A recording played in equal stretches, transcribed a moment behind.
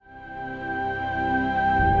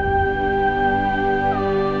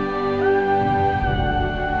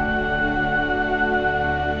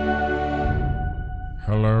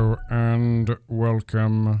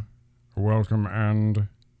Welcome, and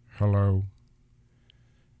hello.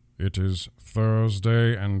 It is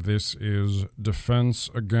Thursday, and this is Defense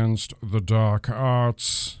Against the Dark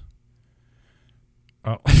Arts.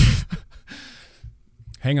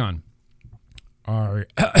 Hang on. Hang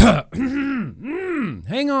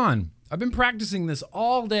on. I've been practicing this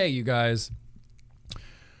all day, you guys.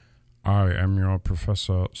 I am your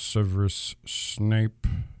Professor Severus Snape.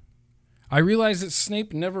 I realize that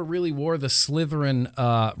Snape never really wore the Slytherin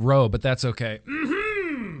robe, but that's okay.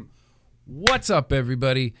 What's up,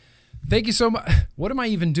 everybody? Thank you so much. What am I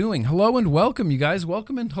even doing? Hello and welcome, you guys.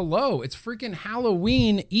 Welcome and hello. It's freaking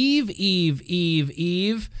Halloween Eve.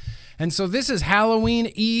 And so this is Halloween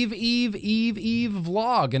Eve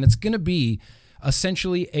vlog, and it's going to be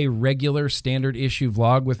essentially a regular standard issue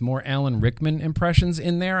vlog with more Alan Rickman impressions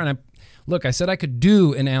in there. And I said I could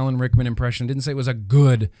do an Alan Rickman impression. Didn't say it was a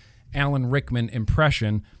good Alan Rickman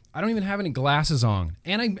impression. I don't even have any glasses on,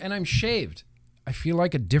 and I'm shaved. I feel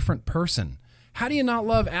like a different person. How do you not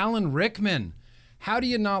love Alan Rickman? How do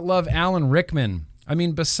you not love Alan Rickman? I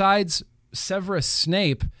mean, besides Severus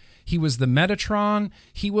Snape, he was the Metatron.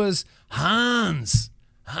 He was Hans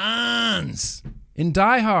in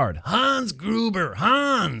Die Hard. Hans Gruber.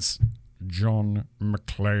 John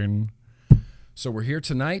McClane. So we're here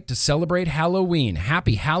tonight to celebrate Halloween.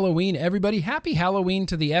 Happy Halloween, everybody. Happy Halloween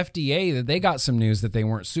to the FDA. That they got some news that they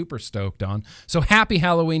weren't super stoked on. So happy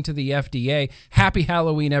Halloween to the FDA. Happy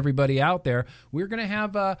Halloween, everybody out there. We're going to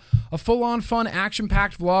have a full-on fun,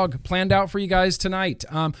 action-packed vlog planned out for you guys tonight.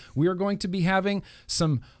 We are going to be having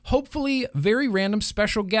some hopefully very random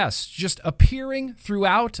special guests just appearing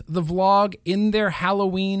throughout the vlog in their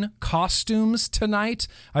Halloween costumes tonight.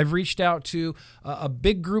 I've reached out to a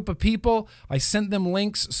big group of people. I sent them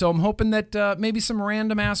links, so I'm hoping that maybe some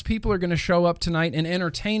random ass people are going to show up tonight and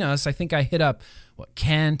entertain us. I think I hit up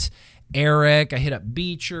Kent, Eric, I hit up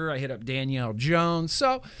Beecher, I hit up Danielle Jones.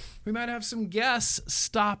 So we might have some guests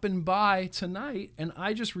stopping by tonight, and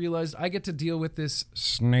I just realized I get to deal with this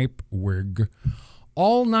Snape wig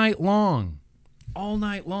all night long,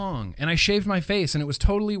 and I shaved my face, and it was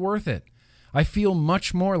totally worth it. I feel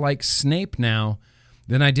much more like Snape now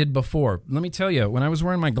than I did before. Let me tell you, when I was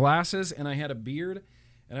wearing my glasses and I had a beard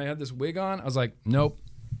and I had this wig on, I was like, nope,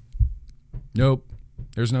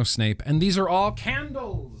 there's no Snape. And these are all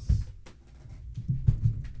candles.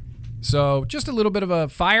 So just a little bit of a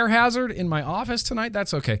fire hazard in my office tonight.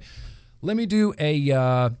 That's okay. Let me do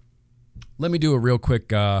a real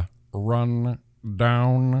quick run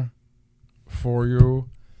down for you.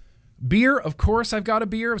 Beer, of course, I've got a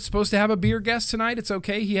beer. I'm supposed to have a beer guest tonight. It's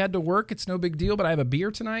okay. He had to work. It's no big deal, but I have a beer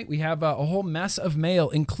tonight. We have a whole mess of mail,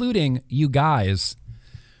 including you guys.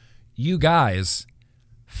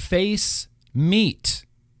 Face meat.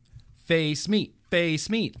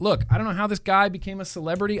 Look, I don't know how this guy became a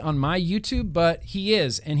celebrity on my YouTube, but he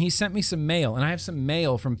is, and he sent me some mail, and I have some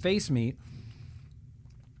mail from Face Meat.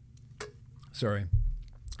 Sorry.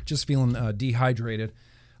 Just feeling dehydrated.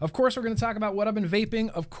 Of course, we're going to talk about what I've been vaping.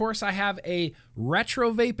 Of course, I have a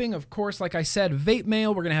retro vaping. Of course, like I said, vape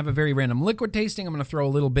mail. We're going to have a very random liquid tasting. I'm going to throw a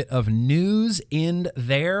little bit of news in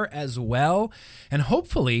there as well. And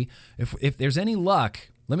hopefully, if there's any luck,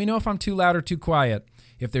 let me know if I'm too loud or too quiet.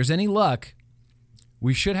 If there's any luck,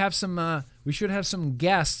 we should have some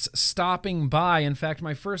guests stopping by. In fact,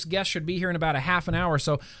 my first guest should be here in about a half an hour.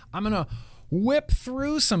 So I'm going to whip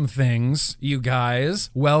through some things, you guys.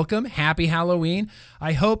 Welcome. Happy Halloween.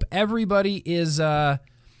 I hope everybody is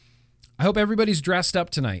everybody's dressed up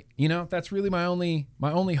tonight. You know, that's really my only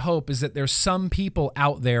hope, is that there's some people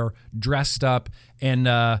out there dressed up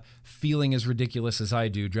and feeling as ridiculous as I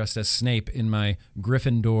do, dressed as Snape in my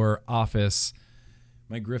Gryffindor office.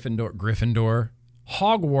 My Gryffindor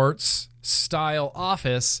Hogwarts style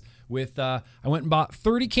office with I went and bought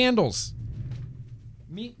 30 candles.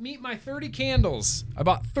 Meet my 30 candles. I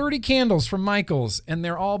bought 30 candles from Michael's, and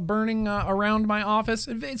they're all burning around my office.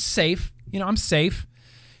 It's safe. You know, I'm safe.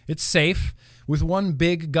 It's safe. With one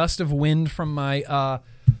big gust of wind from my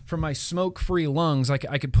smoke-free lungs,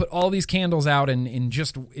 I could put all these candles out in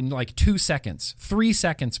like 2 seconds, 3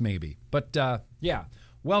 seconds maybe. But yeah,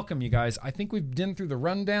 welcome, you guys. I think we've been through the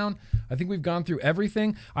rundown. I think we've gone through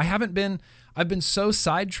everything. I've been so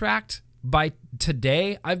sidetracked by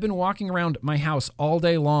today. I've been walking around my house all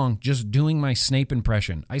day long just doing my Snape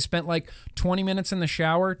impression. I spent like 20 minutes in the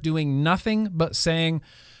shower doing nothing but saying,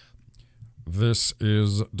 "This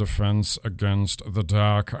is Defense Against the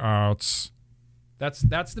Dark Arts." That's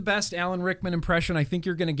the best Alan Rickman impression I think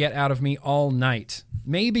you're going to get out of me all night.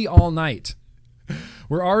 Maybe all night.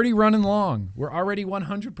 We're already running long. We're already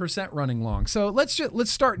 100% running long. So let's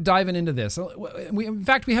start diving into this. In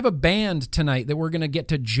fact, we have a band tonight that we're going to get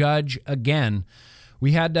to judge again.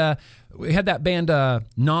 We had that band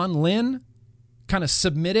Non Lin kind of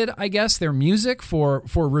submitted, I guess, their music for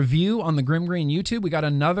review on the Grim Green YouTube. We got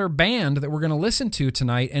another band that we're going to listen to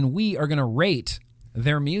tonight, and we are going to rate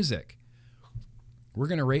their music. We're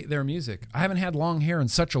going to rate their music. I haven't had long hair in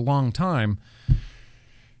such a long time. It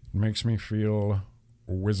makes me feel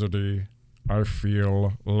wizardy. I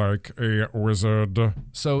feel like a wizard.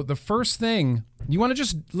 So the first thing,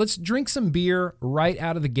 let's drink some beer right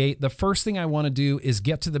out of the gate. The first thing I want to do is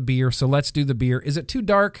get to the beer, so let's do the beer. Is it too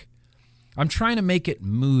dark? I'm trying to make it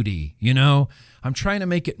moody, I'm trying to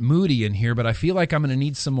make it moody in here, but I feel like I'm going to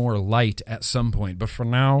need some more light at some point. But for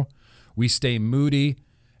now, we stay moody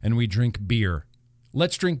and we drink beer.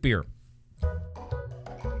 Let's drink beer.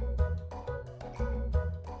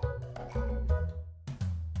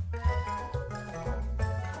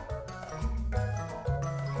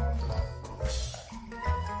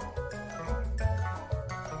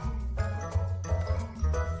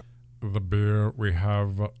 The beer we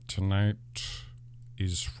have tonight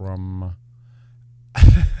is from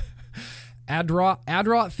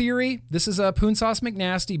Adrot Theory. This is a Poon Sauce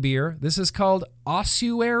McNasty beer. This is called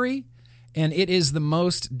Ossuary, and it is the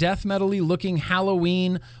most death metal-y looking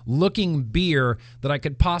Halloween looking beer that I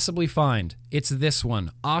could possibly find. It's this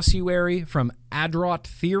one, Ossuary from Adrot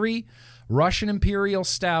Theory, Russian Imperial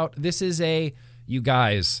Stout. This is you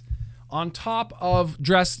guys, on top of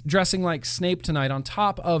dressing like Snape tonight, on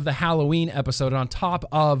top of the Halloween episode, on top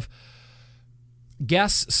of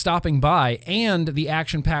guests stopping by and the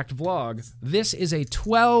action-packed vlog, this is a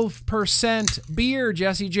 12% beer,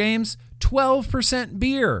 Jesse James. 12%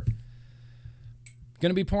 beer. Going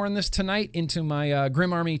to be pouring this tonight into my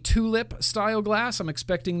Grim Army Tulip style glass. I'm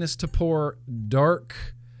expecting this to pour dark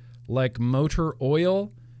like motor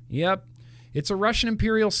oil. Yep. It's a Russian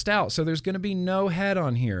Imperial Stout, so there's going to be no head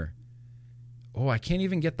on here. Oh, I can't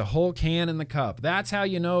even get the whole can in the cup. That's how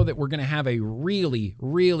you know that we're going to have a really,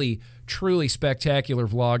 really, truly spectacular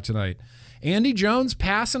vlog tonight. Andy Jones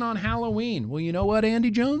passing on Halloween. Well, you know what, Andy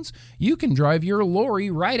Jones? You can drive your lorry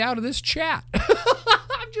right out of this chat.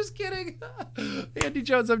 I'm just kidding. Andy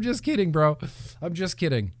Jones, I'm just kidding, bro. I'm just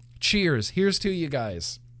kidding. Cheers. Here's to you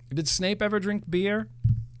guys. Did Snape ever drink beer?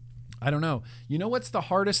 I don't know. You know what's the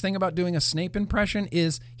hardest thing about doing a Snape impression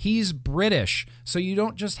is he's British. So you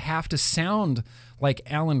don't just have to sound like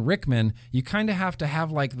Alan Rickman. You kind of have to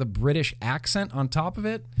have like the British accent on top of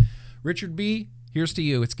it. Richard B., here's to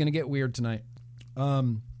you. It's going to get weird tonight.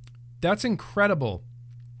 That's incredible.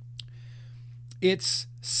 It's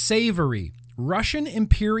savory. Russian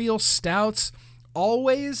Imperial Stouts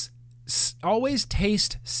always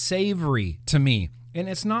taste savory to me. And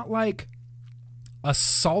it's not like a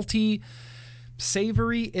salty,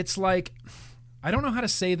 savory. It's like, I don't know how to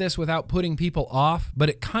say this without putting people off,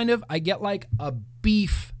 but I get like a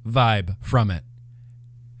beef vibe from it.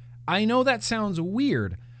 I know that sounds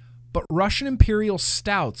weird, but Russian Imperial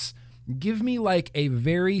Stouts give me like a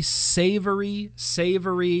very savory,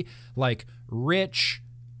 like rich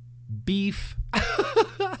beef,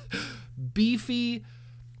 beefy,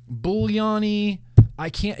 bouillon-y.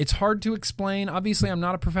 It's hard to explain. Obviously, I'm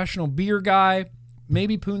not a professional beer guy.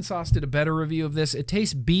 Maybe Poon Sauce did a better review of this. It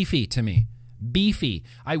tastes beefy to me. Beefy.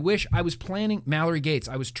 I wish I was planning Mallory Gates.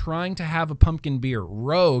 I was trying to have a pumpkin beer.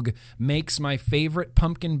 Rogue makes my favorite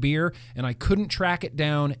pumpkin beer, and I couldn't track it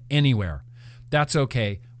down anywhere. That's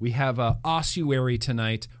okay. We have a Ossuary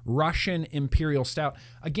tonight, Russian Imperial Stout.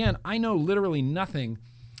 Again, I know literally nothing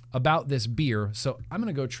about this beer, so I'm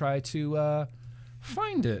going to go try to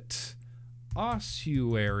find it.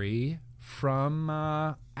 Ossuary from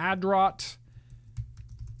Adrot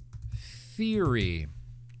Theory.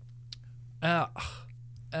 I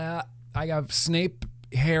have Snape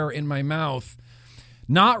hair in my mouth.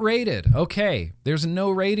 Not rated. Okay, there's no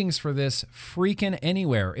ratings for this freaking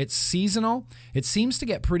anywhere. It's seasonal. It seems to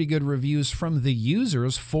get pretty good reviews from the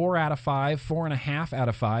users. 4 out of 5, 4.5 out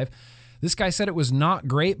of 5. This guy said it was not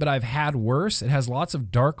great, but I've had worse. It has lots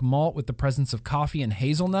of dark malt with the presence of coffee and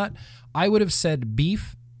hazelnut. I would have said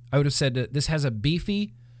beef. I would have said that this has a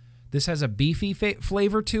beefy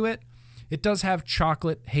flavor to it. It does have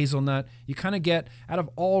chocolate, hazelnut. You kind of get, out of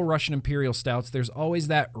all Russian Imperial Stouts, there's always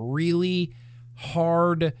that really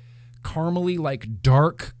hard, caramely, like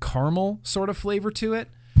dark caramel sort of flavor to it.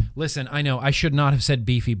 Listen, I know, I should not have said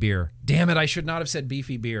beefy beer. Damn it, I should not have said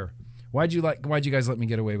beefy beer. Why'd you guys let me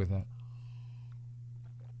get away with that?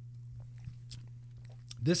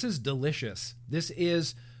 This is delicious. This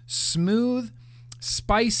is smooth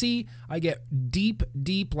Spicy. I get deep,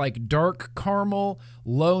 like dark caramel,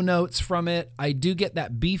 low notes from it. I do get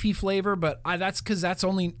that beefy flavor, but I don't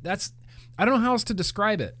know how else to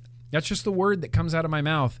describe it. That's just the word that comes out of my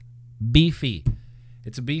mouth. Beefy.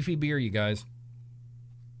 It's a beefy beer, you guys.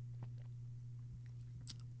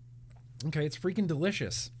 Okay, it's freaking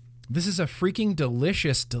delicious. This is a freaking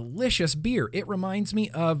delicious beer. It reminds me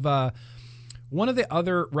of one of the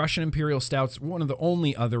other Russian Imperial Stouts, one of the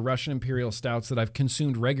only other Russian Imperial Stouts that I've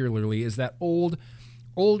consumed regularly is that old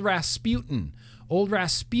Rasputin. Old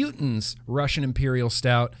Rasputin's Russian Imperial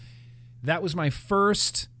Stout. That was my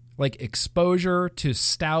first exposure to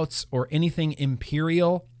stouts or anything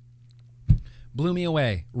Imperial. Blew me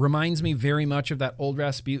away. Reminds me very much of that old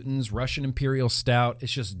Rasputin's Russian Imperial Stout.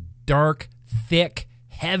 It's just dark, thick,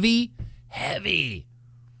 heavy.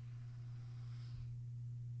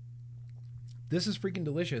 This is freaking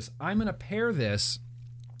delicious. I'm going to pair this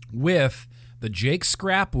with the Jake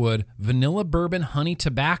Scrapwood Vanilla Bourbon Honey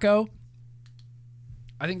Tobacco.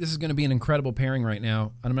 I think this is going to be an incredible pairing right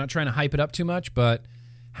now. And I'm not trying to hype it up too much, but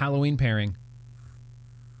Halloween pairing.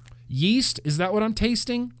 Yeast, is that what I'm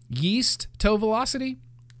tasting? Yeast, toe velocity?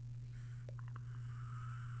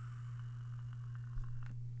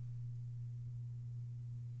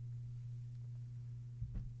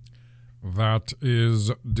 That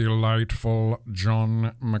is delightful,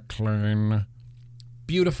 John McClane.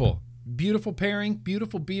 Beautiful. Beautiful pairing,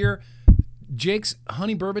 beautiful beer. Jake's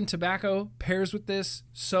Honey Bourbon Tobacco pairs with this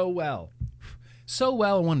so well. So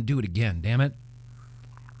well, I want to do it again, damn it.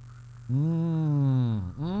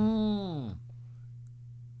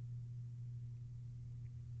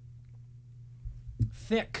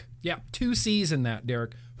 Thick. Yeah, 2 C's in that,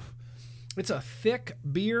 Derek. It's a thick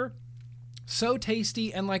beer. So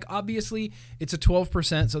tasty, and obviously it's a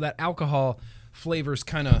 12%, so that alcohol flavor's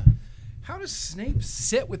kind of... How does Snape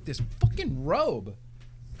sit with this fucking robe?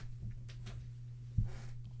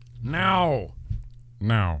 Now.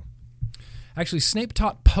 Actually, Snape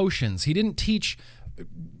taught potions. He didn't teach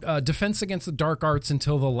Defense Against the Dark Arts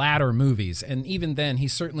until the latter movies, and even then, he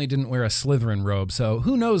certainly didn't wear a Slytherin robe, so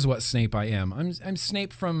who knows what Snape I am. I'm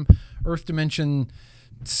Snape from Earth Dimension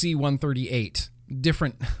C-138.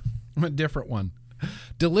 I'm a different one.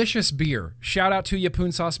 Delicious beer. Shout out to you,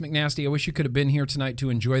 Poon Sauce McNasty. I wish you could have been here tonight to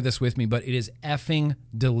enjoy this with me, but it is effing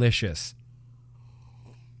delicious.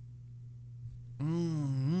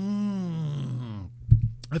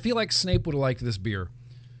 I feel like Snape would have liked this beer.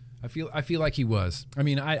 I feel like he was. I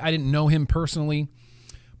mean, I didn't know him personally,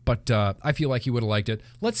 but I feel like he would have liked it.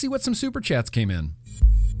 Let's see what some super chats came in.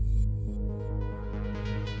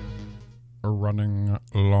 Running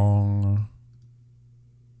long.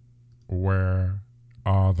 Where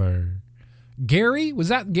are they? Gary? Was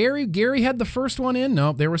that Gary? Gary had the first one in?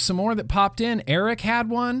 No, there were some more that popped in. Eric had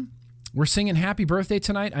one. We're singing Happy Birthday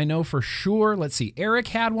tonight, I know for sure. Let's see. Eric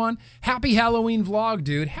had one. Happy Halloween vlog,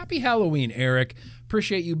 dude. Happy Halloween, Eric.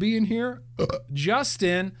 Appreciate you being here.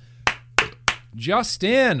 Justin,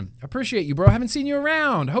 appreciate you, bro. Haven't seen you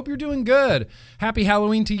around. Hope you're doing good. Happy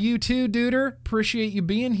Halloween to you too, duder. Appreciate you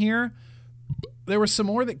being here. There were some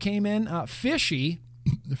more that came in. Fishy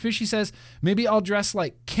says, maybe I'll dress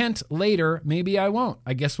like Kent later. Maybe I won't.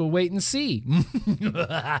 I guess we'll wait and see.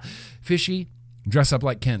 Fishy, dress up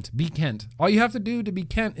like Kent. Be Kent. All you have to do to be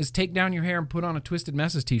Kent is take down your hair and put on a Twisted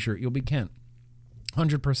Messes t-shirt. You'll be Kent.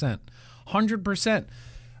 100%. 100%.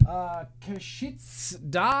 Kashitz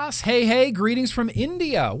Das. Hey, greetings from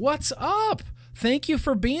India. What's up? Thank you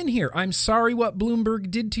for being here. I'm sorry what Bloomberg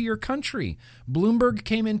did to your country. Bloomberg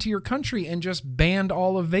came into your country and just banned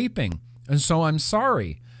all of vaping. And so I'm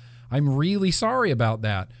sorry. I'm really sorry about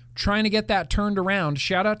that. Trying to get that turned around.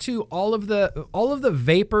 Shout out to all of the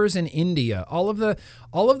vapors in India. All of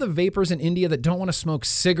the vapors in India that don't want to smoke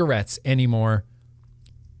cigarettes anymore.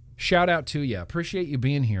 Shout out to you. Appreciate you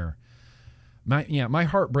being here. My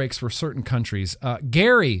heart breaks for certain countries.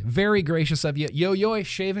 Gary, very gracious of you. Yo,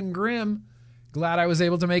 Shaven Grim. Glad I was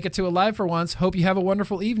able to make it to a live for once. Hope you have a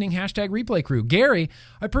wonderful evening. Hashtag replay crew. Gary,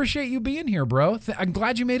 I appreciate you being here, bro. I'm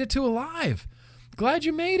glad you made it to a live. Glad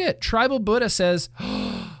you made it. Tribal Buddha says,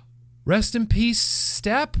 rest in peace,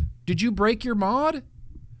 Step. Did you break your mod?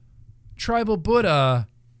 Tribal Buddha,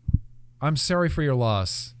 I'm sorry for your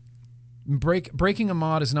loss. Breaking a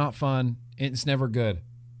mod is not fun. It's never good.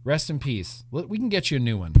 Rest in peace. We can get you a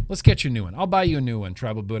new one. Let's get you a new one. I'll buy you a new one,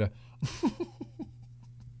 Tribal Buddha.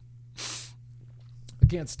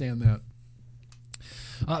 Can't stand that.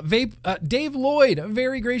 Dave Lloyd,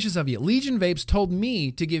 very gracious of you. Legion Vapes told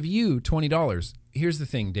me to give you $20. Here's the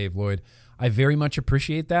thing, Dave Lloyd. I very much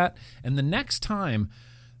appreciate that. And the next time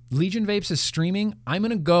Legion Vapes is streaming, I'm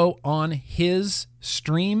going to go on his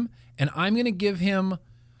stream and I'm going to give him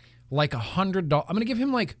like $100. I'm going to give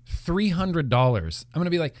him like $300. I'm going to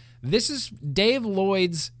be like, this is Dave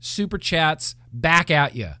Lloyd's super chats back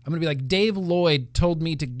at you. I'm going to be like, Dave Lloyd told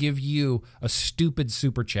me to give you a stupid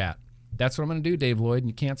super chat. That's what I'm going to do, Dave Lloyd, and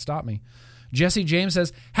you can't stop me. Jesse James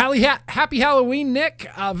says, happy Halloween, Nick.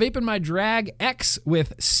 Vaping my Drag X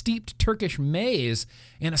with steeped Turkish maize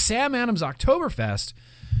and a Sam Adams Oktoberfest.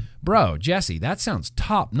 Bro, Jesse, that sounds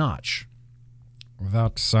top notch.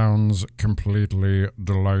 That sounds completely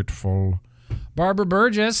delightful. Barbara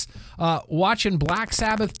Burgess, watching Black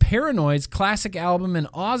Sabbath Paranoid's classic album, and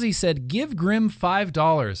Ozzy said, give Grim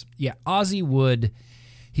 $5. Yeah, Ozzy would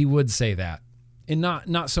say that. In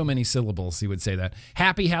not so many syllables, he would say that.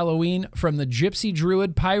 Happy Halloween from the Gypsy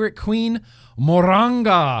Druid Pirate Queen,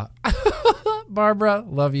 Moranga. Barbara,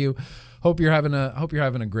 love you. Hope you're having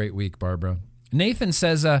a great week, Barbara. Nathan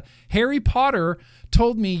says, Harry Potter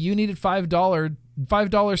told me you needed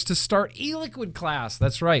 $5 to start e-liquid class.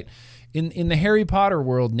 That's right. In the Harry Potter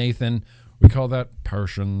world, Nathan, we call that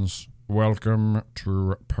potions. Welcome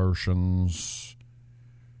to potions.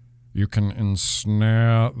 You can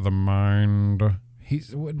ensnare the mind.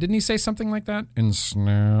 Didn't he say something like that?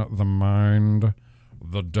 Ensnare the mind.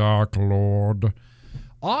 The Dark Lord.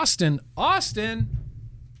 Austin.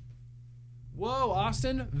 Whoa,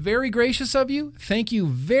 Austin. Very gracious of you. Thank you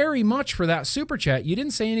very much for that super chat. You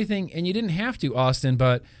didn't say anything, and you didn't have to, Austin,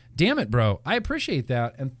 but damn it, bro. I appreciate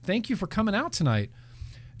that, and thank you for coming out tonight.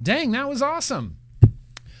 Dang, that was awesome.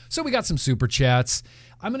 So we got some super chats.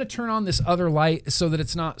 I'm going to turn on this other light so that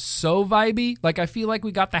it's not so vibey. Like, I feel like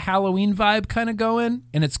we got the Halloween vibe kind of going,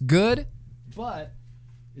 and it's good. But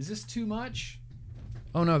is this too much?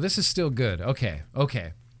 Oh, no, this is still good. Okay.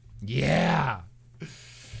 Yeah.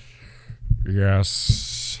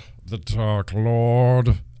 Yes, the Dark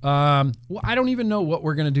Lord. Well, I don't even know what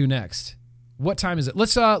we're going to do next. What time is it?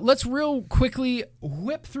 Let's real quickly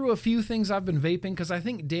whip through a few things I've been vaping, because I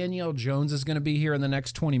think Danielle Jones is going to be here in the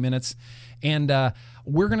next 20 minutes, and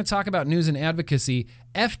we're going to talk about news and advocacy.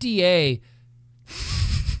 FDA,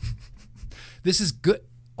 this is good.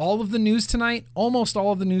 All of the news tonight, almost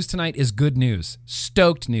all of the news tonight is good news.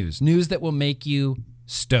 Stoked news. News that will make you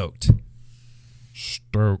stoked.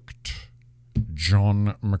 Stoked.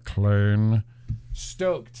 John McClane.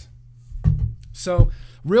 Stoked. So,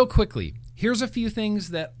 real quickly, here's a few things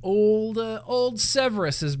that old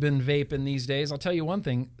Severus has been vaping these days. I'll tell you one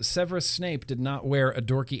thing. Severus Snape did not wear a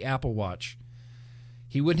dorky Apple Watch.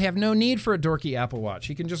 He would have no need for a dorky Apple Watch.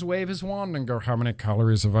 He can just wave his wand and go, how many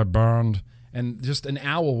calories have I burned? And just an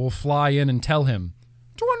owl will fly in and tell him,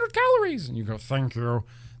 200 calories. And you go, thank you.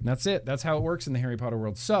 And that's it. That's how it works in the Harry Potter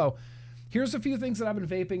world. So, here's a few things that I've been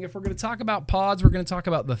vaping. If we're going to talk about pods, we're going to talk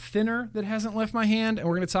about the thinner that hasn't left my hand, and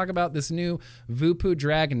we're going to talk about this new Voopoo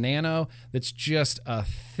Drag Nano that's just a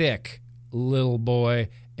thick little boy,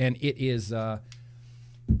 and it is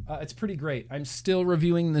it's pretty great. I'm still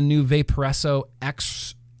reviewing the new Vaporesso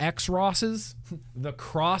X Rosses, the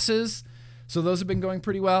crosses. So those have been going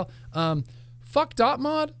pretty well. Fuck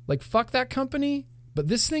DotMod, like fuck that company. But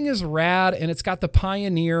this thing is rad, and it's got the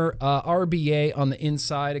Pioneer RBA on the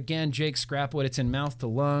inside. Again, Jake Scrapwood, it's in mouth to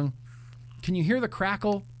lung. Can you hear the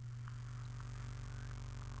crackle?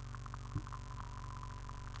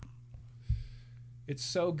 It's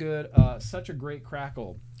so good. Such a great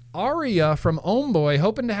crackle. Aria from Homeboy,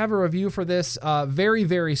 hoping to have a review for this very,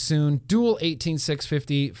 very soon. Dual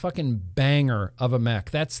 18650, fucking banger of a mech.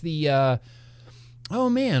 That's the, oh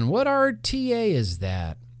man, what RTA is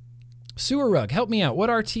that? Sewer Rug, help me out. What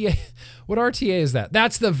RTA is that?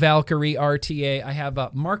 That's the Valkyrie RTA. I have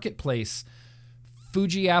a Marketplace,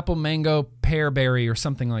 Fuji Apple Mango Pearberry or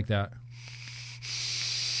something like that.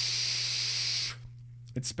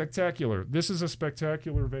 It's spectacular. This is a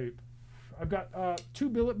spectacular vape. I've got 2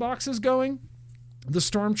 billet boxes going. The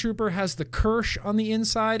Stormtrooper has the Kirsch on the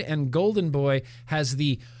inside, and Golden Boy has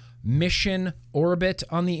the Mission Orbit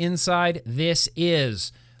on the inside. This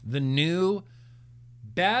is the new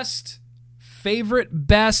best favorite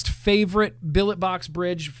billet box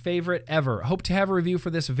bridge favorite ever. Hope to have a review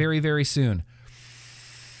for this very, very soon.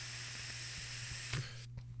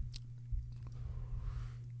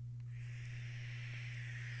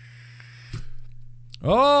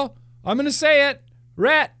 Oh, I'm going to say it.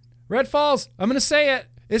 Red Falls. I'm going to say it.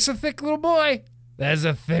 It's a thick little boy. That's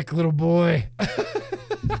a thick little boy.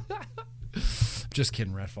 Just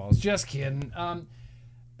kidding, Red Falls. Just kidding.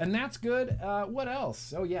 And that's good. What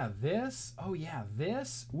else? Oh, yeah, this.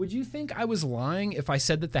 Would you think I was lying if I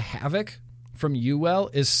said that the Havoc from UL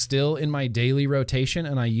is still in my daily rotation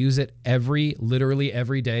and I use it literally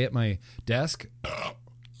every day at my desk?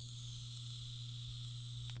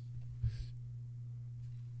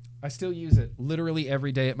 I still use it literally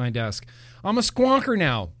every day at my desk. I'm a squonker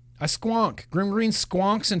now. I squonk. Grim Green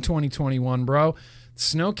squonks in 2021, bro.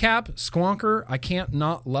 Snowcap, squonker. I can't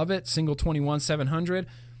not love it. Single 21-700.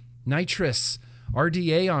 Nitrous.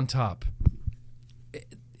 RDA on top.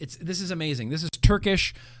 This is amazing. This is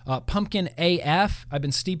Turkish pumpkin AF. I've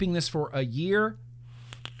been steeping this for a year.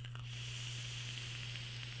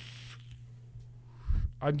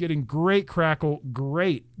 I'm getting great crackle,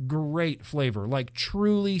 great flavor, like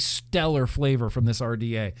truly stellar flavor from this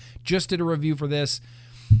RDA. Just did a review for this.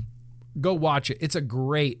 Go watch it. It's a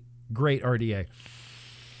great RDA.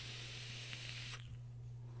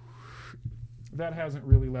 That hasn't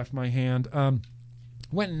really left my hand.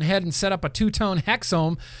 Went ahead and set up a two-tone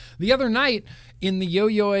hexome the other night in the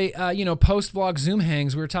Yo-Yo, post-vlog Zoom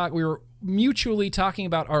hangs. We were mutually talking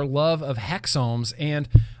about our love of hexomes, and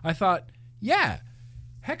I thought, yeah,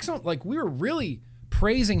 hexome, like we were really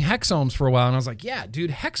praising hexomes for a while, and I was like, yeah,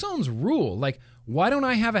 dude, hexomes rule. Like, why don't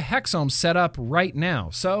I have a hexome set up right now?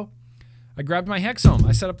 So I grabbed my hexome.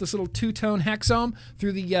 I set up this little two-tone hexome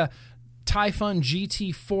through the Typhon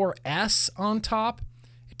GT4S on top.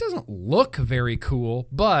 It doesn't look very cool,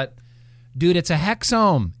 but dude, it's a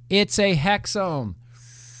hexome. It's a hexome.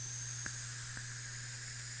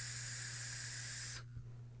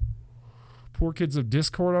 Poor kids of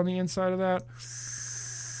Discord on the inside of that.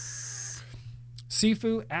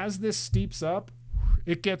 Sifu, as this steeps up,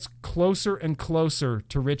 it gets closer and closer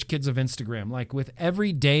to Rich Kids of Instagram. Like with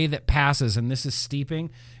every day that passes and this is steeping,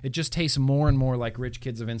 it just tastes more and more like Rich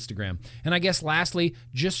Kids of Instagram. And I guess lastly,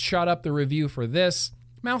 just shot up the review for this.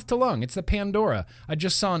 Mouth to Lung. It's the Pandora. I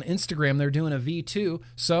just saw on Instagram they're doing a V2,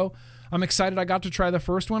 so I'm excited I got to try the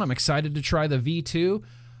first one. I'm excited to try the V2.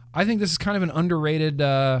 I think this is kind of an underrated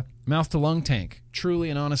mouth to lung tank,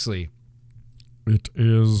 truly and honestly. It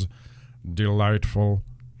is delightful.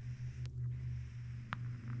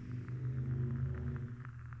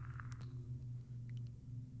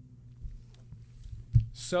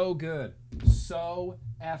 So good. So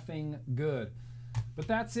effing good. But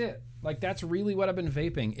that's it. Like, that's really what I've been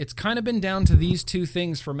vaping. It's kind of been down to these two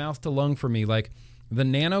things for mouth to lung for me. Like, the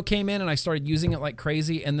Nano came in and I started using it like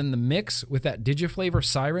crazy. And then the mix with that Digiflavor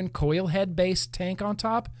Siren coil head based tank on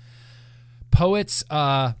top. Poet's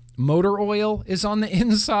motor oil is on the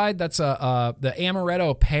inside. That's the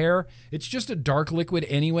Amaretto pear. It's just a dark liquid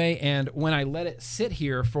anyway. And when I let it sit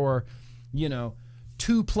here for,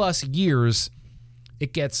 2+ years,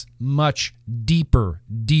 it gets much deeper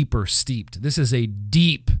steeped. This is a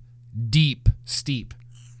deep steep.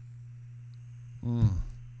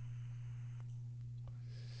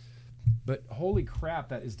 But holy crap,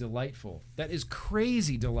 that is delightful. That is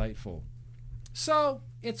crazy delightful. So,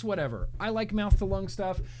 it's whatever. I like mouth to lung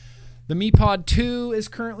stuff. The MePod 2 is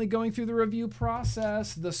currently going through the review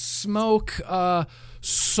process. The Smoke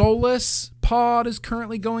Solus pod is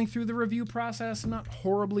currently going through the review process. I'm not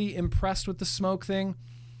horribly impressed with the Smoke thing.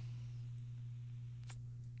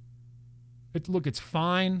 Look, it's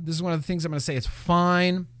fine. This is one of the things I'm going to say. It's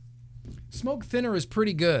fine. Smoke thinner is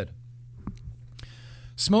pretty good.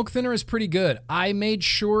 Smoke thinner is pretty good. I made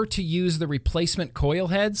sure to use the replacement coil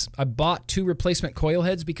heads. I bought 2 replacement coil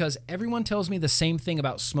heads because everyone tells me the same thing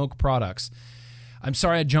about smoke products. I'm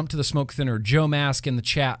sorry I jumped to the smoke thinner. Joe Mask in the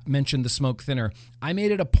chat mentioned the smoke thinner. I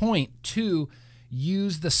made it a point to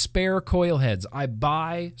use the spare coil heads. I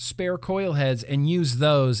buy spare coil heads and use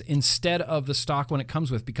those instead of the stock when it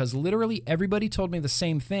comes with, because literally everybody told me the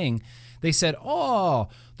same thing. They said, oh,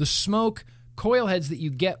 the smoke coil heads that you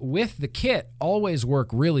get with the kit always work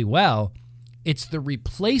really well. It's the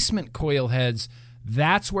replacement coil heads.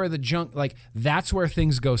 That's where the junk, that's where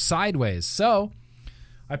things go sideways. So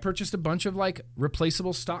I purchased a bunch of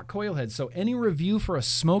replaceable stock coil heads. So any review for a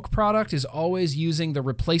smoke product is always using the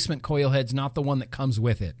replacement coil heads, not the one that comes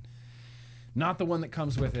with it. Not the one that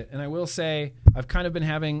comes with it. And I will say I've kind of been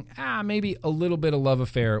having maybe a little bit of love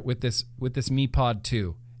affair with this MePod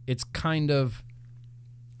 2. It's kind of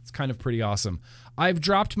pretty awesome. I've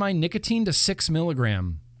dropped my nicotine to 6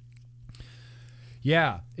 milligram.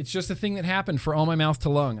 Yeah, it's just a thing that happened for all my mouth to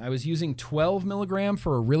lung. I was using 12 milligram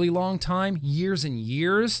for a really long time, years and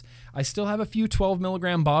years. I still have a few 12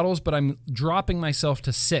 milligram bottles, but I'm dropping myself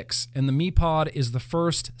to 6. And the MePod is the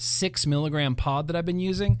first 6 milligram pod that I've been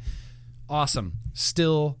using. Awesome.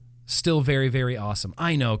 Still very, very awesome.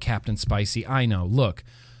 I know, Captain Spicy. I know. Look,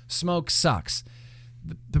 smoke sucks.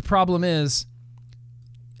 The problem is,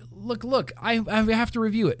 look, I have to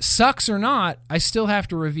review it. Sucks or not, I still have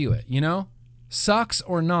to review it, Sucks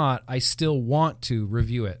or not, I still want to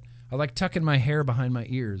review it. I like tucking my hair behind my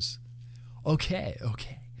ears. Okay.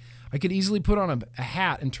 I could easily put on a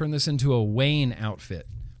hat and turn this into a Wayne outfit,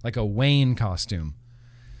 like a Wayne costume.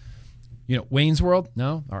 Wayne's World?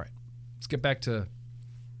 No? All right. Let's get back to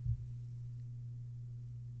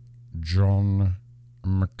John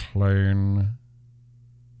McClane.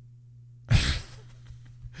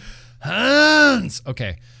 Hans.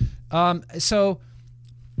 Okay. So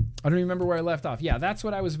I don't remember where I left off. Yeah, that's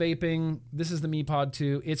what I was vaping. This is the Mi Pod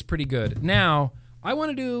 2. It's pretty good. Now, I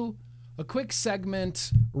want to do a quick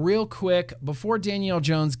segment real quick before Danielle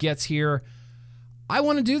Jones gets here. I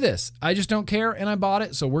want to do this. I just don't care, and I bought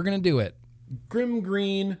it, so we're going to do it. Grim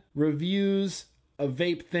Green reviews a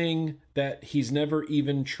vape thing that he's never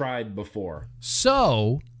even tried before.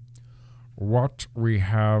 So, What we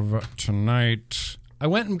have tonight. I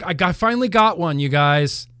went and I finally got one, you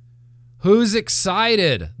guys. Who's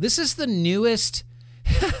excited? This is the newest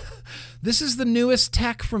this is the newest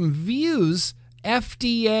tech from Views,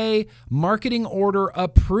 FDA marketing order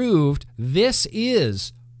approved. This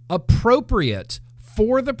is appropriate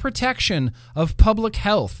for the protection of public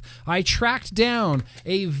health. I tracked down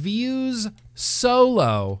a Views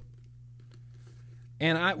Solo,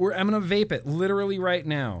 and I'm going to vape it literally right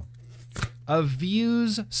now. A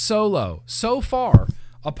Views Solo. So far,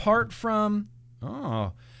 apart from,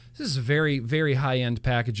 this is very, very high-end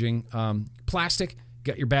packaging. Plastic,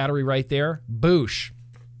 got your battery right there. Boosh.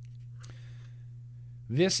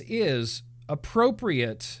 This is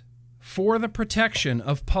appropriate for the protection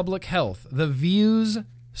of public health. The Views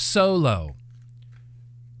Solo.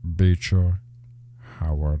 Beecher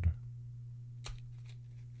Howard.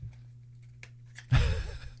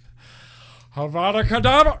 Avada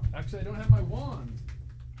Kedavra. Actually, I don't have my wand.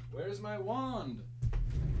 Where's my wand?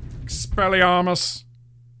 Expelliarmus.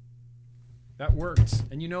 That worked.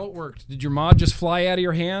 And it worked. Did your mod just fly out of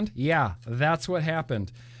your hand? Yeah, that's what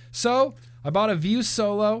happened. So, I bought a Views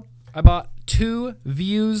Solo. I bought 2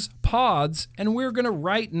 Views Pods. And we're going to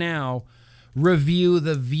right now review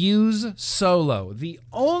the Views Solo, the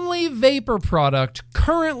only vapor product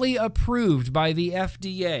currently approved by the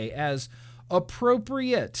FDA as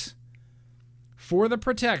appropriate for the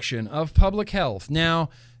protection of public health. Now,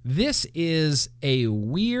 this is a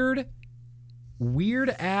weird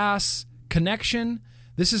ass connection.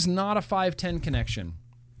 This is not a 510 connection.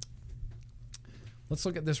 Let's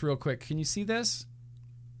look at this real quick. Can you see this?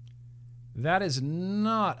 That is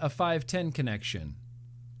not a 510 connection.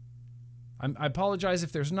 I apologize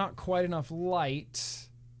if there's not quite enough light.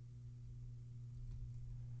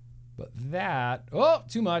 But that,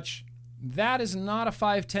 too much. That is not a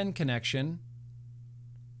 510 connection.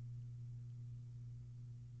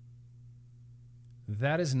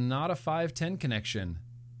 That is not a 510 connection.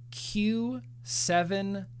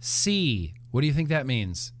 Q7C. What do you think that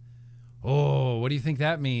means? What do you think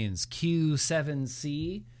that means?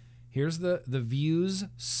 Q7C. Here's the Views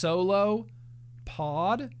Solo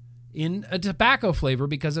Pod in a tobacco flavor,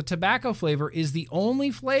 because a tobacco flavor is the only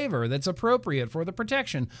flavor that's appropriate for the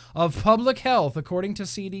protection of public health according to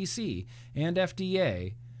CDC and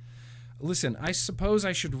FDA. Listen, I suppose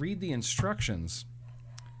I should read the instructions.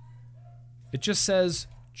 It just says,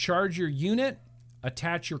 charge your unit,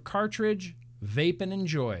 attach your cartridge, vape and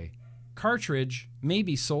enjoy. Cartridge may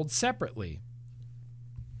be sold separately.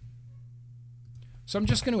 So I'm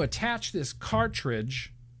just going to attach this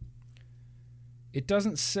cartridge. It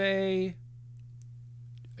doesn't say,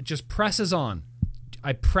 it just presses on.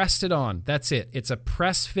 I pressed it on. That's it. It's a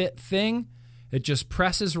press fit thing. It just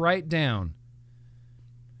presses right down.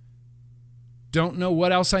 Don't know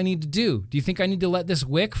what else I need to do. Do you think I need to let this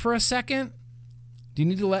wick for a second? Do you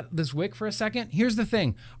need to let this wick for a second? Here's the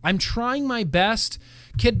thing. I'm trying my best.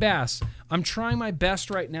 Kid Bass, I'm trying my best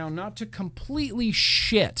right now not to completely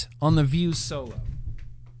shit on the Views Solo.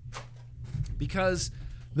 Because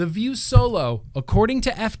the Views Solo, according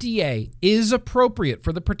to FDA, is appropriate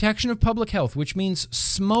for the protection of public health, which means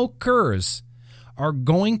smokers are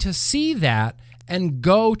going to see that and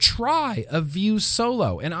go try a Views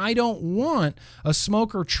Solo. And I don't want a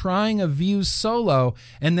smoker trying a Views Solo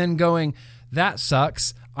and then going, that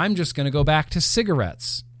sucks, I'm just going to go back to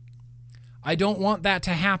cigarettes. I don't want that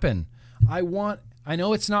to happen. I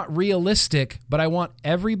know it's not realistic, but I want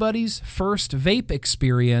everybody's first vape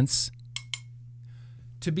experience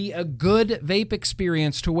to be a good vape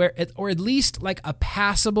experience, to where, or at least like a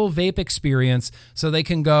passable vape experience, so they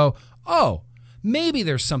can go, oh, maybe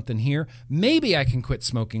there's something here. Maybe I can quit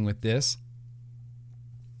smoking with this.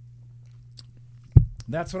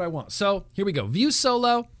 That's what I want. So here we go. Views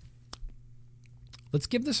Solo. Let's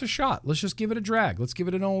give this a shot. Let's just give it a drag. Let's give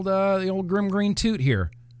it an old, the old Grim Green toot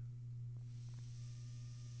here.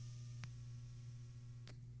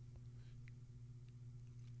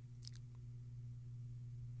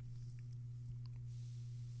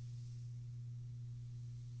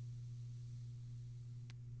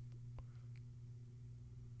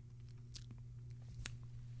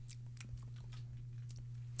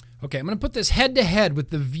 Okay, I'm going to put this head to head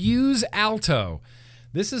with the Vuse Alto.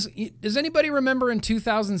 Does anybody remember in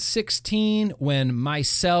 2016 when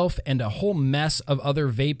myself and a whole mess of other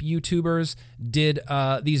vape YouTubers did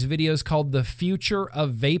these videos called The Future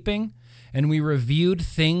of Vaping? And we reviewed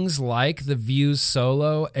things like the Vuse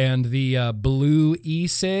Solo and the Blue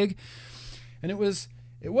e-cig. And it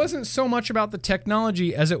wasn't so much about the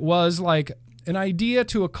technology as it was like an idea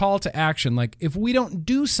to a call to action. Like, if we don't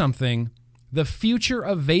do something, the future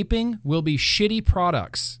of vaping will be shitty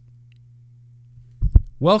products.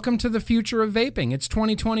 Welcome to the future of vaping. It's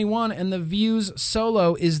 2021, and the Vuse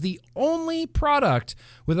Solo is the only product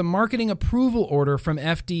with a marketing approval order from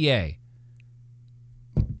FDA.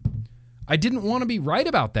 I didn't want to be right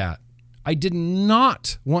about that. I did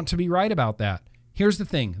not want to be right about that. Here's the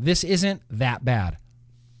thing. This isn't that bad.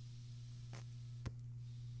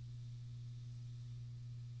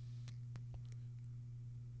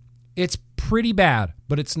 It's pretty bad,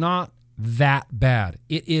 but it's not that bad.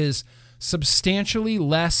 It is substantially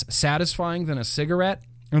less satisfying than a cigarette.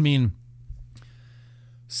 I mean,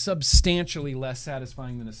 substantially less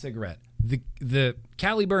satisfying than a cigarette. The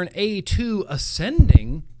Caliburn A2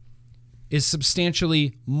 Ascending is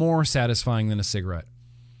substantially more satisfying than a cigarette.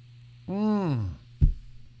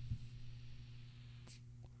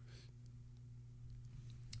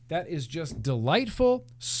 That is just delightful,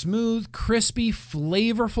 smooth, crispy,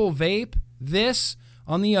 flavorful vape. This,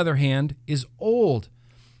 on the other hand, is old,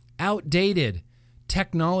 outdated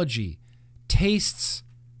technology. Tastes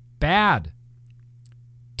bad.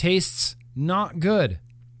 Tastes not good.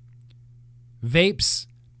 Vapes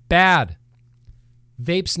bad.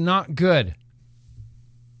 Vapes not good.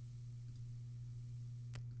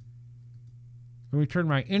 Let me turn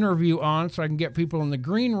my interview on so I can get people in the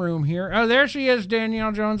green room here. Oh, there she is,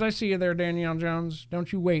 Danielle Jones. I see you there, Danielle Jones.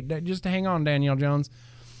 Don't you wait. Just hang on, Danielle Jones.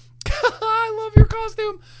 I love your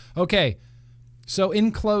costume. Okay, so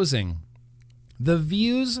in closing, the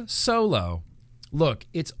Vuse Solo. Look,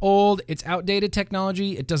 it's old, it's outdated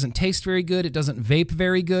technology, it doesn't taste very good, it doesn't vape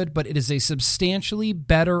very good, but it is a substantially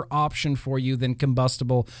better option for you than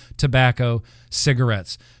combustible tobacco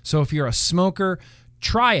cigarettes. So if you're a smoker,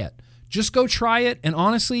 try it. Just go try it, and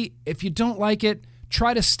honestly, if you don't like it,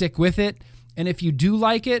 try to stick with it, and if you do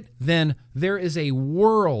like it, then there is a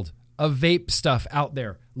world of vape stuff out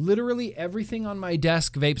there. Literally everything on my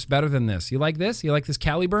desk vapes better than this. You like this? You like this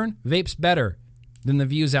Caliburn? Vapes better than the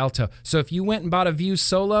Vuse Alto. So if you went and bought a Vuse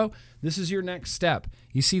Solo, this is your next step.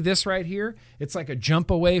 You see this right here? It's like a jump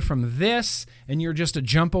away from this, and you're just a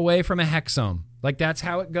jump away from a Hexome. Like, that's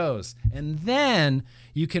how it goes. And then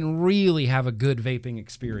you can really have a good vaping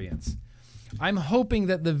experience. I'm hoping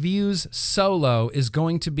that the Vuse Solo is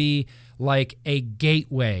going to be like a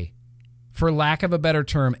gateway, for lack of a better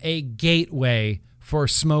term, a gateway for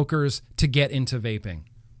smokers to get into vaping.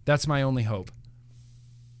 That's my only hope.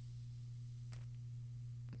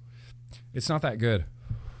 It's not that good.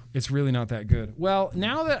 It's really not that good. Well,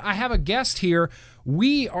 now that I have a guest here,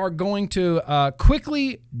 we are going to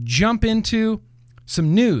quickly jump into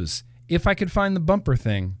some news. If I could find the bumper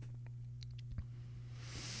thing.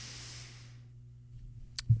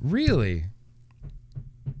 Really?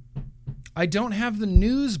 I don't have the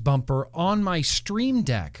news bumper on my Stream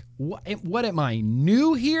Deck. What am I,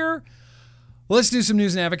 new here? Let's do some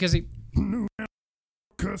news and advocacy. New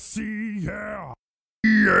advocacy, yeah.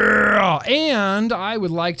 Yeah, and I would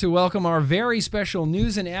like to welcome our very special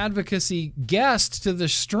news and advocacy guest to the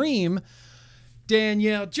stream,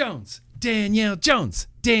 Danielle Jones. Danielle Jones.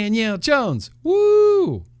 Danielle Jones.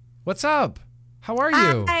 Woo! What's up? How are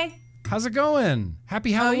you? Hi. How's it going?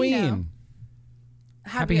 Happy Halloween. You know.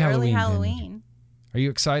 Happy early Halloween. Are you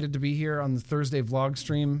excited to be here on the Thursday vlog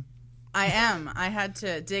stream? I am. I had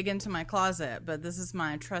to dig into my closet, but this is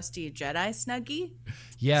my trusty Jedi Snuggie.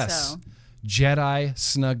 Yes. So. Jedi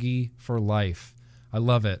Snuggie for life. I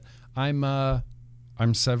love it.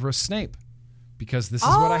 I'm Severus Snape because this is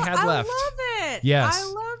what I had left. I love it. Yes. I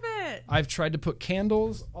love it. I've tried to put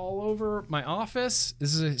candles all over my office.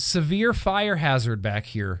 This is a severe fire hazard back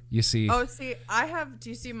here, you see. Oh, see, do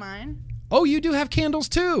you see mine? Oh, you do have candles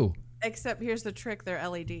too. Except here's the trick, they're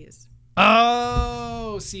LEDs.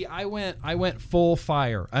 Oh, see, I went full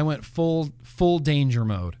fire. I went full danger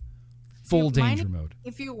mode. Full danger mode.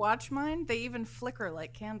 If you watch mine, they even flicker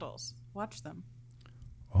like candles. Watch them.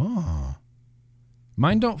 Oh.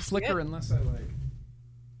 Mine don't flicker unless I like.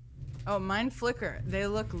 Oh, mine flicker. They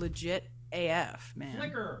look legit AF, man.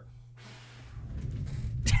 Flicker.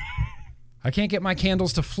 I can't get my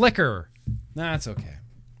candles to flicker. That's okay.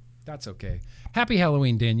 That's okay. Happy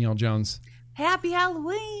Halloween, Danielle Jones. Happy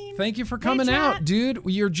Halloween. Thank you for coming out, dude.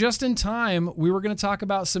 You're just in time. We were going to talk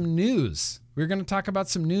about some news. We're going to talk about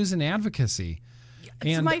some news and advocacy.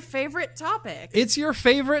 It's my favorite topic. It's your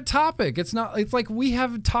favorite topic. It's like we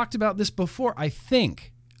have talked about this before, I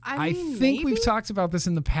think. I think maybe? we've talked about this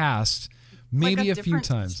in the past, maybe like a few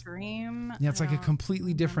times. Stream? Yeah, it's like a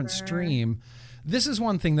completely different stream. This is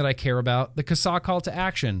one thing that I care about, the CASA call to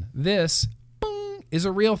action. This is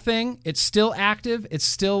a real thing. It's still active. It's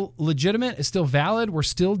still legitimate. It's still valid. We're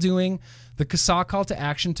still doing the CASA call to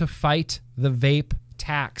action to fight the vape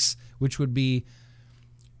tax, which would be,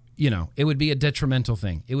 it would be a detrimental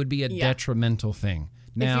thing. It would be a detrimental thing.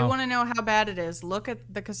 Now, if you want to know how bad it is, look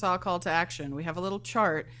at the CASA call to action. We have a little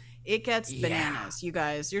chart. It gets bananas, you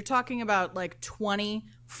guys. You're talking about like $20,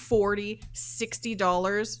 $40,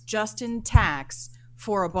 $60 just in tax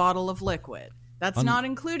for a bottle of liquid. That's not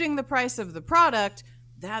including the price of the product.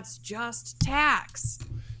 That's just tax.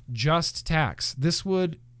 Just tax. This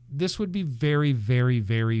would be very, very,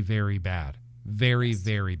 very, very bad. Very,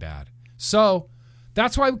 very bad. So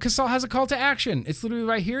that's why CASA has a call to action. It's literally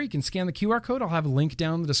right here. You can scan the QR code. I'll have a link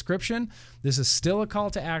down in the description. This is still a call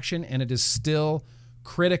to action, and it is still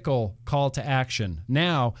critical call to action.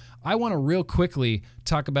 Now, I want to real quickly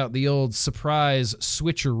talk about the old surprise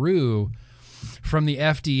switcheroo from the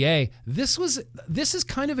FDA. This is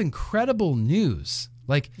kind of incredible news.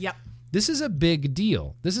 This is a big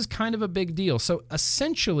deal. This is kind of a big deal. So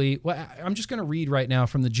essentially, I'm just going to read right now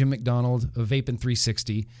from the Jim McDonald of Vapin'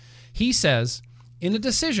 360. He says, in a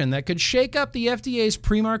decision that could shake up the FDA's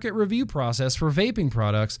pre-market review process for vaping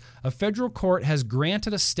products, a federal court has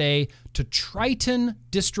granted a stay to Triton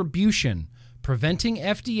Distribution, preventing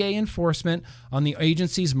FDA enforcement on the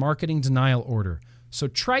agency's marketing denial order. So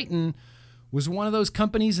Triton was one of those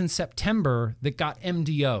companies in September that got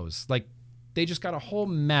MDOs. They just got a whole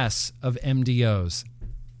mess of MDOs.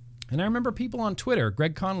 And I remember people on Twitter,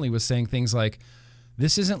 Greg Connolly was saying things like,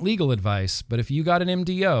 this isn't legal advice, but if you got an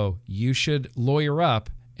MDO, you should lawyer up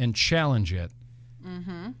and challenge it.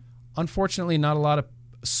 Mm-hmm. Unfortunately, not a lot of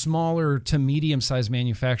smaller to medium-sized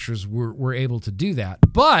manufacturers were able to do that.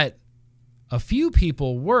 But a few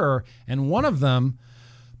people were, and one of them,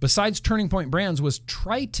 besides Turning Point Brands, was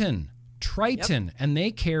Triton. Yep. And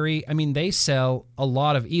they sell a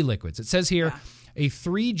lot of e-liquids. It says here, a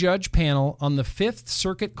 3-judge panel on the 5th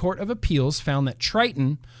Circuit Court of Appeals found that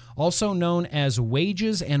Triton, also known as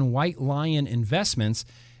Wages and White Lion Investments,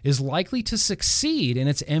 is likely to succeed in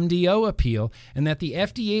its MDO appeal, and that the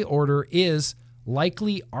FDA order is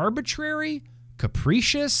likely arbitrary,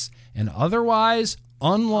 capricious, and otherwise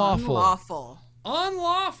unlawful.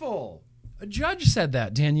 Unlawful. A judge said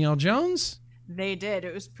that, Danielle Jones. They did.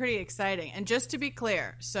 It was pretty exciting. And just to be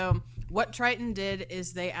clear, so what Triton did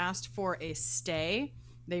is they asked for a stay.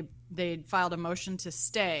 They filed a motion to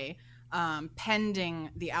stay pending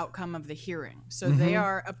the outcome of the hearing. So they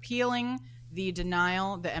are appealing the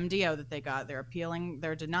denial, the MDO that they got. They're appealing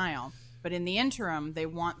their denial. But in the interim, they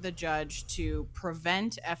want the judge to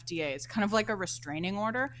prevent FDA. It's kind of like a restraining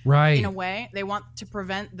order. Right. In a way, they want to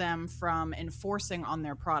prevent them from enforcing on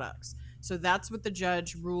their products. So that's what the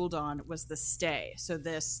judge ruled on, was the stay. So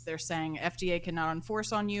they're saying FDA cannot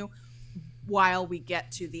enforce on you while we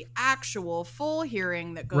get to the actual full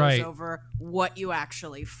hearing that goes over what you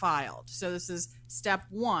actually filed. So this is step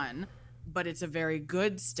 1, but it's a very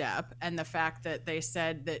good step. And the fact that they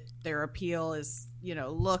said that their appeal is,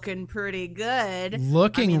 looking pretty good.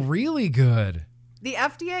 Really good. The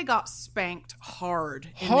FDA got spanked hard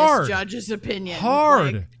in this judge's opinion.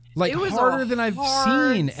 Hard. Like it was harder than I've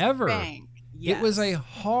seen ever. Yes. It was a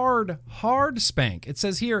hard spank. It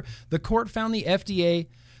says here, the court found the FDA,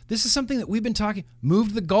 this is something that we've been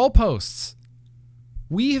moved the goalposts.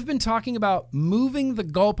 We have been talking about moving the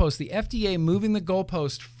goalposts, the FDA moving the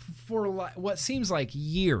goalpost for what seems like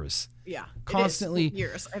years. Yeah. Constantly. It is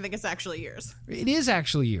years. I think it's actually years. It is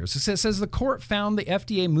actually years. It says the court found the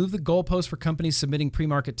FDA moved the goalpost for companies submitting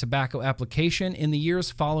pre-market tobacco application in the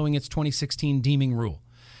years following its 2016 deeming rule.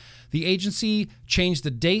 The agency changed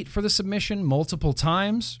the date for the submission multiple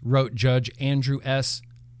times, wrote Judge Andrew S.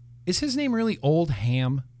 Is his name really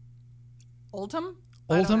Oldham? Oldham?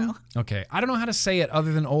 Oldham? Okay. I don't know how to say it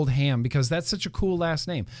other than Oldham because that's such a cool last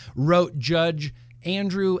name. Wrote Judge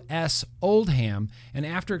Andrew S. Oldham, and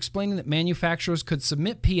after explaining that manufacturers could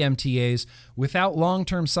submit PMTAs without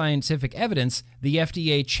long-term scientific evidence, the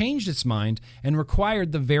FDA changed its mind and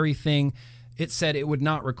required the very thing it said it would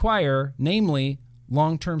not require, namely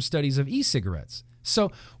long-term studies of e-cigarettes.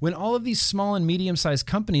 So when all of these small and medium-sized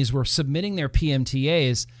companies were submitting their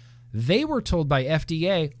PMTAs, they were told by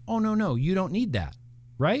FDA, oh, no, you don't need that,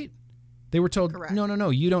 right? They were told, correct. No,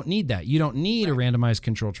 you don't need that. You don't need a randomized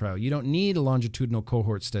control trial. You don't need a longitudinal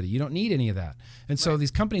cohort study. You don't need any of that. And so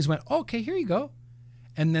these companies went, okay, here you go.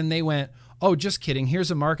 And then they went, oh, just kidding.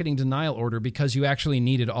 Here's a marketing denial order because you actually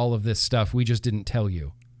needed all of this stuff. We just didn't tell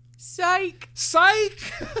you. Psych.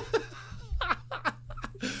 Psych!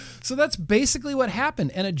 So that's basically what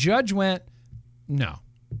happened. And a judge went, no.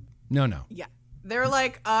 Yeah. They're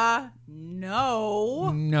like,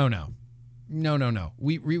 no. No.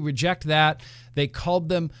 We reject that. They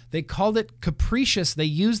called it capricious. They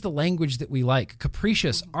used the language that we like.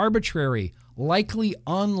 Capricious, arbitrary, likely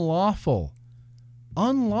unlawful.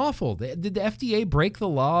 Unlawful. Did the FDA break the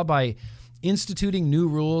law by instituting new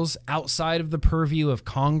rules outside of the purview of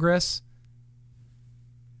Congress?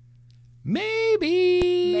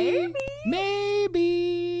 Maybe.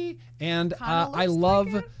 And I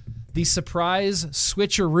love the surprise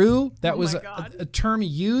switcheroo. That was a term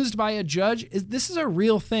used by a judge. This is a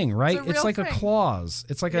real thing, right? It's like a clause.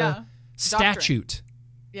 It's like a statute.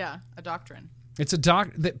 Yeah, a doctrine. It's a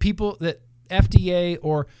that FDA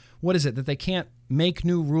or what is it, that they can't make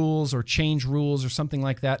new rules or change rules or something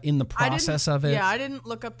like that in the process of it. Yeah, I didn't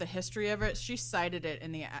look up the history of it. She cited it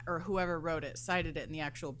or whoever wrote it cited it in the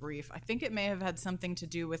actual brief. I think it may have had something to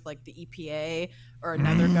do with like the EPA or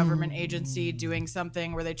another government agency doing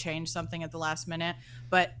something where they changed something at the last minute.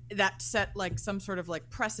 But that set like some sort of like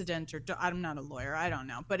precedent I'm not a lawyer. I don't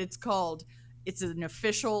know. But it's an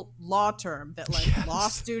official law term that like law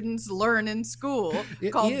students learn in school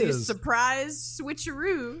called the surprise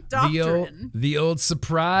switcheroo doctrine. The old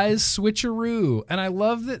surprise switcheroo. And I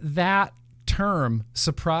love that term,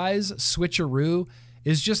 surprise switcheroo,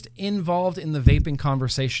 is just involved in the vaping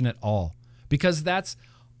conversation at all. Because that's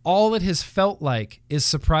all it has felt like is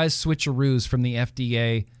surprise switcheroos from the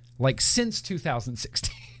FDA like since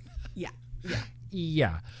 2016. Yeah.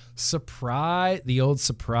 The old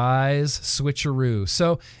surprise switcheroo.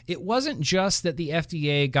 So it wasn't just that the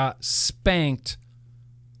FDA got spanked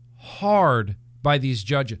hard by these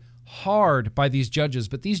judges,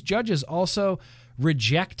 but these judges also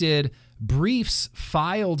rejected briefs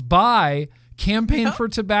filed by Campaign for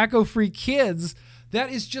Tobacco-Free Kids.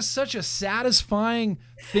 That is just such a satisfying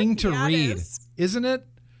thing to read, isn't it?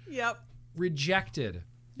 Yep. Rejected.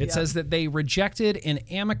 It says that they rejected an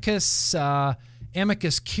amicus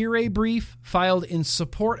curiae brief filed in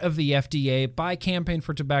support of the FDA by Campaign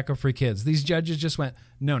for Tobacco-Free Kids. These judges just went,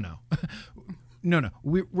 no.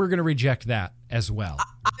 We're going to reject that as well.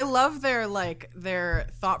 I love their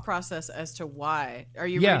thought process as to why. Are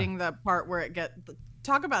you reading the part where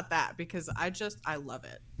talk about that? Because I love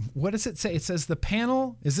it. What does it say? It says the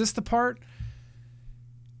panel, is this the part?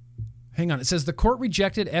 Hang on. It says the court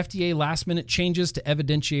rejected FDA last-minute changes to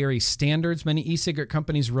evidentiary standards. Many e-cigarette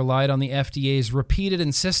companies relied on the FDA's repeated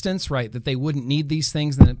insistence, right, that they wouldn't need these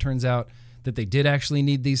things. Then it turns out that they did actually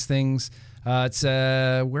need these things. It's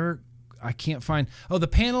where I can't find. Oh, the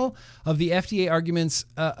panel of the FDA arguments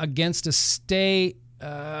against a stay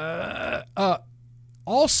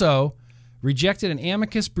also rejected an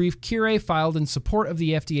amicus brief curiae filed in support of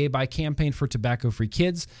the FDA by Campaign for Tobacco-Free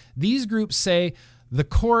Kids. These groups say the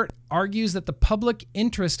court argues that the public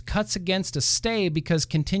interest cuts against a stay because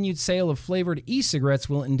continued sale of flavored e-cigarettes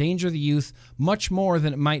will endanger the youth much more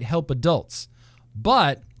than it might help adults.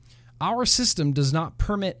 But our system does not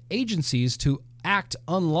permit agencies to act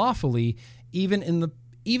unlawfully even in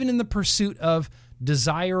the pursuit of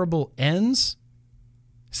desirable ends.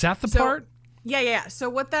 Is that the part? Yeah. So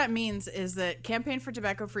what that means is that Campaign for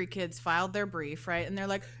Tobacco-Free Kids filed their brief, right? And they're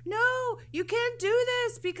like, no, you can't do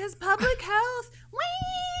this because public health.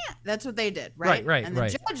 Wah! That's what they did, right? Right. And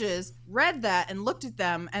the judges read that and looked at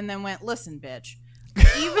them and then went, listen, bitch,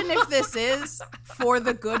 even if this is for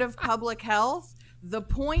the good of public health, the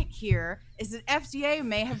point here is that FDA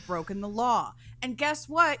may have broken the law. And guess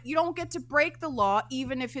what? You don't get to break the law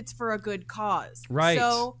even if it's for a good cause. Right.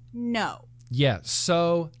 So, no. Yeah,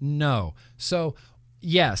 so no. So,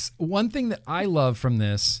 yes, one thing that I love from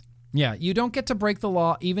this, you don't get to break the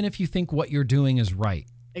law even if you think what you're doing is right.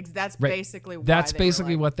 That's basically why That's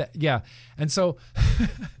basically what that, And so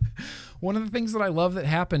one of the things that I love that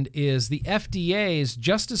happened is the FDA's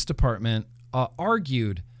Justice Department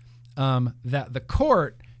argued that the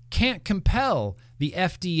court can't compel the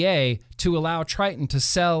FDA to allow Triton to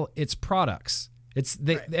sell its products.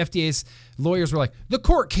 The FDA's lawyers were like, the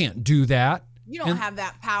court can't do that. You don't have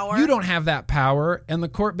that power. You don't have that power. And the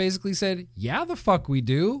court basically said, yeah, the fuck we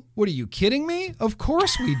do. What are you kidding me? Of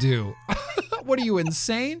course we do. What are you,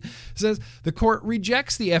 insane? Says the court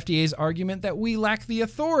rejects the FDA's argument that we lack the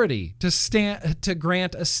authority to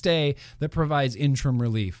grant a stay that provides interim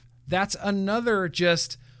relief. That's another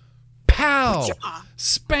just pow,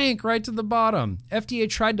 spank right to the bottom. FDA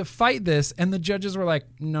tried to fight this, and the judges were like,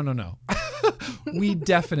 no. We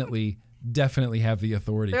definitely definitely have the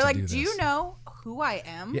authority They're to like, do this. do you know who I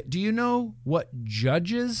am? Yeah, do you know what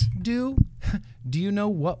judges do? Do you know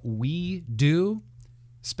what we do?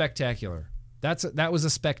 Spectacular. That was a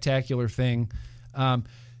spectacular thing.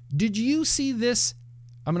 Did you see this?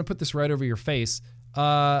 I'm going to put this right over your face.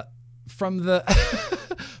 From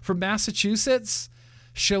from Massachusetts,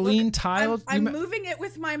 Shalene Tile. I'm moving it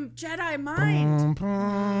with my Jedi mind.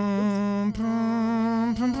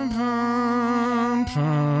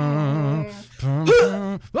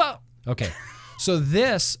 Okay. So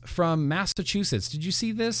this from Massachusetts. Did you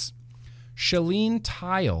see this? Shalene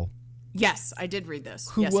Tile, Yes, I did read this.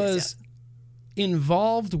 who Yes, was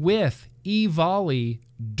involved with EVOLI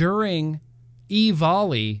during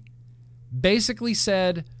EVOLI, basically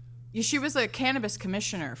said, She was a cannabis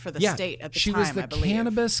commissioner for the state at the she time, was the I believe.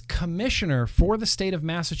 cannabis commissioner for the state of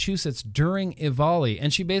Massachusetts during EVOLI,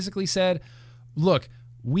 and she basically said, "Look,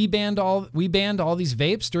 we banned all these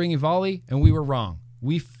vapes during EVOLI, and we were wrong.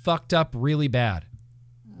 We fucked up really bad,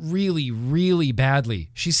 really, really badly."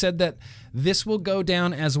 She said that this will go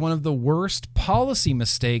down as one of the worst policy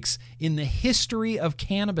mistakes in the history of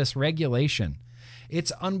cannabis regulation.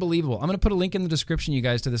 It's unbelievable. I'm going to put a link in the description, you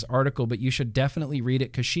guys, to this article, but you should definitely read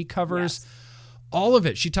it because she covers all of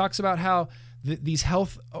it. She talks about how these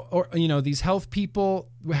health people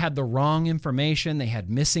had the wrong information. They had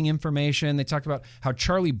missing information. They talked about how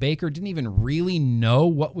Charlie Baker didn't even really know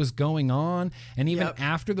what was going on. And even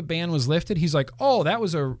after the ban was lifted, he's like, oh, that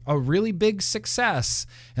was a really big success.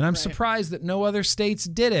 And I'm surprised that no other states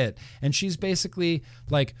did it. And she's basically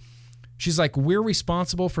like, we're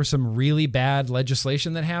responsible for some really bad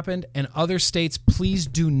legislation that happened, and other states, please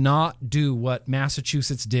do not do what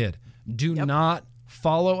Massachusetts did. Do not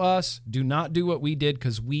follow us. Do not do what we did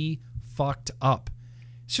because we fucked up.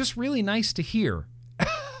 It's just really nice to hear.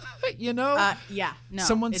 You know? Yeah. No,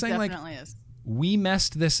 someone it saying definitely like, is. we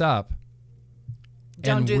messed this up.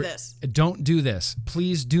 Don't do this. Don't do this.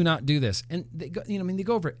 Please do not do this. And they go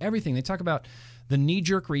over everything. They talk about the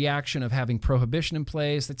knee-jerk reaction of having prohibition in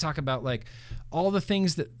place. They talk about like all the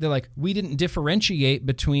things that they're like, we didn't differentiate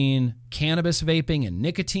between cannabis vaping and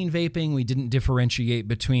nicotine vaping. We didn't differentiate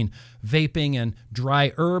between vaping and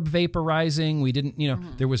dry herb vaporizing. We didn't,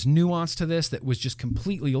 there was nuance to this that was just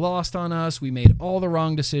completely lost on us. We made all the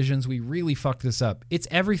wrong decisions. We really fucked this up. It's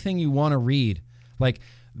everything you want to read. Like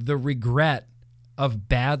the regret of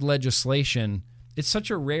bad legislation. It's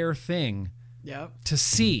such a rare thing to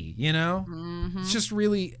see, It's just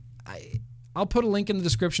really, I'll put a link in the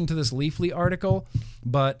description to this Leafly article,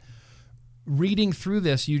 but reading through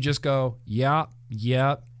this, you just go, yep,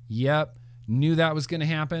 knew that was going to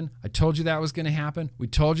happen. I told you that was going to happen. We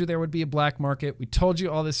told you there would be a black market. We told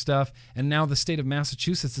you all this stuff. And now the state of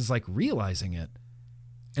Massachusetts is like realizing it.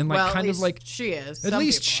 And like kind of like she is. At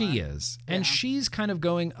least she is. And she's kind of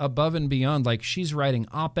going above and beyond. Like she's writing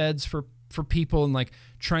op-eds for people and like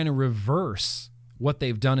trying to reverse what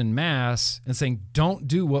they've done in mass and saying, don't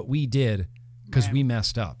do what we did because we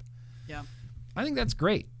messed up. Yeah. I think that's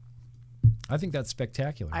great. I think that's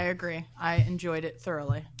spectacular. I agree. I enjoyed it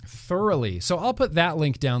thoroughly. So I'll put that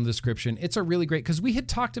link down in the description. It's a really great, because we had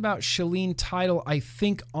talked about Shalene Tile, I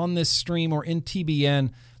think, on this stream or in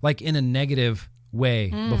TBN, like in a negative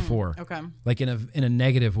way before. Okay. Like in a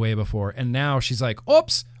negative way before. And now she's like,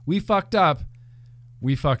 oops, we fucked up.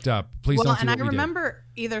 Please don't do what we did. Well, and I remember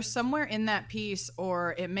either somewhere in that piece,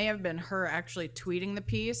 or it may have been her actually tweeting the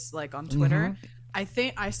piece, like on Twitter. I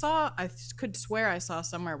could swear I saw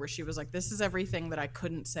somewhere where she was like, this is everything that I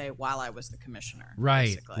couldn't say while I was the commissioner.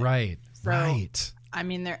 Right. I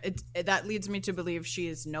mean, that leads me to believe she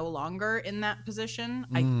is no longer in that position.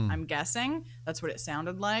 I'm guessing that's what it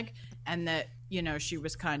sounded like. And that, she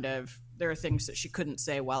was kind of, there are things that she couldn't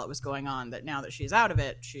say while it was going on, that now that she's out of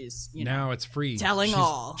it, she's, now it's free. Telling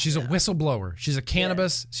all. She's a whistleblower. She's a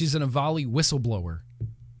cannabis. She's an EVOLI whistleblower.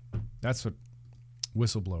 That's what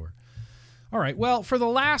whistleblower. All right. Well, for the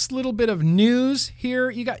last little bit of news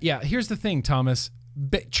here, here's the thing, Thomas.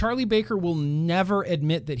 Charlie Baker will never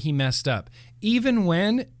admit that he messed up. Even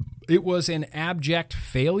when it was an abject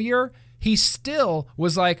failure, he still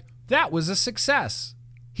was like, that was a success.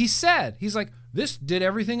 He's like, this did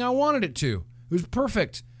everything I wanted it to. It was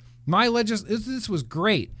perfect. This was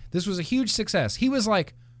great. This was a huge success. He was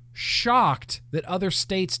like shocked that other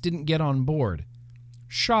states didn't get on board.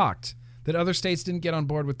 Shocked that other states didn't get on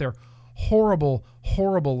board with their horrible,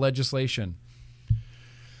 horrible legislation.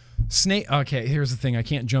 Okay, here's the thing. I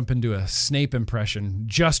can't jump into a Snape impression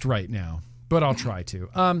just right now, but I'll try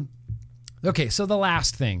to. Okay, so the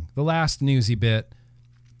last newsy bit.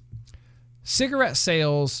 Cigarette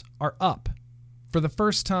sales are up for the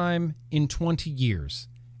first time in 20 years.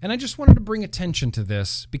 And I just wanted to bring attention to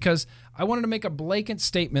this because I wanted to make a blanket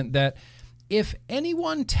statement that if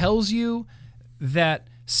anyone tells you that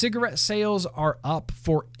cigarette sales are up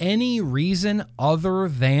for any reason other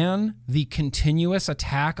than the continuous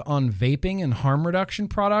attack on vaping and harm reduction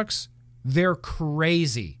products, they're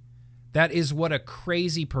crazy. That is what a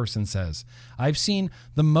crazy person says. I've seen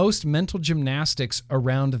the most mental gymnastics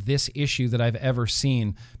around this issue that I've ever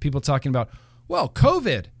seen. People talking about, well,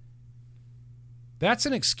 COVID. That's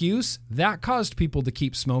an excuse. That caused people to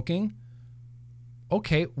keep smoking.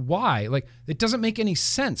 Okay, why? Like, it doesn't make any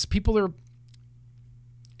sense.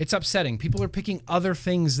 It's upsetting. People are picking other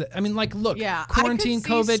things that, I mean, like, look, quarantine,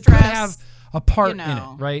 COVID stress, could have a part in it,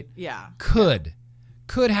 right? Yeah. Could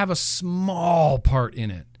have a small part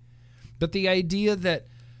in it. But the idea that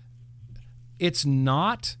it's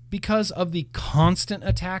not because of the constant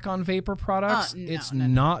attack on vapor products,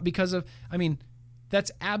 not because of, I mean,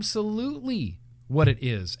 that's absolutely what it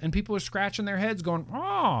is. And people are scratching their heads going,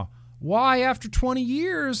 why after 20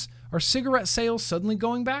 years are cigarette sales suddenly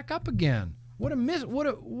going back up again? What a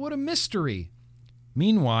mystery.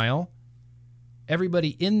 Meanwhile, everybody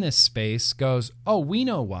in this space goes, oh, we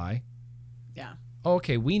know why. Yeah.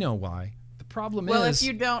 Okay, we know why. Problem well, is, if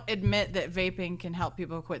you don't admit that vaping can help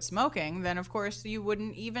people quit smoking, then of course you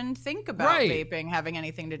wouldn't even think about vaping having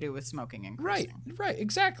anything to do with smoking increasing. Right,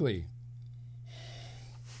 exactly.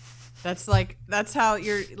 That's how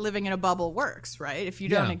your living in a bubble works, right? If you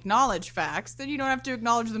don't acknowledge facts, then you don't have to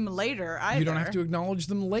acknowledge them later either. You don't have to acknowledge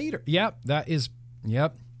them later. Yep, that's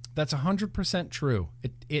 100% true.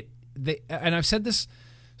 And I've said this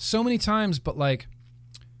so many times, but like,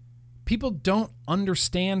 people don't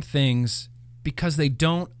understand things because they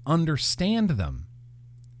don't understand them.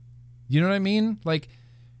 You know what I mean? Like,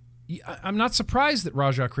 I'm not surprised that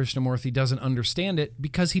Raja Krishnamurthy doesn't understand it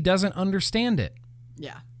because he doesn't understand it.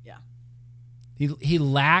 Yeah. He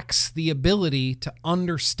lacks the ability to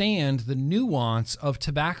understand the nuance of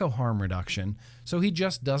tobacco harm reduction, so he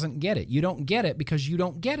just doesn't get it. You don't get it because you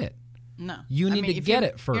don't get it. No. You need to get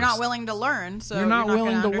it first. You're not willing to learn, so you're not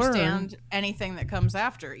willing to understand anything that comes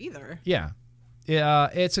after either. Yeah.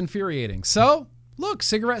 It's infuriating. So, look,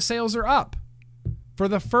 cigarette sales are up. For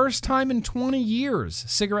the first time in 20 years,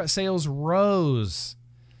 cigarette sales rose.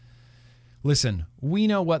 Listen, we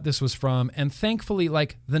know what this was from, and thankfully,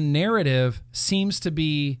 like, the main narrative seems to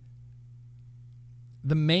be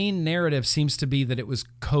that it was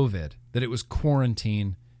COVID, that it was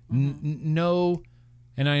quarantine. No,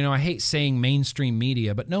 and I know I hate saying mainstream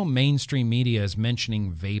media, but no mainstream media is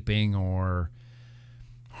mentioning vaping or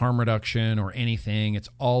harm reduction or anything. It's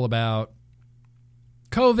all about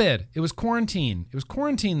COVID. It was quarantine. It was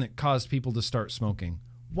quarantine that caused people to start smoking.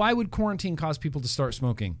 Why would quarantine cause people to start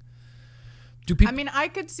smoking? I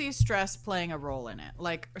could see stress playing a role in it.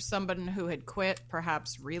 Like someone who had quit,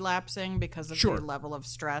 perhaps relapsing because of the level of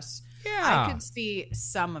stress. Yeah. I could see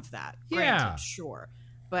some of that. Granted, sure.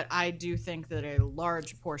 But I do think that a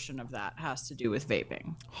large portion of that has to do with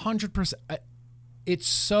vaping. 100%. It's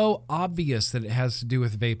so obvious that it has to do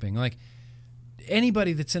with vaping. Like,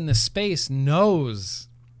 anybody that's in this space knows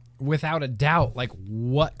without a doubt, like,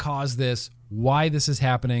 what caused this, why this is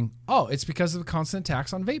happening. Oh, it's because of the constant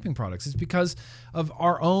attacks on vaping products. It's because of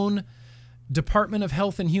our own Department of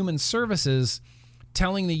Health and Human Services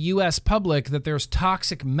telling the U.S. public that there's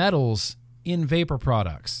toxic metals in vapor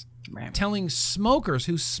products. Right. Telling smokers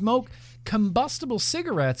who smoke combustible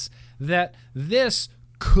cigarettes that this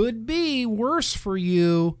could be worse for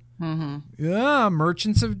you. Mm-hmm. Yeah,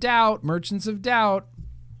 merchants of doubt.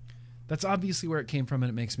 That's obviously where it came from, and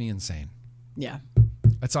it makes me insane. Yeah.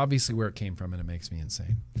 That's obviously where it came from, and it makes me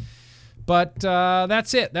insane. But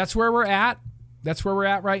that's it. That's where we're at. That's where we're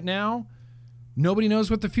at right now. Nobody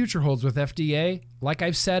knows what the future holds with FDA. Like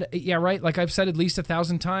I've said, like I've said at least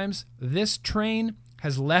 1,000 times, this train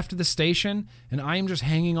has left the station, and I am just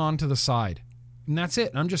hanging on to the side. And that's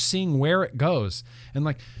it. I'm just seeing where it goes. And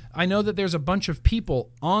like, I know that there's a bunch of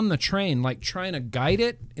people on the train, like trying to guide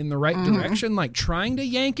it in the right direction, like trying to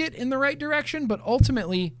yank it in the right direction. But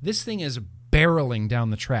ultimately, this thing is barreling down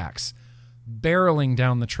the tracks.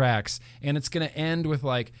 And it's going to end with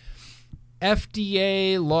like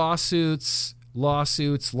FDA lawsuits.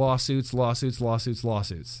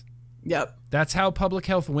 Yep. That's how public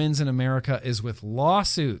health wins in America, is with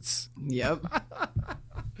lawsuits. Yep.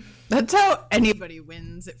 That's how anybody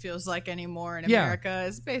wins, it feels like, anymore in America,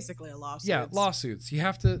 is basically a lawsuit. Yeah, lawsuits. You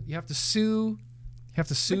have to sue. You have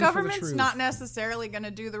to sue. The government's for the truth. not necessarily going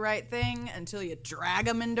to do the right thing until you drag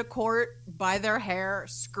them into court by their hair,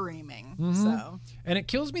 screaming. So, and it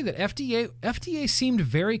kills me that FDA seemed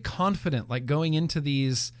very confident, like going into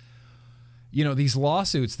these, these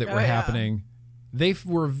lawsuits that were happening. They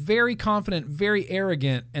were very confident, very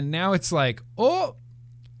arrogant, and now it's like, oh,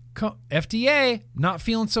 FDA not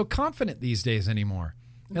feeling so confident these days anymore.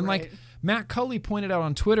 And Right. like Matt Cully pointed out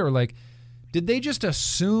on Twitter, like, did they just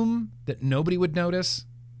assume that nobody would notice?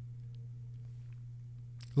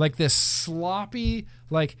 Like this sloppy,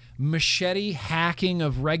 like machete hacking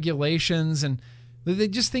of regulations, and did they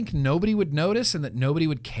just think nobody would notice and that nobody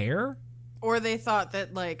would care? Or they thought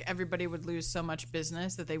that like everybody would lose so much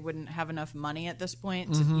business that they wouldn't have enough money at this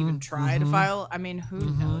point to even try to file. I mean, who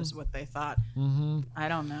knows what they thought? I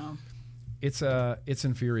don't know. It's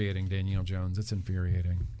infuriating, Danielle Jones. It's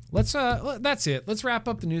infuriating. That's it. Let's wrap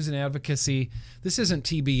up the news and advocacy. This isn't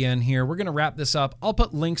TBN here. We're going to wrap this up. I'll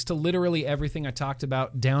put links to literally everything I talked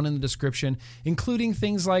about down in the description, including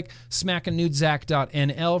things like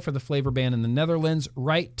smackanudzak.nl for the flavor ban in the Netherlands,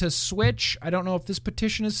 right to switch. I don't know if this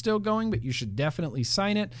petition is still going, but you should definitely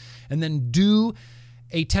sign it. And then do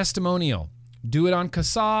a testimonial. Do it on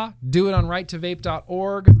CASA. Do it on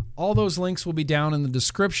righttovape.org. All those links will be down in the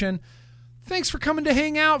description. Thanks for coming to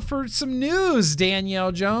hang out for some news,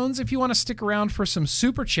 Danielle Jones. If you want to stick around for some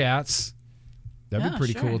super chats, that'd be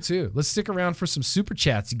pretty sure. cool too. Let's stick around for some super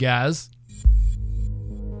chats, you guys.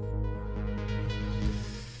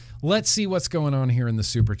 Let's see what's going on here in the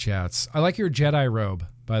super chats. I like your Jedi robe,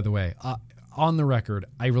 by the way. On the record,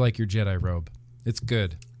 I like your Jedi robe. It's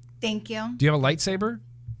good. Thank you. Do you have a lightsaber?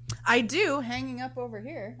 I do, hanging up over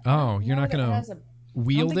here. Oh, you're not going to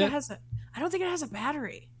wield it? I don't think it has a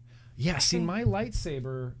battery. Yeah, see, my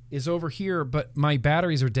lightsaber is over here, but my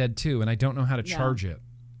batteries are dead too, and I don't know how to charge it.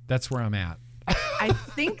 That's where I'm at. I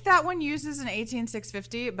think that one uses an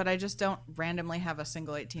 18650, but I just don't randomly have a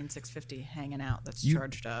single 18650 hanging out that's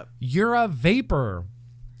charged up. You're a vapor.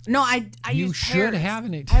 No, I You use should pairs. have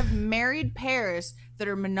an I have married pairs that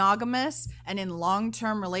are monogamous and in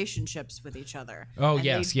long-term relationships with each other. Oh, And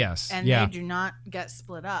yes, yes. And Yeah. they do not get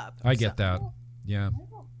split up. I get that. Yeah, I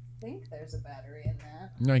don't think there's a battery in that.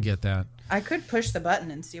 I get that. I could push the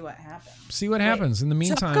button and see what happens. See what happens. In the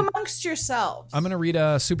meantime, Talk amongst yourselves. I'm going to read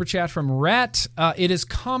a super chat from Rhett. It is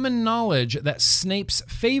common knowledge that Snape's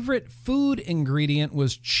favorite food ingredient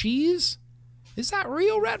was cheese. Is that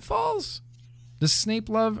real, Rhett Falls? Does Snape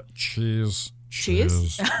love Cheese.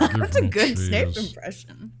 Cheese? Give That's a me good Snape cheese.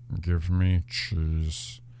 impression. Give me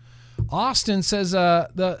cheese. Austin says,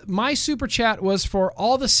 my super chat was for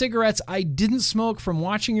all the cigarettes I didn't smoke from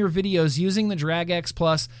watching your videos using the Drag X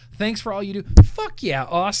Plus. Thanks for all you do. Fuck yeah,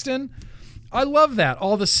 Austin. I love that.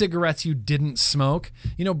 All the cigarettes you didn't smoke.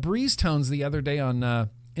 You know, Breeze Tones the other day on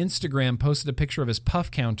Instagram posted a picture of his puff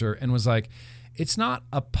counter and was like, it's not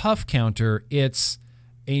a puff counter, it's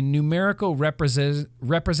a numerical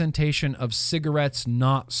representation of cigarettes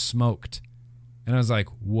not smoked. And I was like,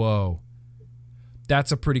 whoa.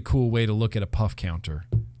 That's a pretty cool way to look at a puff counter.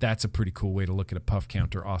 That's a pretty cool way to look at a puff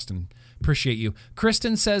counter, Austin. Appreciate you.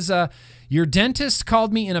 Kristen says, your dentist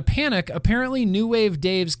called me in a panic. Apparently, New Wave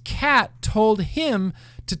Dave's cat told him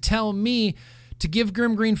to tell me to give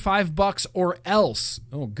Grim Green $5 or else.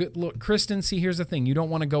 Oh, good. Look, Kristen, see, here's the thing. You don't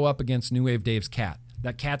want to go up against New Wave Dave's cat.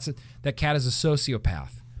 That cat is a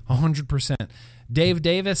sociopath. 100%. Dave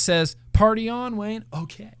Davis says, party on, Wayne.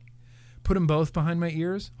 Okay. Put them both behind my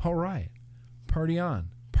ears. All right. Party on.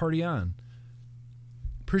 Party on.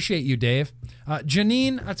 Appreciate you, Dave.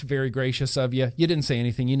 Janine, that's very gracious of you. You didn't say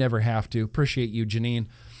anything. You never have to. Appreciate you, Janine.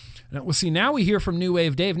 Well, see, now we hear from New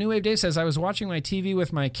Wave Dave. New Wave Dave says, I was watching my TV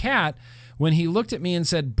with my cat when he looked at me and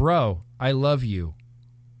said, bro, I love you.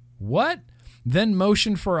 What? Then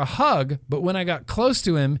motioned for a hug, but when I got close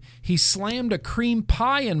to him, he slammed a cream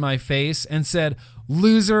pie in my face and said,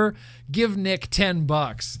 loser, give Nick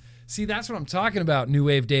 $10. See, that's what I'm talking about, New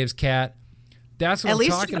Wave Dave's cat. That's what At I'm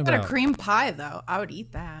least talking you about. got a cream pie, though. I would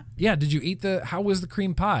eat that. Yeah, did you eat how was the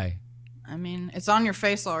cream pie? I mean, it's on your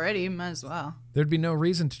face already. Might as well. There'd be no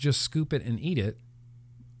reason to just scoop it and eat it.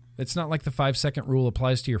 It's not like the 5-second rule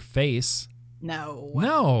applies to your face.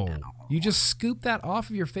 No. You just scoop that off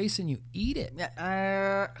of your face and you eat it.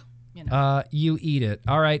 You You eat it.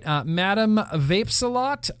 All right. Madam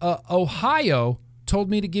Vapesalot, Ohio, told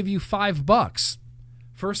me to give you $5.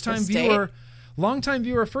 First-time viewer, long-time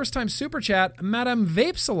viewer, first-time super chat, Madam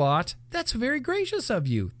Vapesalot, that's very gracious of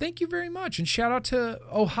you. Thank you very much. And shout out to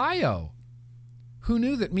Ohio. Who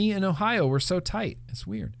knew that me and Ohio were so tight? It's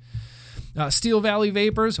weird. Steel Valley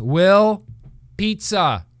Vapors, Will,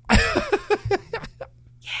 pizza.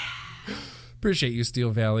 Appreciate you,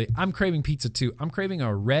 Steel Valley. I'm craving pizza too. I'm craving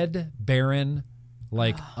a Red Baron,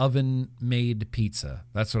 oven-made pizza.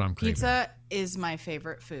 That's what I'm craving. Pizza is my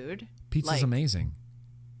favorite food. Pizza's amazing.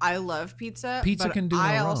 I love pizza. Pizza but can do no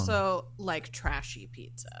I wrong. also like trashy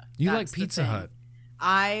pizza. You That's like the Pizza thing. Hut.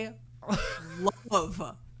 I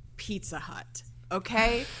love Pizza Hut.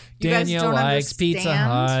 Okay? Danielle likes Pizza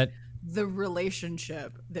Hut. The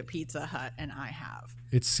relationship that Pizza Hut and I have.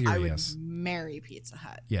 It's serious. I would marry Pizza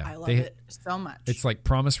Hut. Yeah, I love it so much. It's like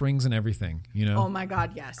promise rings and everything, you know? Oh my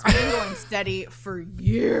God, yes. We've been going steady for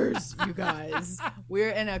years, you guys. We're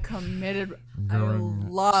in a committed. I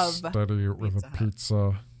love steady with a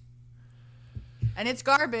pizza. And it's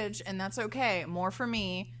garbage, and that's okay. More for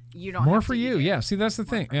me. You don't. More have for to you. eat it. Yeah. See, that's the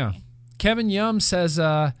thing. Yeah. me. Kevin Yum says,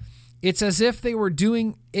 it's as if they were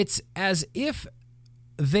doing this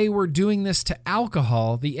to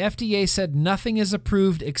alcohol. The FDA said nothing is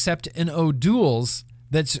approved except an O'Doul's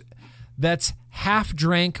that's half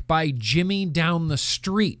drank by Jimmy down the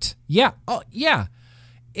street. Yeah. Oh, yeah.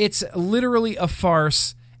 It's literally a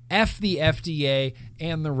farce. F the FDA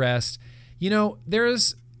and the rest. You know,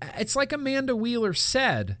 it's like Amanda Wheeler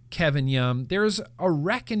said, Kevin Yum, there's a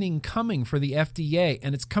reckoning coming for the FDA,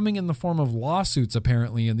 and it's coming in the form of lawsuits,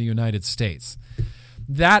 apparently, in the United States.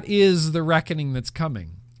 That is the reckoning that's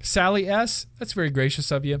coming. Sally S., that's very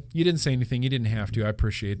gracious of you. You didn't say anything. You didn't have to. I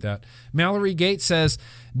appreciate that. Mallory Gates says,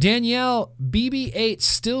 Danielle, BB-8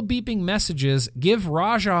 still beeping messages. Give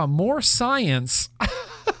Raja more science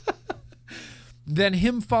than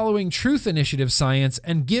him following Truth Initiative science,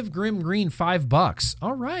 and give Grim Green $5.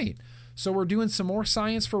 All right. So we're doing some more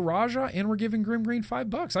science for Raja, and we're giving Grim Green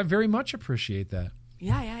 $5. I very much appreciate that.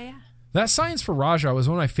 Yeah. That science for Raja was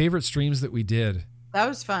one of my favorite streams that we did. That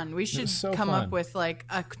was fun. We should come up with like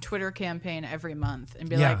a Twitter campaign every month and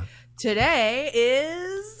be like, today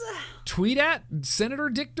is tweet at Senator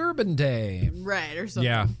Dick Durbin Day. Right, or something.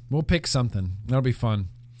 Yeah, we'll pick something. That'll be fun.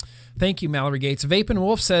 Thank you, Mallory Gates. Vapin'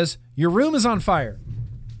 Wolf says, your room is on fire.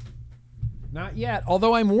 Not yet.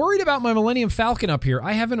 Although I'm worried about my Millennium Falcon up here.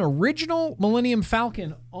 I have an original Millennium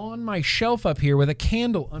Falcon on my shelf up here with a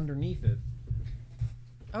candle underneath it.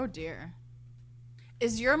 Oh, dear.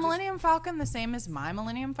 Is your Millennium Falcon the same as my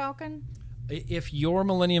Millennium Falcon? If your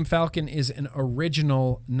Millennium Falcon is an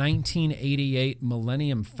original 1988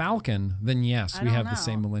 Millennium Falcon, then yes, we have the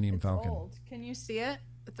same Millennium Falcon. Old. Can you see it?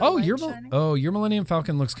 Your Millennium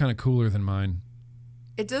Falcon looks kind of cooler than mine.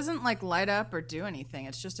 It doesn't like light up or do anything.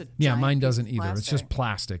 It's just a mine doesn't either. It's just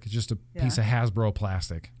plastic. It's just a piece of Hasbro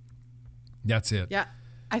plastic. That's it. Yeah.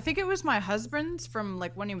 I think it was my husband's from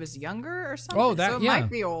like when he was younger or something. Oh, so it might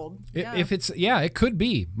be old. If it's it could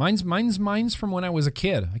be. Mine's from when I was a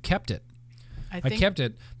kid. I kept it. I kept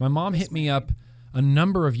it. My mom hit me up a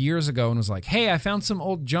number of years ago and was like, "Hey, I found some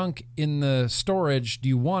old junk in the storage. Do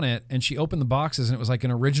you want it?" And she opened the boxes and it was like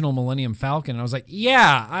an original Millennium Falcon. And I was like,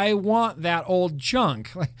 "Yeah, I want that old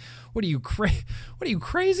junk." Like, what are you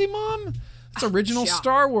crazy, Mom? It's original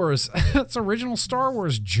Star Wars. It's original Star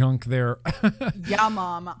Wars junk there. Yeah,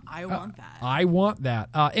 Mom, I want that. I want that.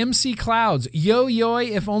 MC Clouds,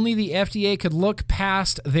 if only the FDA could look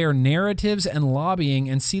past their narratives and lobbying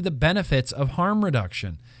and see the benefits of harm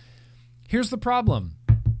reduction. Here's the problem.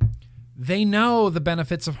 They know the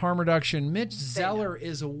benefits of harm reduction. Mitch Zeller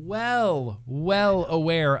is well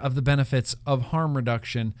aware of the benefits of harm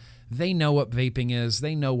reduction. They know what vaping is.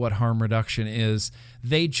 They know what harm reduction is.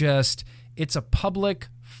 It's a public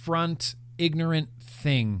front, ignorant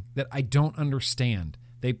thing that I don't understand.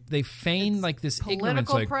 They feign like this ignorance.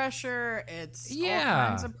 Political pressure. It's all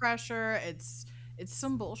kinds of pressure. It's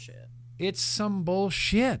some bullshit. It's some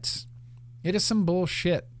bullshit. It is some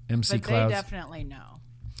bullshit, MC Clouds. They definitely know.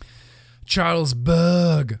 Charles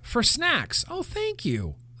Bug for snacks. Oh, thank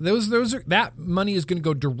you. That money is going to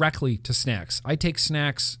go directly to snacks. I take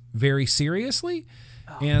snacks very seriously.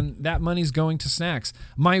 And that money's going to snacks.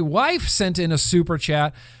 My wife sent in a super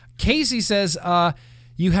chat. Casey says,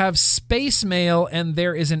 you have space mail and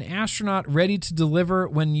there is an astronaut ready to deliver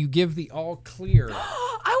when you give the all clear.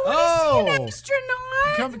 I want to see an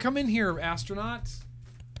astronaut. Come in here, astronaut.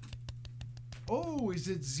 Oh, is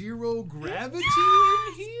it zero gravity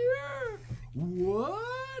in here?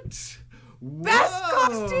 What? Best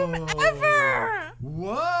costume ever.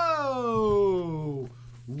 Whoa.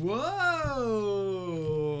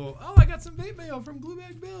 Oh, I got some vape mail from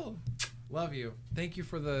Bluebag Bill. Love you. Thank you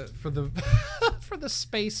for the for the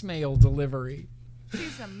space mail delivery.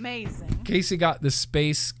 She's amazing. Casey got this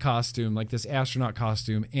space costume, like this astronaut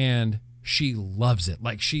costume, and she loves it.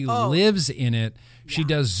 Like she lives in it. Yeah. She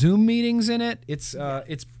does Zoom meetings in it. It's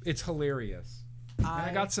hilarious. And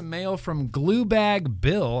I got some mail from Gluebag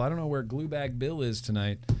Bill. I don't know where Gluebag Bill is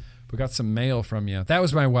tonight. We got some mail from you. That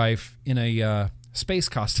was my wife in a space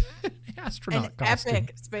costume. Astronaut costume.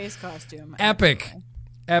 Epic space costume. Epic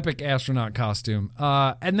astronaut costume.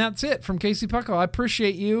 And that's it from Casey Puckle. I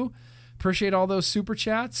appreciate you. Appreciate all those super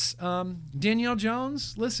chats. Danielle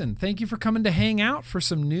Jones, listen, thank you for coming to hang out for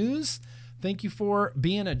some news. Thank you for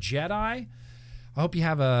being a Jedi. I hope you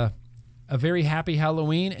have a very happy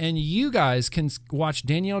Halloween. And you guys can watch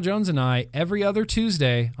Danielle Jones and I every other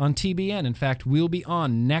Tuesday on TBN. In fact, we'll be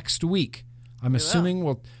on next week. I'm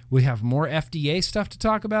assuming we have more FDA stuff to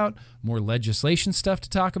talk about, more legislation stuff to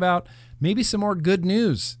talk about, maybe some more good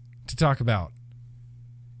news to talk about.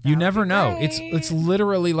 You never know. It's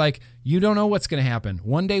literally like you don't know what's going to happen.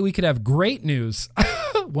 One day we could have great news.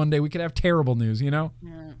 One day we could have terrible news, you know?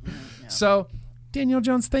 Yeah. So, Danielle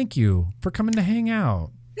Jones, thank you for coming to hang out.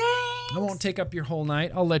 Thanks. I won't take up your whole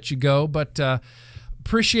night. I'll let you go, but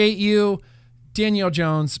appreciate you. Danielle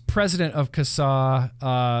Jones, president of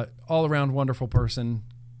CASA, all-around wonderful person.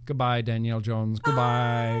 Goodbye, Danielle Jones.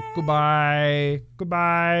 Goodbye. Goodbye.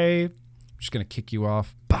 Goodbye. I'm just going to kick you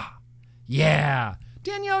off. Bah. Yeah.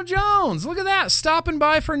 Danielle Jones, look at that, stopping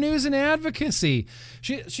by for news and advocacy.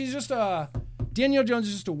 She's just Danielle Jones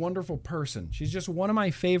is just a wonderful person. She's just one of my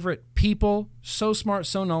favorite people. So smart,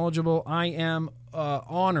 so knowledgeable. I am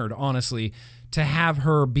honored, honestly, to have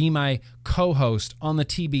her be my co-host on the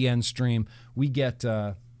TBN stream. We get,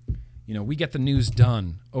 we get the news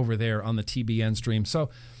done over there on the TBN stream. So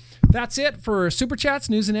that's it for Super Chats,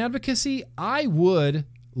 news and advocacy. I would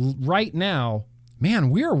right now, man,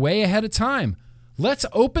 we're way ahead of time. Let's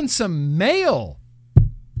open some mail.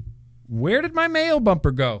 Where did my mail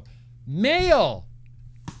bumper go? Mail.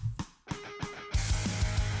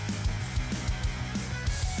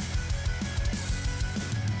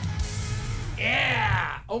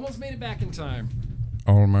 Yeah. Almost made it back in time.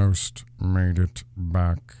 Almost made it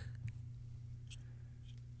back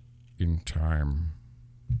in time.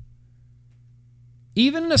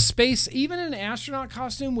 Even in an astronaut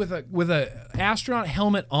costume with a astronaut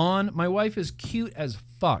helmet on, my wife is cute as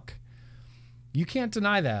fuck. You can't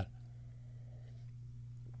deny that.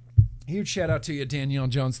 Huge shout out to you, Danielle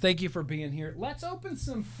Jones. Thank you for being here. Let's open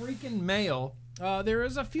some freaking mail. There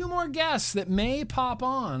is a few more guests that may pop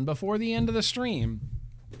on before the end of the stream,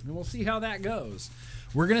 and we'll see how that goes.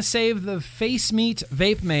 We're going to save the Face Meat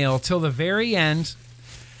vape mail till the very end.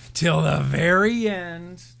 Till the very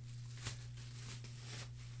end.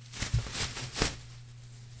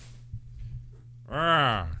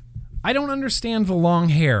 I don't understand the long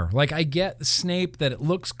hair. Like, I get Snape that it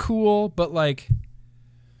looks cool, but like,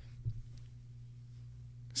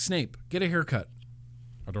 Snape, get a haircut.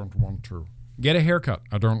 I don't want to. Get a haircut.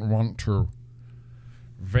 I don't want to.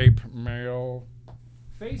 Vape mail.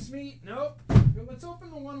 Face Meat? Nope. Let's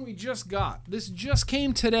open the one we just got. This just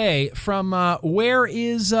came today from, where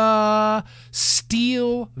is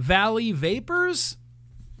Steel Valley Vapors?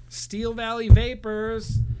 Steel Valley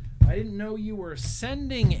Vapors. I didn't know you were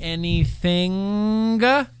sending anything.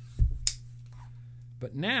 But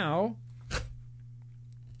now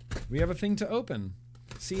we have a thing to open.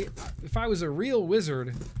 See, if I was a real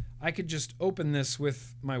wizard, I could just open this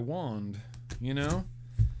with my wand, you know?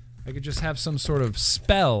 I could just have some sort of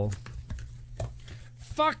spell.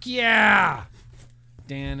 Fuck yeah!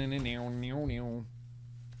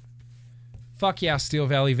 Fuck yeah, Steel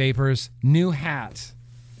Valley Vapors. New hat.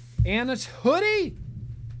 And a hoodie!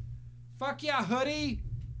 Fuck yeah, hoodie.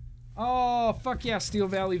 Oh, fuck yeah, Steel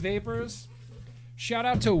Valley Vapors. Shout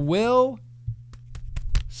out to Will.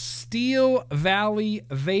 Steel Valley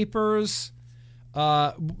Vapors.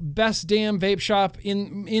 Best damn vape shop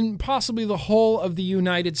in possibly the whole of the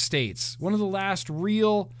United States. One of the last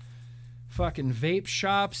real fucking vape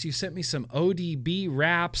shops. You sent me some ODB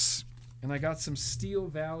wraps, and I got some Steel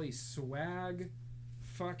Valley swag.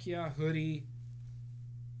 Fuck yeah, hoodie.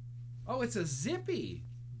 Oh, it's a zippy.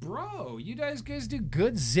 Bro, you guys do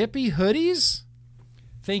good zippy hoodies?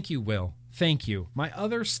 Thank you, Will. Thank you. My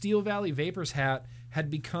other Steel Valley Vapors hat had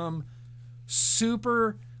become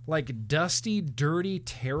super, like, dusty, dirty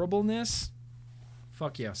terribleness.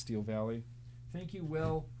 Fuck yeah, Steel Valley. Thank you,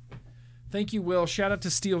 Will. Thank you, Will. Shout out to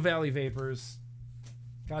Steel Valley Vapors.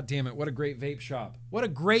 God damn it, what a great vape shop. What a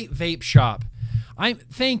great vape shop.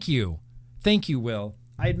 Thank you. Thank you, Will.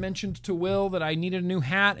 I had mentioned to Will that I needed a new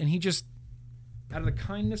hat, and he just, out of the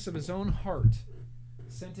kindness of his own heart,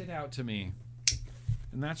 sent it out to me.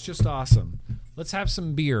 And that's just awesome. Let's have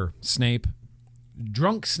some beer, Snape.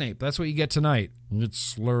 Drunk Snape. That's what you get tonight. It's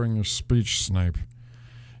slurring your speech, Snape.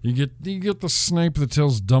 You get the Snape that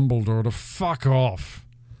tells Dumbledore to fuck off.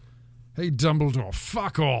 Hey, Dumbledore,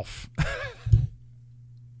 fuck off.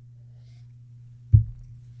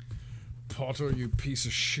 Potter, you piece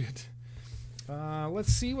of shit.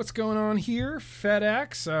 Let's see what's going on here.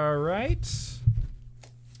 FedEx, all right.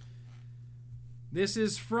 This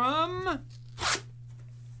is from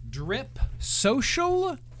Drip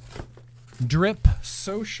Social. Drip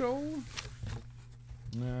Social.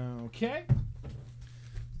 Okay.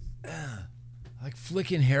 I like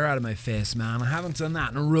flicking hair out of my face, man. I haven't done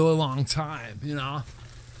that in a really long time, you know?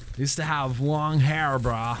 Used to have long hair,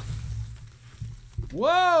 brah.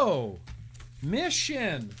 Whoa!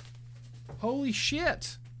 Mission! Holy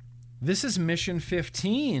shit. This is Mission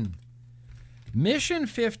 15. Mission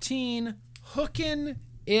 15, hooking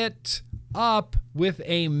it up with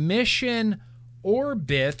a mission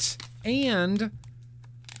orbit and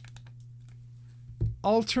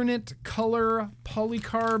alternate color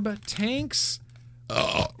polycarb tanks.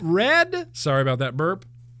 Red. Sorry about that burp.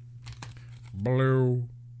 Blue.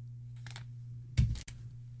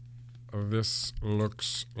 This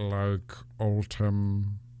looks like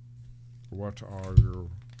Ultim. What are you?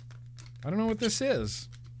 I don't know what this is.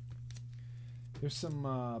 There's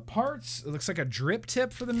some parts. It looks like a drip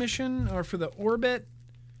tip for the mission or for the orbit.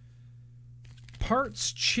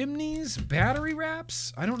 Parts, chimneys, battery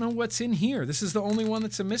wraps. I don't know what's in here. This is the only one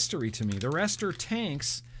that's a mystery to me. The rest are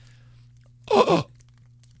tanks.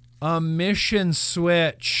 A mission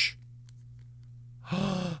switch.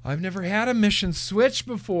 I've never had a mission switch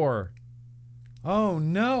before. Oh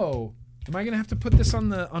no. Am I going to have to put this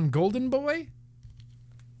on Golden Boy?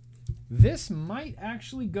 This might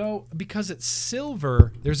actually go, because it's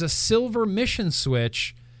silver, there's a silver mission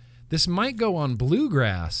switch. This might go on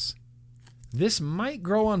Bluegrass. This might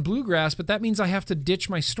grow on Bluegrass, but that means I have to ditch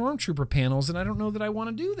my Stormtrooper panels, and I don't know that I want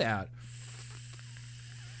to do that.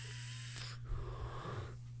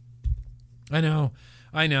 I know.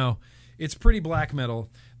 It's pretty black metal.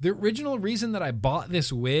 The original reason that I bought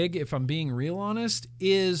this wig, if I'm being real honest,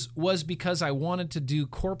 was because I wanted to do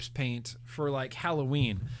corpse paint for like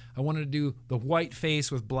Halloween. I wanted to do the white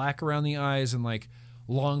face with black around the eyes and like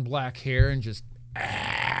long black hair and just,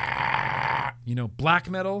 black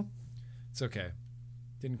metal. It's okay.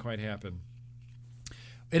 Didn't quite happen.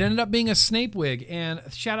 It ended up being a Snape wig, and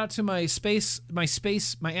shout out to my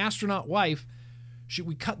astronaut wife.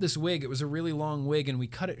 We cut this wig. It was a really long wig, and we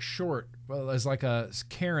cut it short, as like a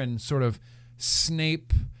Karen sort of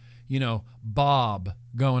Snape, bob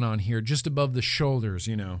going on here, just above the shoulders,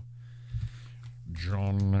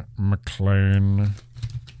 John McClane.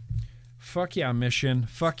 Fuck yeah, mission.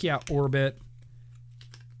 Fuck yeah, orbit.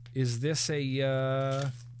 Is this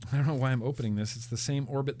a... I don't know why I'm opening this. It's the same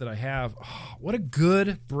orbit that I have. Oh, what a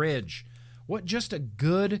good bridge. Just a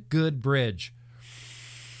good bridge.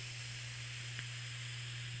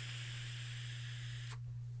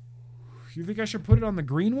 You think I should put it on the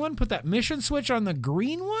green one? Put that mission switch on the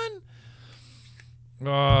green one?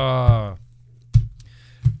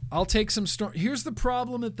 I'll take some storm. Here's the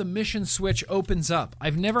problem that the mission switch opens up.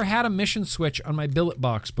 I've never had a mission switch on my billet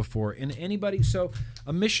box before. So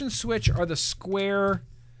a mission switch are the square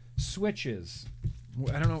switches.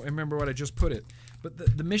 I don't know. I remember what I just put it.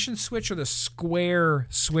 But the mission switch are the square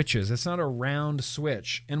switches. It's not a round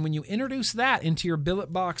switch. And when you introduce that into your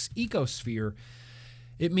billet box ecosphere,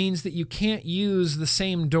 it means that you can't use the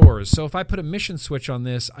same doors. So if I put a mission switch on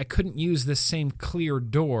this, I couldn't use this same clear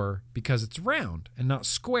door because it's round and not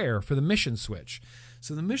square for the mission switch.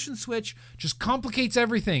 So the mission switch just complicates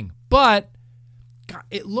everything. But God,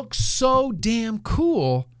 it looks so damn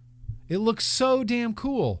cool.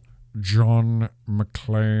 John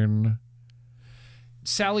McClane.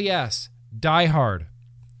 Sally S. Die Hard.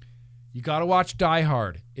 You got to watch Die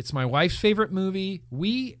Hard. It's my wife's favorite movie.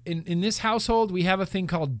 We, in this household, we have a thing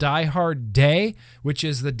called Die Hard Day, which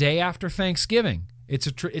is the day after Thanksgiving.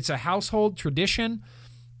 It's a household tradition.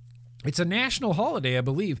 It's a national holiday, I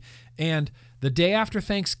believe. And the day after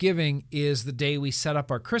Thanksgiving is the day we set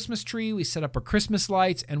up our Christmas tree, we set up our Christmas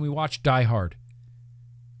lights, and we watch Die Hard.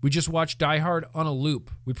 We just watch Die Hard on a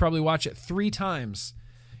loop. We probably watch it 3 times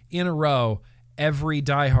in a row every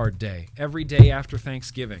Die Hard day, every day after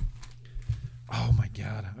Thanksgiving. Oh my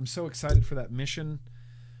God, I'm so excited for that mission.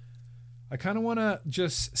 I kind of want to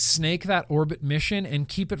just snake that orbit mission and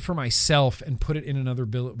keep it for myself and put it in another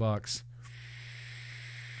billet box.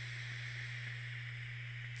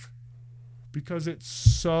 Because it's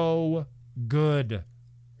so good.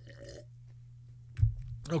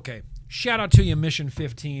 Okay, shout out to you, Mission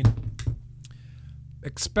 15.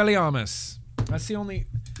 Expelliarmus. That's the only...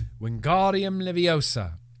 Wingardium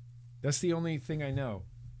Leviosa. That's the only thing I know.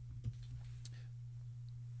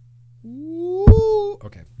 Ooh.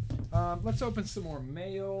 Okay. Let's open some more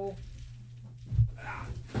mail.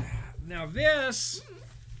 Now this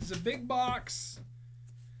is a big box.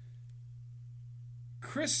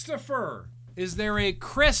 Christopher. Is there a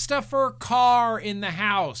Christopher car in the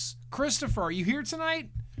house? Christopher, are you here tonight?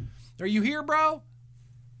 Are you here, bro?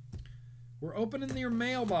 We're opening your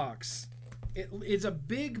mailbox. It's a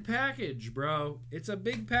big package, bro. It's a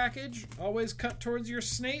big package. Always cut towards your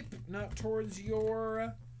Snape, not towards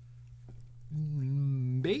your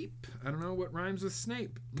Bape. I don't know what rhymes with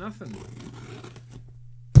Snape. Nothing.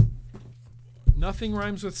 Nothing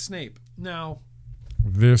rhymes with Snape. Now,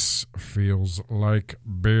 This feels like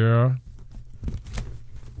beer.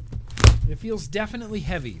 it feels definitely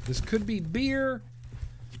heavy. This could be beer.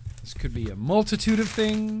 This could be a multitude of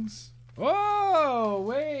things. Oh,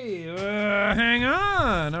 wait. Hang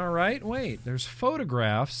on. All right, wait. There's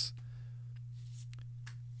photographs.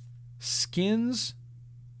 Skins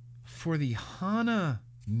for the Hana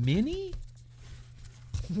Mini?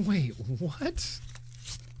 Wait, what?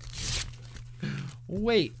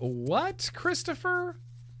 Wait, what, Christopher?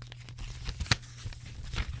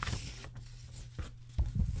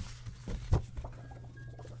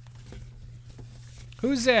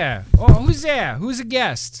 Who's there? Oh, who's there? Who's a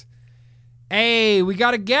guest? Hey, we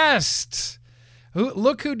got a guest.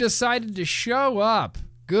 Look who decided to show up.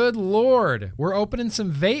 Good Lord. We're opening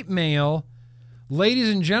some vape mail. Ladies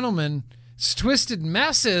and gentlemen, it's Twisted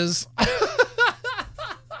Messes.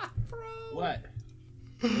 What?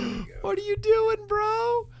 What are you doing,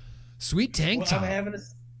 bro? Sweet tank top. I'm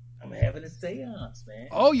having a seance, man.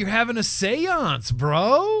 Oh, you're having a seance,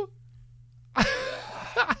 bro?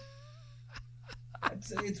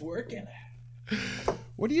 It's working.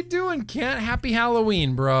 What are you doing, Kent? Happy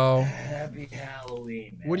Halloween, bro. Happy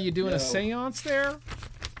Halloween, man. What are you doing, No. a seance there?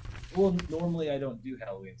 Well, normally I don't do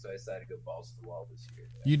Halloween, so I decided to go balls to the wall this year.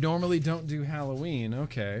 You normally don't do Halloween,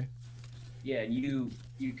 okay. Yeah, and you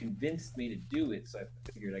convinced me to do it, so I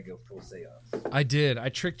figured I'd go full seance. I did. I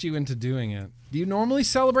tricked you into doing it. Do you normally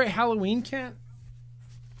celebrate Halloween, Kent?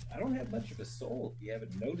 I don't have much of a soul, if you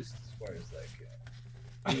haven't noticed, as far as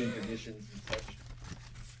like doing traditions and such.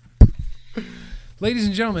 Ladies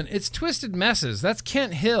and gentlemen, it's Twisted Messes. That's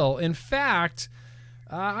Kent Hill. In fact,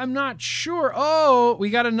 I'm not sure. Oh, we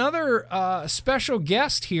got another special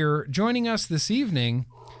guest here joining us this evening.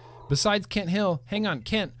 Besides Kent Hill, hang on,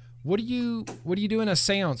 Kent. What are you doing a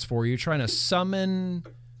seance for? Are you trying to summon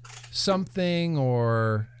something,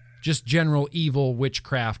 or just general evil,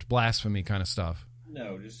 witchcraft, blasphemy kind of stuff?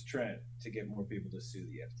 No, just trying to get more people to sue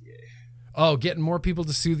the FDA. Oh, getting more people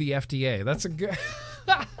to sue the FDA. That's a good.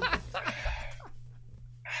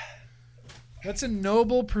 That's a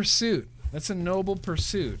noble pursuit. That's a noble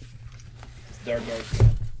pursuit. It's dark arts,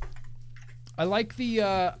 man. I like the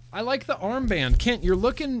armband. Kent, you're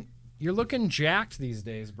looking jacked these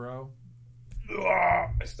days, bro. I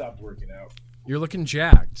stopped working out. You're looking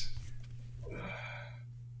jacked.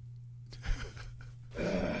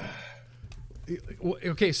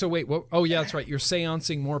 Okay, so wait. What? Oh, yeah, that's right. You're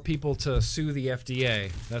seancing more people to sue the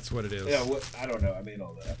FDA. That's what it is. Yeah, I don't know. I made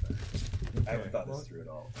all that. I haven't thought this through at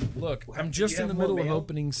all. Look, Well, I'm do just you in the have more middle of mail?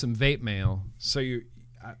 opening some vape mail, so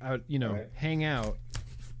Right. hang out.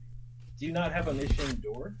 Do you not have a mission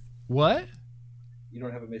door? What? You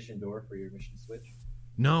don't have a mission door for your mission switch?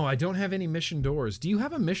 No, I don't have any mission doors. Do you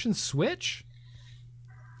have a mission switch?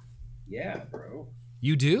 Yeah, bro.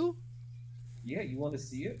 You do? Yeah, you want to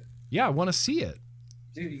see it? Yeah, I want to see it.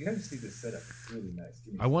 Dude, you gotta see this setup. It's really nice.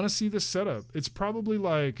 Give me I want to see this setup. It's probably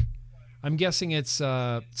like, I'm guessing it's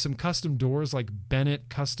some custom doors, like Bennett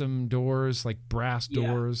custom doors, like brass Yeah.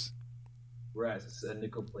 doors. brass. It's a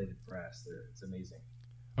nickel-plated brass. It's amazing.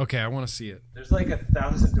 Okay, I want to see it. There's like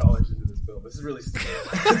 $1,000 into this build. This is really stupid.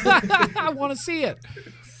 I want to see it.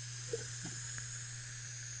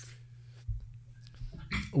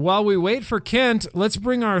 While we wait for Kent, let's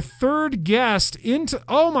bring our third guest into...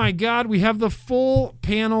 Oh, my God. We have the full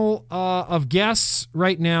panel of guests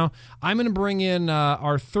right now. I'm going to bring in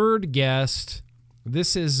our third guest.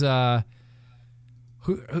 This is... who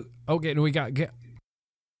okay, we got...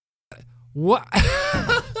 What?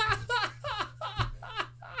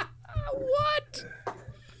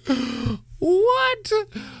 What?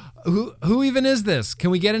 Who even is this? Can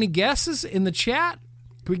we get any guesses in the chat?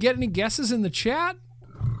 Can we get any guesses in the chat?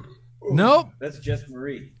 Nope. That's Jess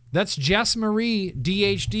Marie. That's Jess Marie,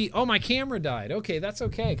 DHD. Oh, my camera died. Okay, that's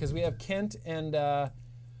okay, because we have Kent and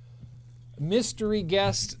mystery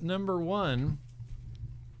guest number one.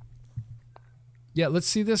 Yeah, let's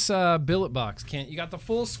see this billet box, Kent. You got the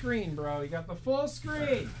full screen, bro. You got the full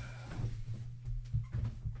screen.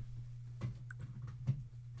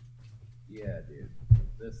 Yeah, dude.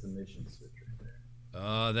 That's the mission switch right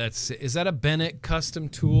there. Is that a Bennett Custom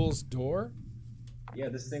Tools door? Yeah,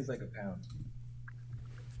 this thing's like a pound.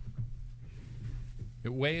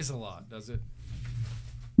 It weighs a lot, does it?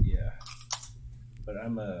 Yeah. But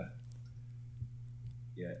I'm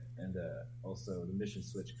yeah, and also the mission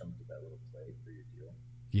switch comes with that little plate for your deal.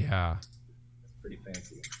 Yeah. It's pretty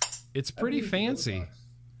fancy. It's I've pretty used the fancy. Botox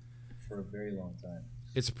for a very long time.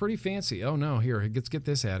 It's pretty fancy. Oh no, here, let's get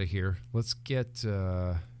this out of here. Let's get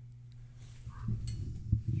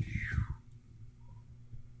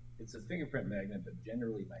It's a fingerprint magnet, but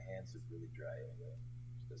generally my hands are really dry anyway.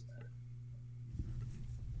 It doesn't matter.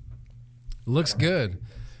 looks good.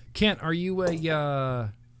 Kent, are you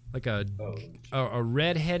a like a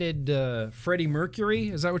redheaded Freddie Mercury?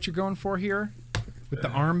 Is that what you're going for here? With the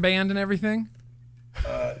armband and everything?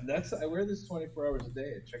 I wear this 24 hours a day.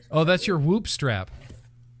 It checks. Oh, that's your whoop strap.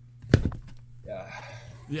 Yeah.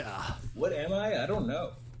 Yeah. What am I? I don't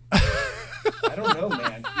know. I don't know,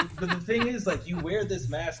 man. But the thing is, like, you wear this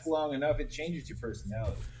mask long enough, it changes your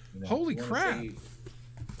personality. You know? Holy You wanna crap.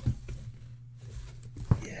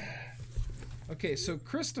 Yeah. Okay, so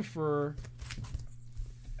Christopher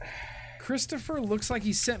looks like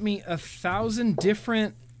he sent me 1,000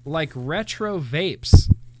 different like retro vapes.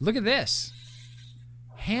 Look at this.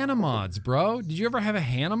 Hanamods, bro. Did you ever have a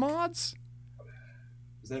Hanamods?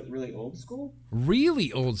 Is that really old school?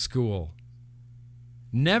 Really old school.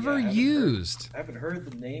 Never Yeah, used. I haven't heard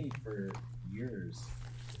the name for years.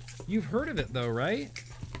 You've heard of it though, right?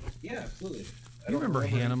 Yeah, absolutely. You remember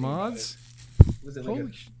anything about Hanamods? it. Was it like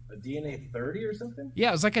Holy a DNA 30 or something? Yeah,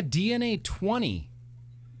 it was like a DNA 20.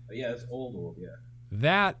 Oh, yeah, it's old, yeah.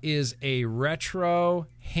 That is a retro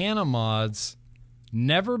Hanamods.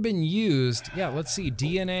 Never been used. Yeah, let's see.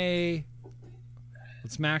 DNA.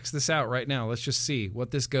 Let's max this out right now. Let's just see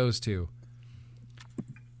what this goes to.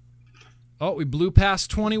 Oh, we blew past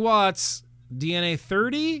 20 watts. DNA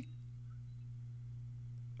 30?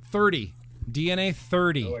 30. DNA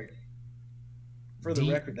 30. Oh, for the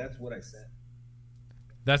record, that's what I said.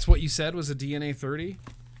 That's what you said was a DNA 30?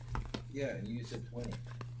 Yeah, and you said 20.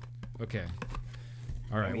 Okay.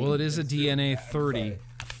 All right. I mean, Well, it is a it's DNA still- 30.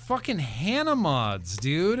 Fucking Hanamods,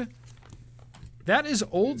 dude. That is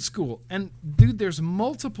old school. And, dude, there's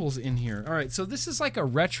multiples in here. All right. So this is like a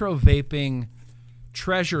retro vaping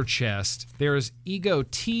treasure chest. There's Ego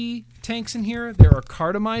T tanks in here. There are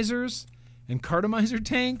cartomizers and cartomizer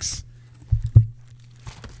tanks.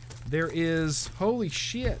 There is... Holy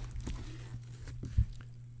shit.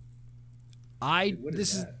 What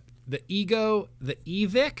This is that? the Ego... The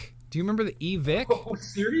Evic. Do you remember the Evic? Oh,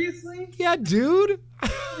 seriously? Yeah, dude.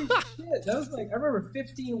 Holy shit. That was like, I remember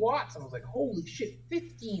 15 watts. I was like, holy shit,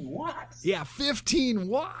 15 watts? Yeah, 15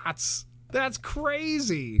 watts. That's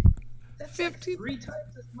crazy. That's 15 like 3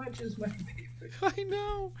 times as much as my favorite. I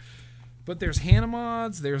know. But there's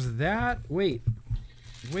Hanamods. There's that. Wait.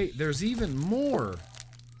 There's even more.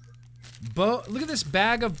 Look at this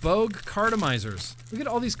bag of Bogue cartomizers. Look at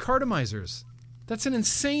all these cartomizers. That's an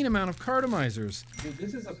insane amount of cartomizers. Dude,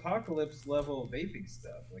 this is apocalypse level vaping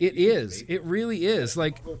stuff. Like, It you could is. vape It really is.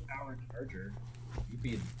 Like, power charger. You'd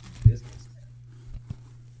be in business, man.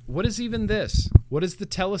 what is even this? What is the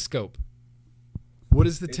telescope? What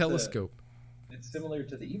is the It's telescope? It's similar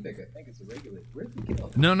to the Epic. I think it's a regular. Where'd we get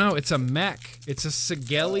all No, it's a mech. It's a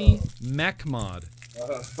Sigeli mech mod.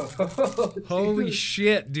 that? Holy Dude,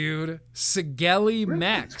 shit, dude. Sigeli we're in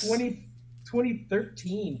mechs.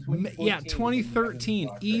 2013, 2014. Yeah, 2013,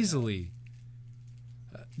 Right now. easily.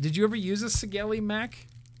 Did you ever use a Sigeli mech?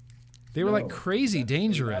 They were No, like crazy that's Out of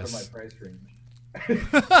dangerous. my price range.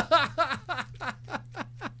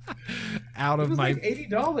 Out It of was my like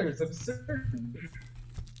 $80. I'm certain.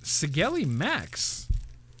 Sigeli mechs.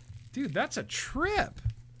 Dude, that's a trip.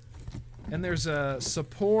 And there's a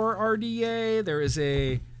Sapor RDA. There is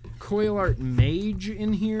a Coil Art Mage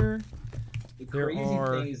in here. The There crazy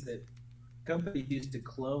are- thing is that companies used to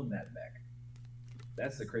clone that mech.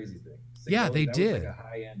 That's the crazy thing. Yeah, they that did. Was like a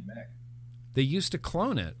high-end mech. They used to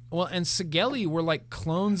clone it. Well, and Sigeli were like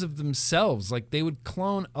clones of themselves. Like they would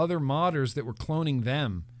clone other modders that were cloning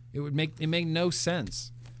them. It made no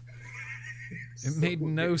sense. It made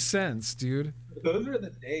no sense, dude. Those were the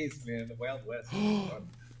days, man. The Wild West. Was fun.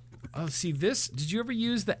 Oh, see this? Did you ever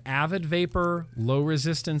use the Avid Vapor low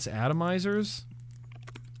resistance atomizers?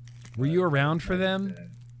 Were you around for them?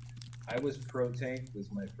 I was Pro Tank.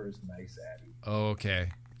 Was my first nice Addy. Oh, okay.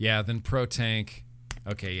 Yeah, then Pro Tank.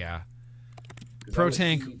 Okay, yeah. 'Cause Pro I was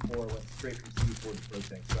Tank- C4, went straight from C4 to Pro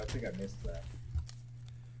Tank, so I think I missed that.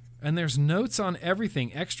 And there's notes on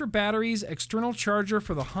everything. Extra batteries, external charger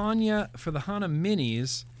for the Hana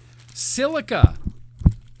Minis,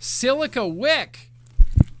 silica wick.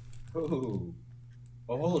 Ooh,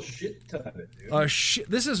 a whole shit ton of it, dude.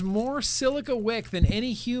 This is more silica wick than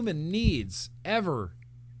any human needs ever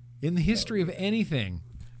in the history of anything.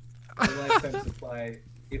 A lifetime supply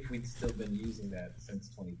if we'd still been using that since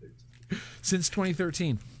 2013. Since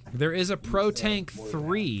 2013. There is a Pro still have Tank more than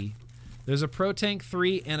 3. There's a Pro Tank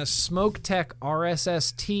 3 and a Smoke Tech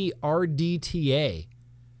RSST RDTA.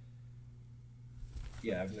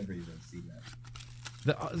 Yeah, I've never even seen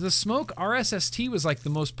that. The Smoke RSST was like the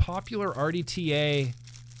most popular RDTA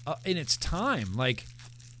in its time. Like,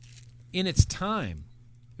 in its time.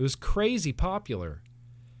 It was crazy popular.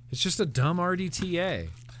 It's just a dumb RDTA.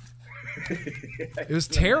 It was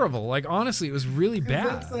terrible. Like, honestly, it was really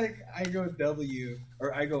bad. That's like I go W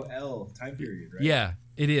or I go L time period, right? Yeah,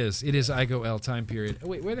 it is. It is I go L time period. Oh,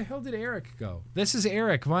 wait, where the hell did Eric go? This is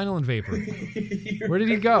Eric, Vinyl and Vapor. Where did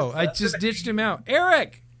he go? I just ditched him out.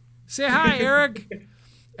 Eric! Say hi, Eric!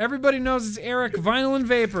 Everybody knows it's Eric, Vinyl and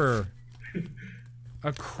Vapor.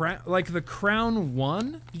 Like the Crown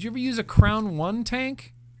 1? Did you ever use a Crown 1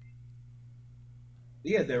 tank?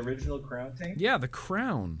 Yeah, the original Crown tank. Yeah, the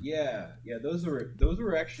Crown. Yeah, those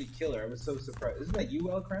were actually killer. I was so surprised. Isn't that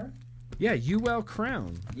UL Crown? Yeah, UL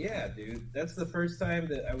Crown. Yeah, dude, that's the first time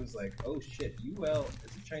that I was like, oh shit, UL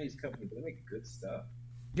is a Chinese company, but they make good stuff.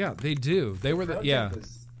 Yeah, they do. They were Crown yeah. tank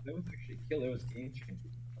that was actually killer. It was game changing,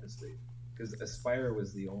 honestly, because Aspire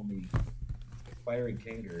was the only Aspiring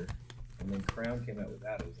Kanger, and then Crown came out with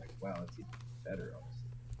that. I was like, wow, it's even better, honestly.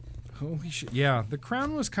 Holy shit. Yeah, the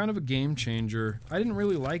Crown was kind of a game changer. I didn't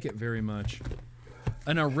really like it very much.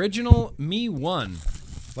 An original Me 1.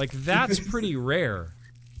 Like, that's pretty rare.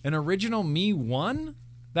 An original Me 1?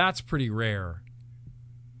 That's pretty rare.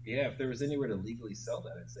 Yeah, if there was anywhere to legally sell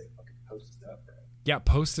that, I'd say fucking post it up, right? Yeah,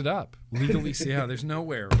 post it up. Legally, yeah, there's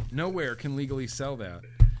nowhere can legally sell that.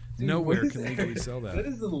 Dude, Nowhere can legally sell That that.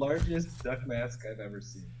 is the largest duck mask I've ever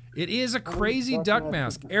seen. It is a crazy duck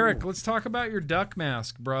mask. Eric, let's talk about your duck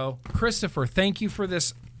mask, bro. Christopher, thank you for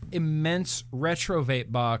this immense retro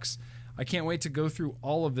vape box. I can't wait to go through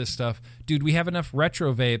all of this stuff. Dude, we have enough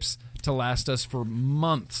retro vapes to last us for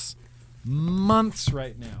months. Months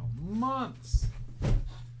right now. Months.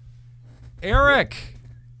 Eric,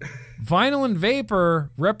 Vinyl and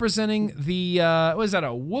Vapor representing the, what is that, a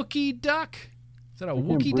Wookiee duck? Is that a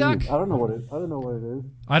Wookiee duck? I don't know what it is.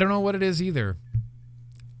 I don't know what it is either.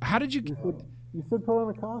 How did you... You said put on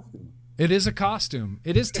a costume. It is a costume.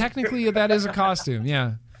 It is technically, that is a costume,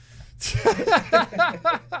 yeah.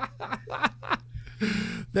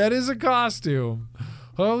 That is a costume.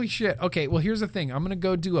 Holy shit. Okay, well, here's the thing. I'm going to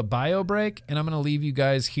go do a bio break, and I'm going to leave you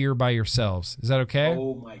guys here by yourselves. Is that okay?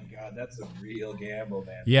 Oh my god, that's a real gamble,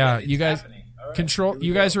 man. Yeah, it's you guys happening. All right, control. here we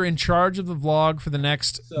You guys go. are in charge of the vlog for the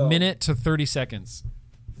next minute to 30 seconds.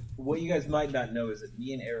 What you guys might not know is that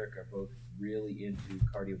me and Eric are both really into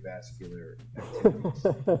cardiovascular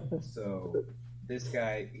activities. So this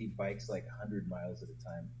guy, he bikes like 100 miles at a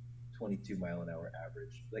time, 22 mile an hour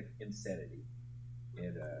average, like insanity.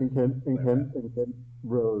 And Ken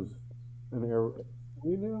Rose and air.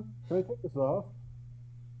 You know? Can I take this off?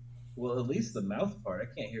 well, at least the mouth part, I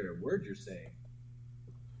can't hear a word you're saying.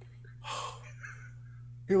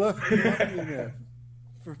 He left me in there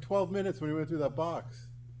for 12 minutes when he went through that box.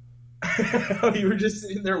 Oh, you were just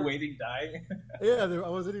sitting there waiting, dying. Yeah, I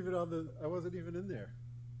wasn't even in there.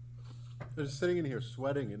 I was just sitting in here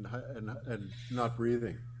sweating and not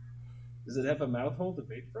breathing. Does it have a mouth hole to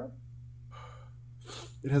vape from?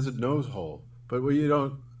 It has a nose hole, but what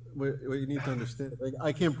you need to understand, like,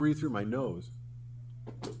 I can't breathe through my nose.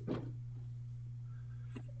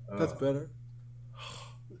 That's better.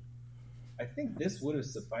 I think this would have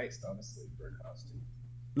sufficed, honestly, for a costume.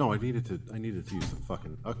 No, I needed to use the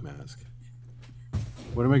fucking duck mask.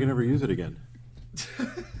 When am I gonna ever use it again?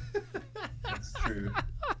 That's true.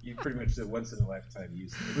 You pretty much said once in a lifetime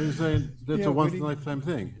use. What are you saying? That's a once in a lifetime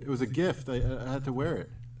thing. It was a gift. I had to wear it.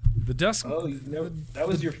 The dusk. Oh, that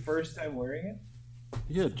was your first time wearing it?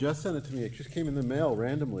 Yeah, Jess sent it to me. It just came in the mail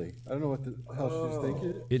randomly. I don't know what the hell she was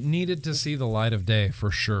thinking. It needed to see the light of day for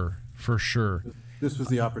sure. For sure. This was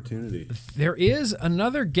the opportunity. There is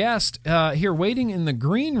another guest here waiting in the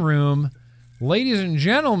green room. Ladies and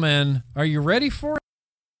gentlemen, are you ready for it?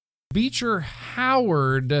 Beecher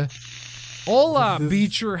Howard. Hola,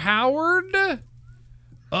 Beecher Howard.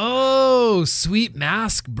 Oh, sweet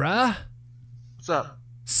mask, bruh. What's up?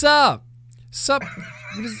 Sup?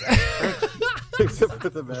 Except for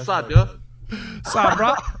the mask. What's up, dude? Sup,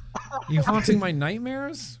 bruh? You haunting my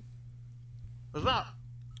nightmares? What's up?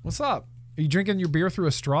 What's up? Are you drinking your beer through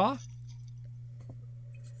a straw?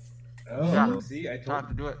 Oh, Yeah. see, I Time told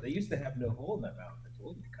to do you. it. They used to have no hole in that mouth. I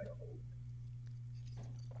told you to cut a hole.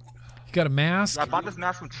 You got a mask? I bought this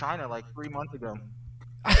mask from China like 3 months ago.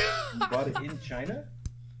 You bought it in China?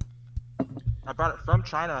 I bought it from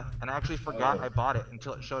China, and I actually forgot Oh. I bought it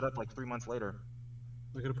until it showed up like 3 months later.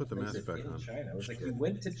 I'm gonna put the I mask said back in on. China. I was like, you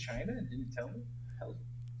went to China and didn't tell me? Hell,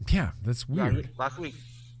 Yeah, that's Yeah, weird. last week.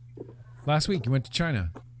 Last week you went to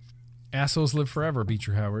China. Assholes live forever,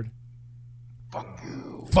 Beecher Howard. Fuck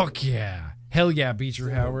you. Fuck yeah. Hell yeah,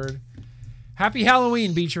 Beecher Howard. Happy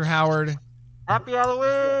Halloween, Beecher Howard. Happy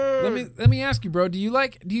Halloween. Let me ask you, bro. Do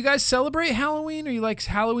you guys celebrate Halloween? Are you like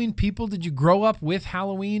Halloween people? Did you grow up with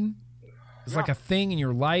Halloween? It's like a thing in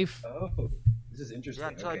your life. Oh, this is interesting. Yeah,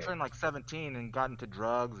 until I turned like 17 and got into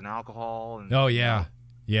drugs and alcohol. And, Oh yeah.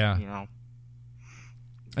 Yeah. You know.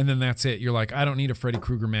 And then that's it. You're like, I don't need a Freddy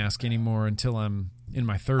Krueger mask anymore until I'm in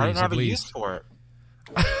my 30s I didn't have at a use least. for it.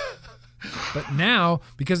 But now,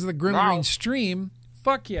 because of the Grim Now- Green stream,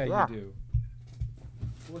 fuck yeah, Yeah. you do.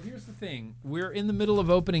 Well, here's the thing. We're in the middle of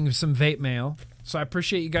opening some vape mail, so I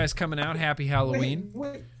appreciate you guys coming out. Happy Halloween.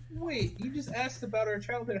 Wait! You just asked about our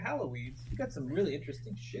childhood Halloweens. You got some really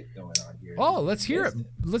interesting shit going on here. Oh, let's hear it.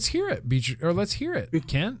 Let's hear it, Beecher, or let's hear it.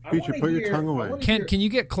 Kent, I Beecher, wanna put your hear- tongue I away. wanna Kent, hear- can you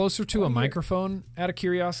get closer to a wanna hear- microphone out of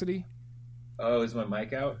curiosity? Oh, is my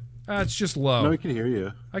mic out? It's just low. No, we can hear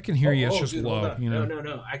you. I can hear you. It's just dude, hold low. on. You know.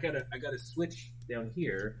 No. I gotta switch down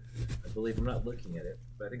here. I believe I'm not looking at it,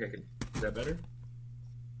 but I think I can. Is that better?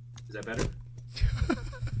 Is that better?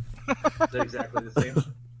 Is that exactly the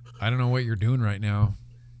same? I don't know what you're doing right now.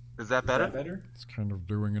 Is that Is better? that better? It's kind of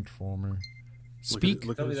doing it for me. Look Speak.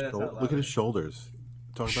 at Tell me his that's not look at his loud. shoulders.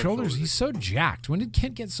 Talk about Shoulders. He's so jacked. When did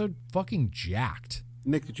Kent get so fucking jacked?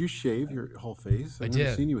 Nick, did you shave your whole face? I I've never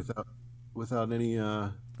did. seen you without any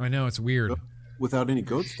I know it's weird. without any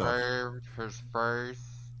goat stuff. Shaved his face.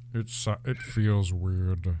 It feels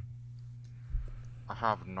weird. I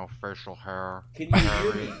have no facial hair. Can you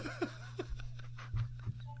hear me?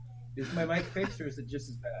 Is my mic fixed or is it just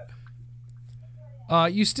as bad?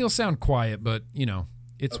 You still sound quiet, but you know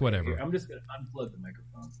it's Okay, whatever. here, I'm just gonna unplug the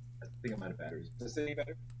microphone. I think I'm out of batteries. Is this any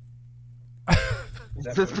better? Is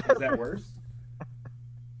that worse?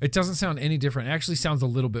 It doesn't sound any different. It actually sounds a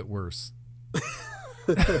little bit worse.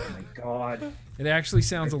 Oh my god. It actually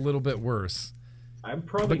sounds a little bit worse. I'm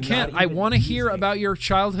probably But Kent, not I even want to hear using- about your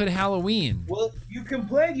childhood Halloween. Well, you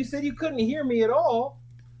complained. You said you couldn't hear me at all,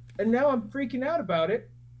 and now I'm freaking out about it.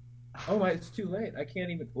 Oh my! It's too late. I can't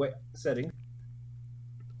even wait. Setting.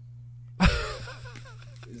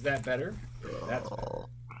 Is that better? That's better.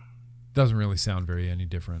 Doesn't really sound very any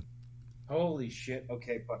different. Holy shit.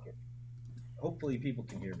 Okay, fuck it. Hopefully people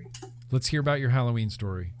can hear me. Let's hear about your Halloween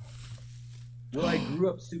story. Well, I grew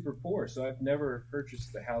up super poor, so I've never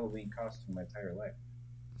purchased a Halloween costume my entire life.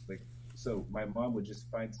 Like, so my mom would just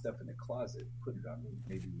find stuff in the closet, put it on me,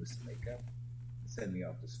 maybe with some makeup, and send me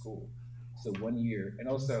off to school. So one year, and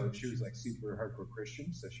also she was like super hardcore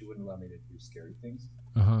Christian, so she wouldn't allow me to do scary things.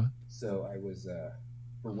 Uh huh. So I was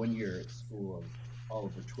for 1 year at school of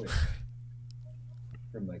Oliver Twist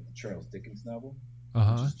from like the Charles Dickens novel,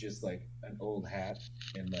 Uh which huh. is just like an old hat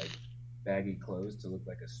and like baggy clothes to look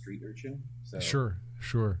like a street urchin. So Sure.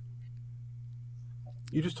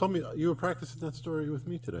 You just told me you were practicing that story with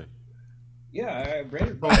me today. yeah, I read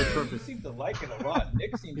it. Oh, But perfect. you seem to like it a lot.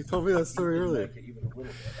 Nick seems You told me that story to earlier. like it even a little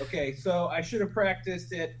bit. Okay, so I should have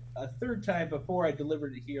practiced it a third time before I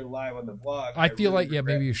delivered it here live on the vlog. I feel really like, yeah,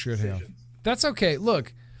 regret maybe you these should have. decisions. That's okay.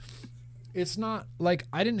 Look, it's not like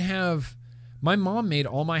I didn't have. My mom made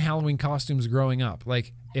all my Halloween costumes growing up.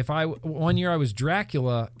 Like, if one year I was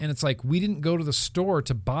Dracula, and it's like we didn't go to the store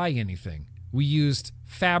to buy anything. We used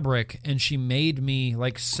fabric, and she made me,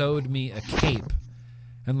 like, sewed me a cape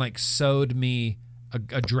and, like, sewed me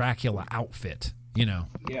a Dracula outfit, you know.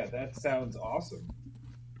 Yeah, that sounds awesome.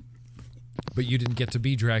 But you didn't get to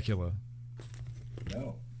be Dracula.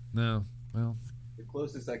 No. No. Well, The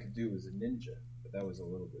closest I could do was a ninja, but that was a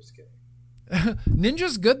little risque.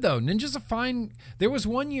 Ninja's good though. Ninja's a fine. There was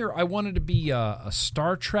one year I wanted to be a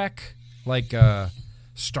Star Trek, like a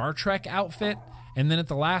Star Trek outfit, and then at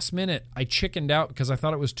the last minute I chickened out because I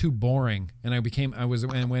thought it was too boring, and I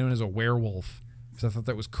went as a werewolf because I thought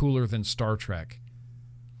that was cooler than Star Trek.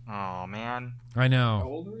 Oh man. I How know.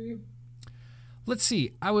 old were you? Let's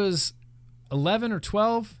see. I was 11 or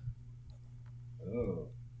 12. Oh,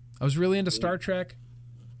 I was really into Star Trek.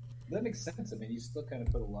 that makes sense. I mean, you still kind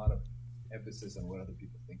of put a lot of emphasis on what other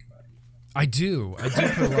people think about you. I do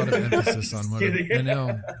put a lot of emphasis on what kidding. I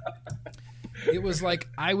know. It was like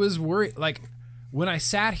I was worried. Like when I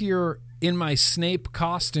sat here in my Snape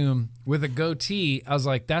costume with a goatee, I was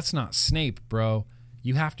like, "That's not Snape, bro.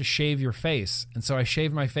 You have to shave your face." And so I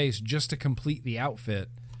shaved my face just to complete the outfit,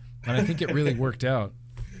 and I think it really worked out.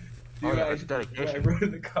 Oh, yeah, I, that's what I dedication. wrote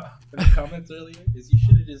in the comments earlier is you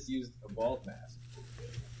should have just used a bald mask.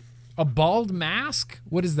 A bald mask?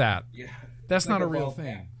 What is that? Yeah, That's It's not like a real bald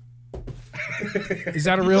thing. cap. Is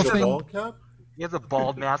that a real Is it a thing? bald cap? He has a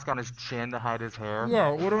bald mask on his chin to hide his hair. Yeah.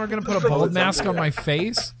 What am I going to put a bald mask on my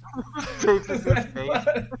face? Tapes his face.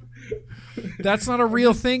 That's not a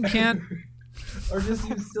real thing, Kent. Or just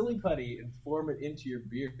use silly putty and form it into your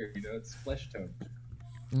beer. You know, it's flesh tone.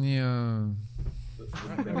 Yeah.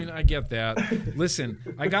 I mean, I get that. Listen,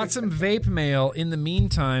 I got some vape mail in the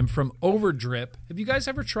meantime from Overdrip. Have you guys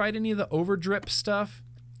ever tried any of the Overdrip stuff?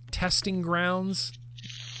 Testing Grounds.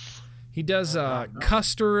 He does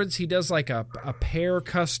custards. He does like a pear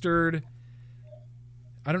custard.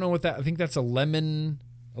 I don't know what that. I think that's a lemon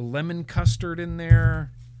custard in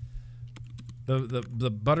there.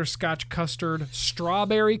 The butterscotch custard,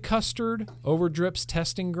 strawberry custard. Overdrip's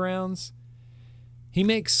Testing Grounds. He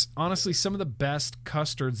makes, honestly, some of the best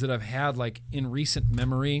custards that I've had, like, in recent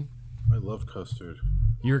memory. I love custard.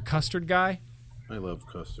 You're a custard guy? I love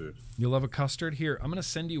custard. You love a custard? Here, I'm going to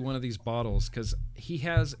send you one of these bottles because he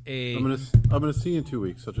has a... I'm gonna see you in 2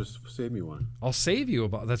 weeks, so just save me one. I'll save you a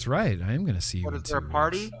bottle. That's right. I am going to see you What in is there a 2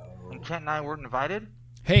 party? weeks. And Kent and I weren't invited?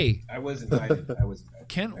 Hey, I was invited.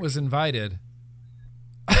 Kent was invited.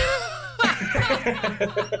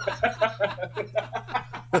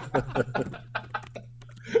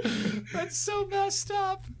 That's so messed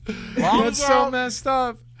up. That's so messed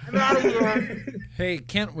up. I'm out of here. Hey,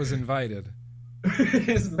 Kent was invited.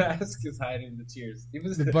 His mask is hiding the tears. It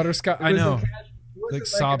was The butterscotch. I know. Like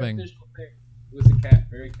sobbing. It was a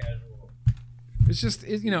very casual. It's just,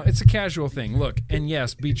 it's a casual thing. Look, and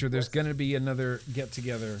yes, Beecher, there's going to be another get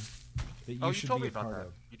together that you You should told be me a about part that.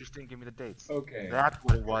 of. You just didn't give me the dates. Okay. That's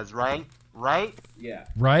what it was, right? Right? Yeah.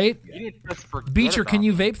 Right? Yeah. You didn't just forget Beecher, about can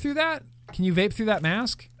you it. vape through that? Can you vape through that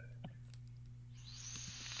mask?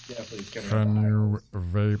 Yeah, please come Can out. you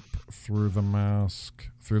vape through the mask?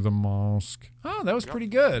 Through the mask? Oh, that was pretty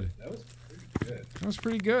good. That was pretty good. That was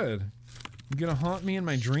pretty good. You gonna haunt me in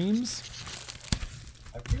my dreams?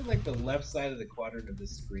 I feel like the left side of the quadrant of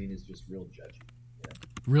this screen is just real judgy.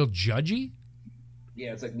 Real judgy?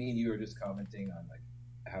 Yeah, it's like me and you were just commenting on like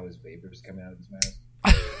how his vapors come out of his mask.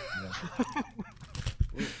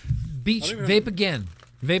 Beach, vape again.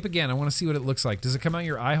 Vape again. I want to see what it looks like. Does it come out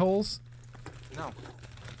your eye holes? No.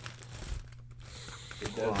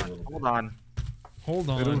 It does a little bit. Hold on. Hold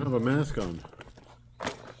I don't on. have a mask on.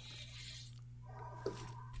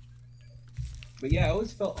 But yeah, I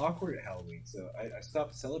always felt awkward at Halloween, so I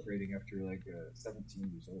stopped celebrating after like 17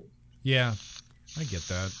 years old. Yeah, I get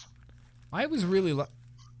that. I was really...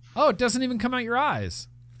 Oh, it doesn't even come out your eyes.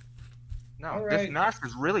 No, All this right. mask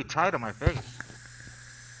is really tight on my face.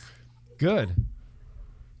 Good.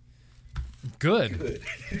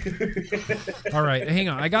 All right, hang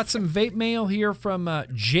on. I got some vape mail here from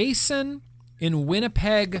Jason in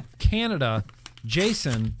Winnipeg, Canada.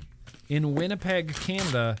 Jason in Winnipeg,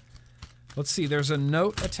 Canada. Let's see. There's a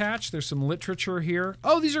note attached. There's some literature here.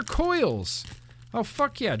 Oh, these are coils. Oh,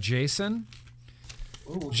 fuck yeah, Jason.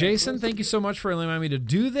 Jason, thank you so much for allowing me to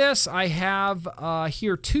do this. I have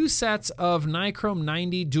here 2 sets of Nichrome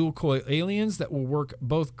 90 dual coil aliens that will work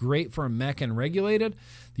both great for a mech and regulated.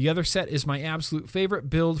 The other set is my absolute favorite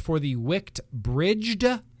build for the Wicked Bridged.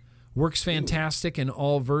 Works fantastic in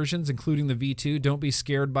all versions, including the V2. Don't be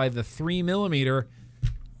scared by the 3mm.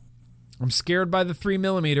 I'm scared by the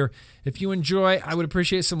 3mm. If you enjoy, I would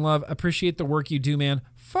appreciate some love. Appreciate the work you do, man.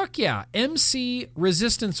 Fuck yeah. MC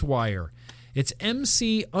Resistance Wire. It's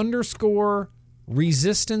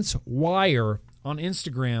MC_resistance wire on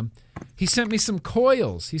Instagram. He sent me some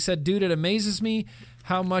coils. He said, dude, it amazes me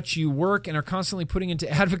how much you work and are constantly putting into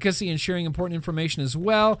advocacy and sharing important information as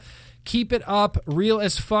well. Keep it up. Real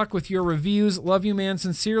as fuck with your reviews. Love you, man.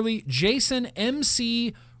 Sincerely, Jason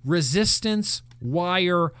MC Resistance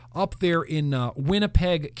Wire up there in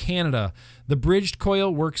Winnipeg, Canada. The bridged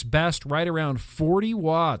coil works best right around 40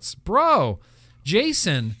 watts. Bro,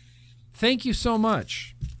 Jason, thank you so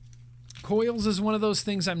much. Coils is one of those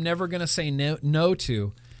things I'm never going to say no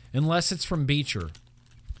to unless it's from Beecher.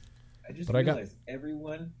 I just But I got- realized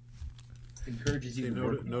everyone encourages you Say to no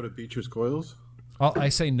work. to Beecher's coils. I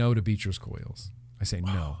say no to Beecher's coils. I say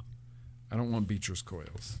no. I don't want Beecher's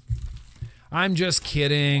coils. I'm just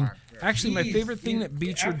kidding. Actually, my Jeez, favorite thing dude. that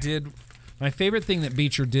Beecher did... My favorite thing that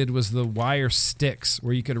Beecher did was the wire sticks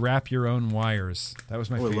where you could wrap your own wires. That was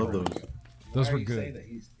my Oh, I favorite. love those. Those Why were are you saying good. that?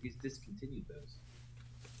 He's discontinued those.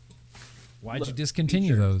 Why'd you Look, discontinue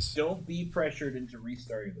Beecher, those? Don't be pressured into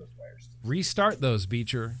restarting those wires. Restart those,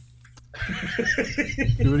 Beecher.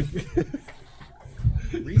 Do it.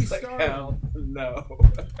 Restart? No.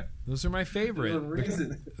 Those are my There's a favorite.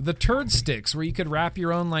 reason. The turd sticks where you could wrap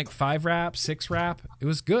your own like 5-wrap, 6-wrap. It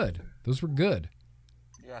was good. Those were good.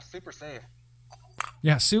 Yeah, super safe.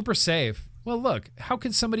 Yeah, super safe. Well, look, how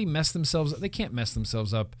could somebody mess themselves up? They can't mess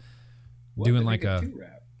themselves up doing like a...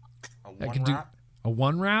 2-wrap. A I one could do wrap. a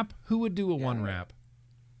 1-wrap? Who would do a 1-wrap?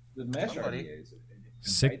 The mesh Somebody. RDAs.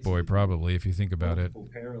 Sick Boy, probably, if you think about it. Multiple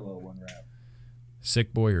parallel one rap.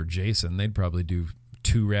 Sick Boy or Jason, they'd probably do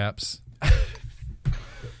 2 raps.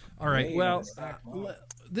 All right, Hey, well, that's not wrong.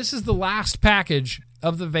 this is the last package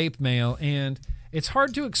of the vape mail, and it's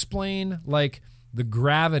hard to explain, like, the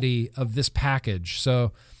gravity of this package.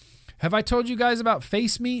 So, have I told you guys about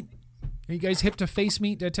Face Meat? Are you guys hip to Face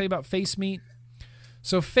Meat? Did I tell you about Face Meat?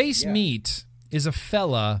 So, Face Meat is a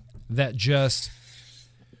fella that just...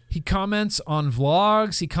 He comments on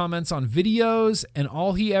vlogs, he comments on videos, and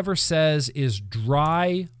all he ever says is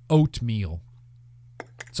dry oatmeal.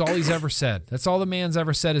 That's all he's ever said. That's all the man's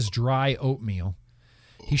ever said is dry oatmeal.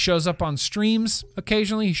 He shows up on streams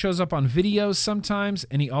occasionally. He shows up on videos sometimes,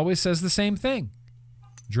 and he always says the same thing.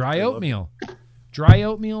 Dry oatmeal. Dry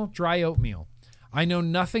oatmeal, dry oatmeal. I know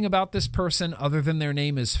nothing about this person other than their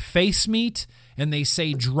name is Face Meat, and they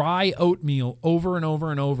say dry oatmeal over and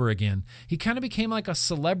over and over again. He kind of became like a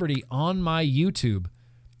celebrity on my YouTube,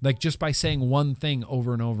 like just by saying one thing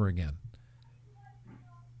over and over again.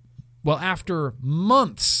 Well, after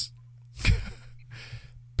months,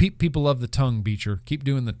 people love the tongue, Beecher. Keep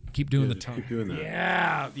doing the tongue. Keep doing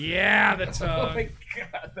that. Yeah, the Oh tongue. my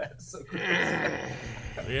god, that's so crazy.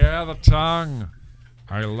 Yeah, the tongue.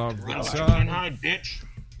 I love the Can't tongue. hide, bitch.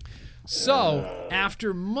 So,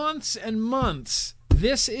 after months and months,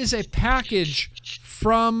 this is a package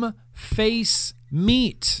from Face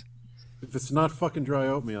Meat. If it's not fucking dry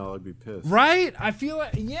oatmeal, I'd be pissed. Right? I feel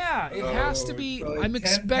like, yeah, it has to be. Probably I'm 10 pounds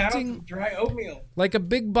expecting of dry oatmeal. like a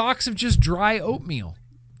big box of just dry oatmeal.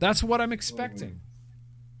 That's what I'm expecting.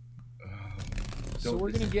 So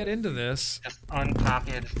we're going to get into this. Just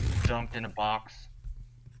unpackaged, dumped in a box.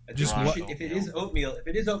 Just Dry what- oatmeal. If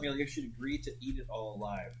it is oatmeal, you should agree to eat it all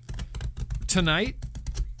alive. Tonight?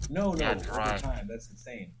 No, Yeah, over dry. time. That's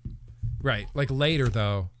insane. Right. Like later,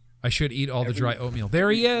 though. I should eat all the Every- dry oatmeal.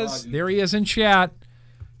 There he every is. vlog- There he is in chat.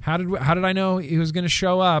 How did I know he was going to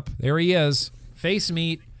show up? There he is. Face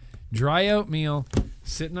Meat, dry oatmeal,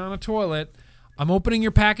 sitting on a toilet. I'm opening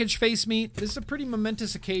your package, Face Meat. This is a pretty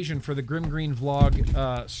momentous occasion for the Grim Green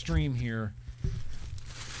vlog stream here.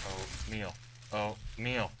 Oatmeal.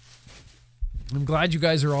 Oatmeal. I'm glad you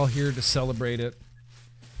guys are all here to celebrate it.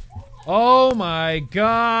 Oh my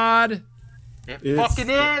God. It It's- fucking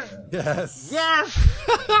is! Yes. Yes!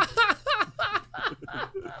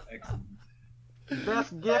 Excellent.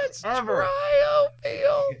 Best gift ever! Dry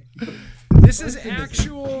oatmeal. This is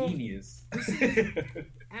Genius.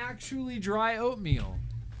 actually dry oatmeal.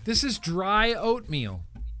 This is dry oatmeal.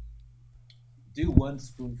 Do 1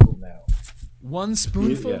 spoonful now. 1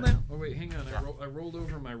 spoonful Yeah. now? Oh, wait, hang on. I rolled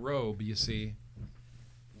over my robe, you see.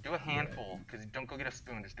 Do a handful, because don't go get a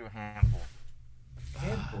spoon, just do a handful.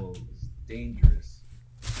 Handful is dangerous.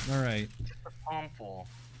 All right. Just a palmful.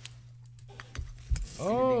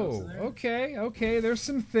 Oh, okay. There's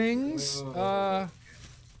some things.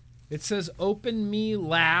 It says open me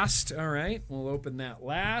last. All right. We'll open that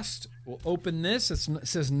last. We'll open this. It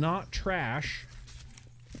says not trash.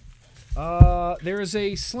 There is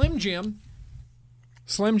a Slim Jim.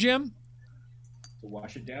 Slim Jim? To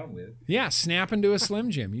wash it down with. Yeah, snap into a Slim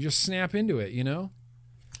Jim. You just snap into it, you know?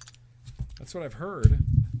 That's what I've heard.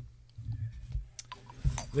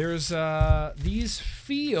 There's, these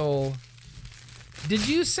feel... Did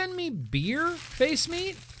you send me beer, Face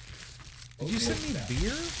Meat? Did you send me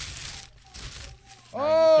beer? Can't drink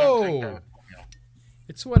Oh! that oatmeal.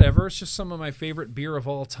 It's whatever. It's just some of my favorite beer of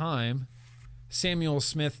all time. Samuel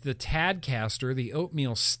Smith, the Tadcaster, the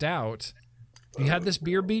Oatmeal Stout. You had this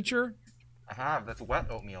beer, Beecher? I have, that's wet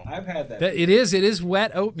oatmeal. I've had that. It is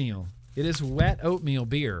wet oatmeal. It is wet oatmeal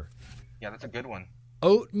beer. Yeah, that's a good one.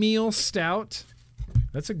 Oatmeal Stout.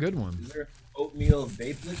 That's a good one. Is there oatmeal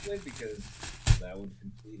vape liquid? Because that would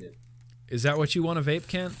complete it. Is that what you want to vape,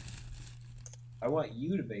 Kent? I want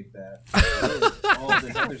you to vape that. with all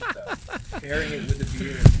this other stuff. Pairing it with the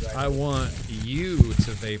beer. And dry I want you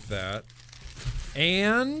to vape that.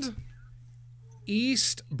 And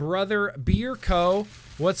East Brother Beer Co.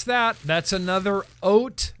 What's that? That's another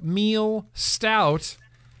oatmeal stout.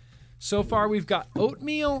 So far, we've got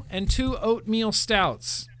oatmeal and 2 oatmeal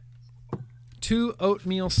stouts. 2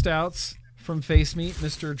 oatmeal stouts from Face Meat,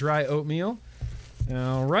 Mr. Dry Oatmeal.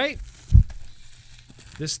 All right.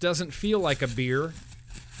 This doesn't feel like a beer.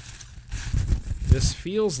 This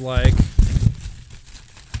feels like...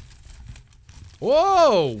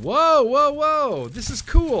 Whoa! This is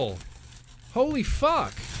cool. Holy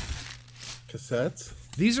fuck. Cassettes?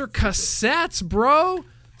 These are cassettes, bro.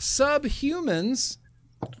 Subhumans.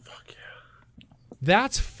 Fuck yeah.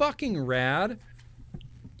 That's fucking rad.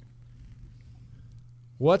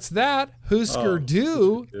 What's that? Husker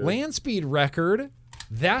Du Husker Du. land speed record.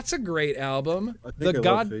 That's a great album. I think The I love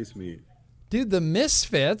God, face meat. dude, the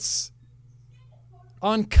Misfits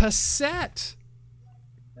on cassette.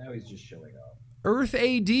 Now he's just showing off. Earth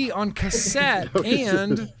AD on cassette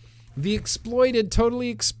and The Exploited, Totally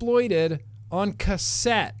Exploited on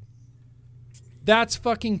cassette. That's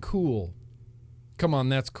fucking cool. Come on,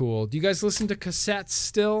 that's cool. Do you guys listen to cassettes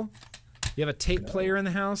still? You have a tape player in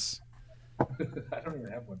the house? I don't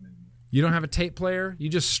even have one anymore. You don't have a tape player? You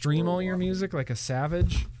just stream all your music like a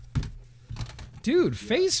savage? Dude,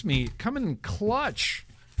 Face Meat coming in clutch.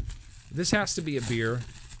 This has to be a beer.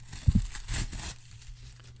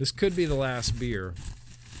 This could be the last beer.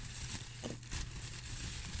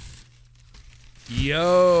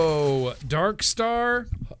 Yo, Dark Star.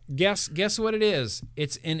 Guess what it is?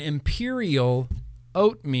 It's an Imperial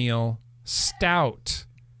Oatmeal Stout.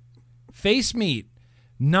 Face Meat,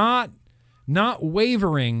 not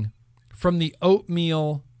wavering from the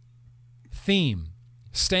oatmeal theme.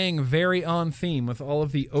 Staying very on theme with all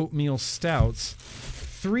of the oatmeal stouts.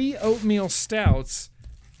 3 oatmeal stouts.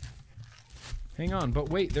 Hang on, but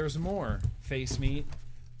wait, there's more. Face Meat.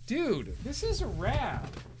 Dude, this is rad.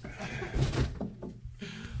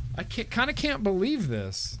 I can't believe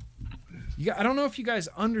this. I don't know if you guys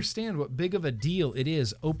understand what big of a deal it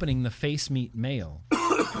is opening the Face Meat mail.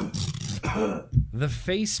 The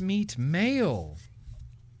Face Meat mail.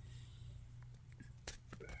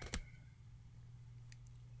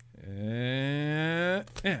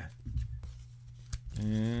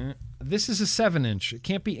 This is a 7-inch. It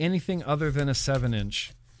can't be anything other than a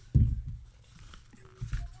 7-inch.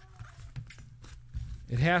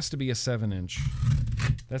 It has to be a 7-inch.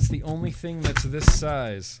 That's the only thing that's this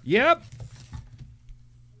size. Yep.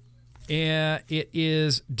 It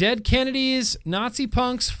is Dead Kennedys, Nazi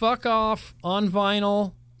Punks, Fuck Off on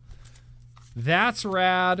vinyl. That's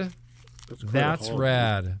rad. That's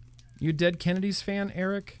rad. You a Dead Kennedys fan,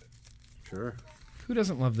 Eric? Sure. Who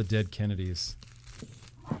doesn't love the Dead Kennedys?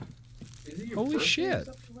 Is it your Holy birthday or shit.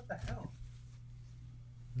 something? What the hell?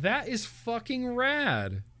 That is fucking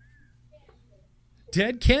rad.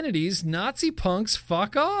 Dead Kennedys, Nazi Punks,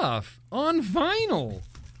 Fuck Off on vinyl.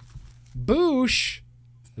 Boosh.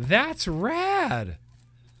 That's rad.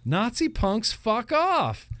 Nazi Punks, Fuck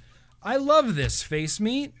Off. I love this, Face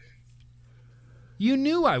Meat. You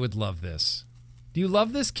knew I would love this. Do you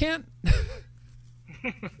love this, Kent?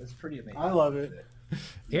 That's pretty amazing. I love it.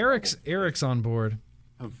 Eric's on board.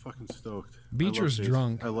 I'm fucking stoked. Beecher's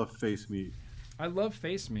drunk. I love face meat. I love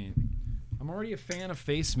Face Meat. I'm already a fan of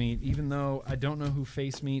Face Meat, even though I don't know who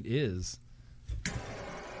Face Meat is.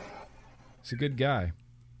 He's a good guy.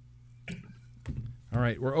 All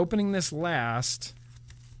right, we're opening this last.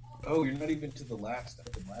 Oh, you're not even to the last. I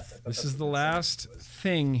thought This that's is the what last was.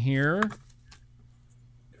 thing here.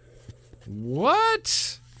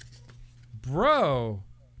 What? Bro.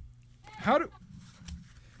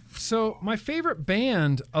 So, my favorite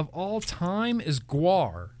band of all time is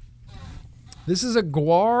Gwar. This is a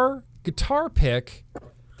Gwar guitar pick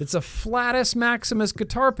that's a Flatus Maximus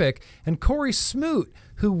guitar pick. And Corey Smoot,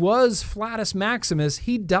 who was Flatus Maximus,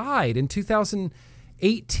 he died in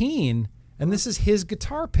 2018. And this is his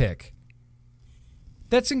guitar pick.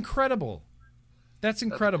 That's incredible. That's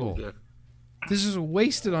incredible. Cool, This is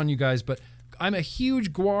wasted on you guys, but I'm a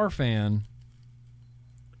huge Gwar fan.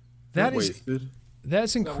 Not That's wasted.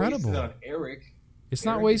 It's not incredible. wasted on Eric. It's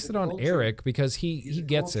not Eric is wasted a on cultured- Eric because he He's a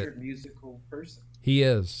gets it. cultured musical person. He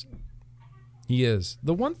is. He is.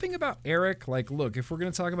 The one thing about Eric, like, look, if we're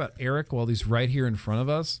going to talk about Eric while he's right here in front of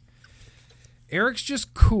us, Eric's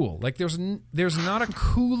just cool. Like, there's not a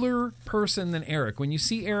cooler person than Eric. When you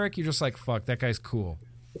see Eric, you're just like, fuck, that guy's cool.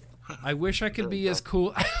 I wish I could be as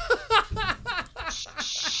cool.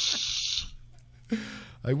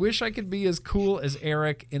 I wish I could be as cool as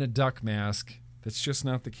Eric in a duck mask. That's just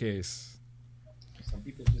not the case. Some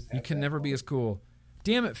people just have You can that never be quality. as cool.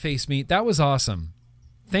 Damn it, Face Meat. That was awesome.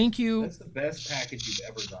 Thank you. That's the best package you've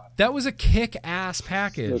ever got. That was a kick-ass It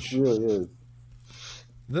package. really is.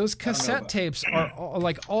 Those cassette about- tapes are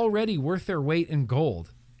like already worth their weight in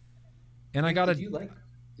gold. And I got Did a, you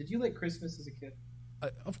like Christmas as a kid?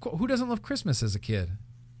 of course, who doesn't love Christmas as a kid?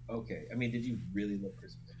 Okay. I mean, did you really love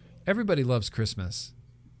Christmas? Everybody loves Christmas.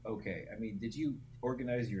 Okay. I mean, did you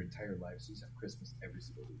organize your entire life so you have Christmas every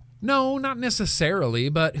single week? No, not necessarily,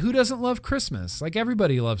 but who doesn't love Christmas? Like,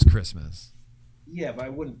 everybody loves Christmas. Yeah, but I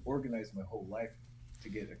wouldn't organize my whole life to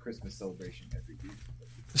get a Christmas celebration every week.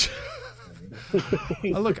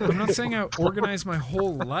 Look, I'm not saying I organize my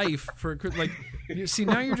whole life for like. You see,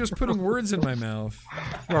 now you're just putting words in my mouth.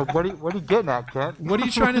 Yeah, what are you getting at, Kent? What are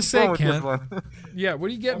you trying to What's say, wrong with this Kent? one? Yeah, what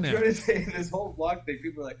are you I'm getting trying at? to say this whole block thing.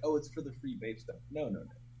 People are like, "Oh, it's for the free babe stuff." No.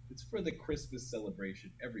 It's for the Christmas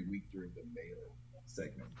celebration every week during the mail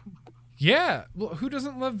segment. Yeah. Well, who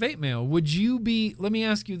doesn't love vape mail? Would you be, let me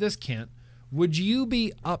ask you this, Kent. Would you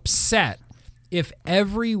be upset if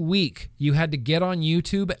every week you had to get on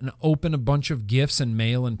YouTube and open a bunch of gifts and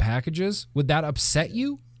mail and packages? Would that upset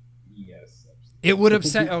you? Yes. It would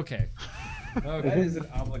upset. Okay. That is an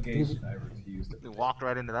obligation I refuse to. We walked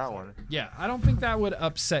right into that one. Yeah, I don't think that would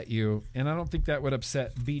upset you, and I don't think that would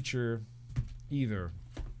upset Beecher either.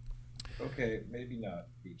 Okay, maybe not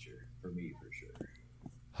feature for me for sure.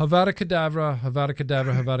 Havada Kedavra, Havada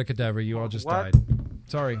Kedavra, Havada Kedavra. You all just What? died.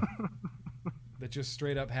 Sorry. That just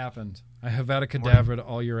straight up happened. I Havada Kedavra to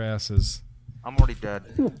all your asses. I'm already dead.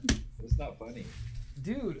 It's not funny.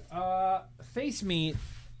 Dude, Face Meat,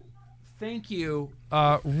 thank you.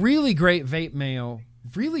 Really great vape mail.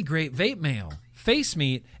 Really great vape mail. Face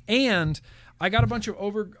Meat. And I got a bunch of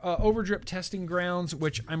Overdrip testing grounds,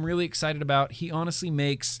 which I'm really excited about. He honestly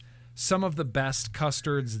makes some of the best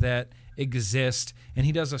custards that exist, and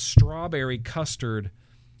he does a strawberry custard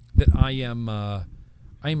that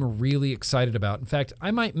I'm really excited about. In fact,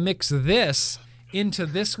 I might mix this into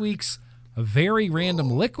this week's very random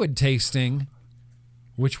liquid tasting,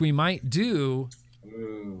 which we might do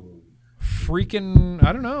Ooh. freaking,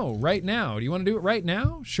 I don't know, right now. Do you want to do it right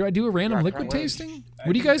now? Should I do a random Yeah, liquid can't wait. tasting? I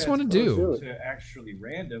What do you think guys want to that's do? closer to actually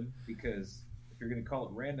random, because if you're going to call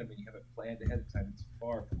it random and you have it planned ahead of time, it's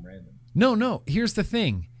far from random. No. Here's the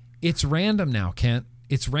thing. It's random now, Kent.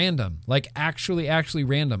 It's random. Like actually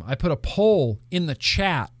random. I put a poll in the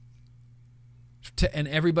chat and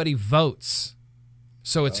everybody votes.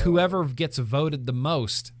 So it's whoever gets voted the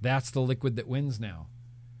most, that's the liquid that wins now.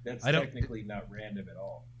 That's I don't- technically not random at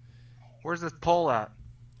all. Where's this poll at?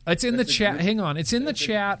 It's in the That's a chat. good- Hang on. It's in the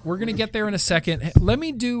chat. We're going to get there in a second. Let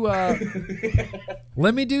me do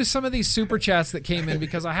some of these super chats that came in,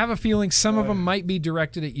 because I have a feeling some of them might be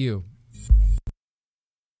directed at you.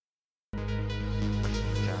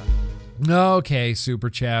 Okay, super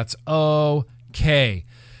chats. Okay.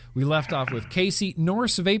 We left off with Casey.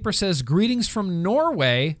 Norse Vapor says, greetings from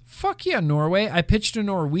Norway. Fuck yeah, Norway. I pitched a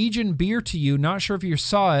Norwegian beer to you. Not sure if you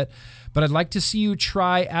saw it, but I'd like to see you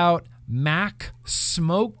try out Mac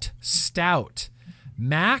Smoked Stout.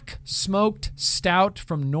 Mac Smoked Stout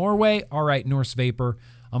from Norway. All right, Norse Vapor.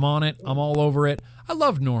 I'm on it. I'm all over it. I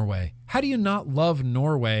love Norway. How do you not love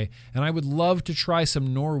Norway? And I would love to try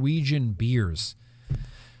some Norwegian beers.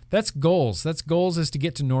 That's goals. That's goals, is to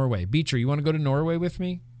get to Norway. Beecher, you want to go to Norway with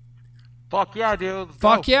me? Fuck yeah, dude. Let's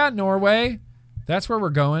Fuck go. yeah, Norway. That's where we're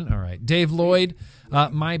going. All right. Dave Lloyd,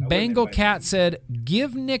 my Bengal cat said,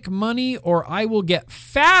 give Nick money or I will get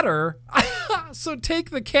fatter. So take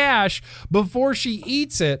the cash before she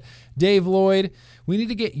eats it. Dave Lloyd, we need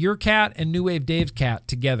to get your cat and New Wave Dave's cat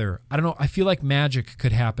together. I don't know. I feel like magic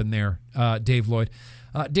could happen there, Dave Lloyd.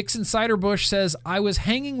 Dixon Ciderbush says, I was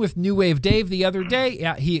hanging with New Wave Dave the other day.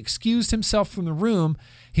 Yeah, he excused himself from the room.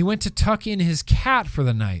 He went to tuck in his cat for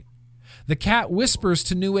the night. The cat whispers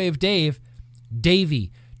to New Wave Dave,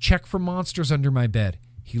 Davey, check for monsters under my bed.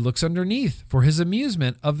 He looks underneath for his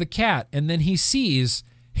amusement of the cat, and then he sees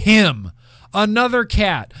him, another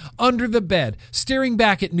cat, under the bed, staring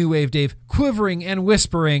back at New Wave Dave, quivering and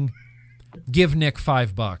whispering, give Nick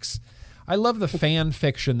 $5. I love the fan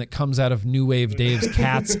fiction that comes out of New Wave Dave's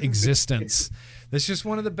cat's existence. That's just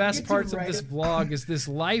one of the best You get to parts of write this it. vlog, is this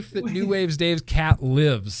life that New Wave's Dave's cat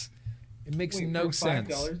lives. It makes Wait, no for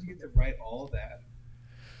sense. $5, you get to write all of that.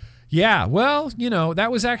 Yeah, well, you know,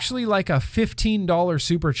 that was actually like a $15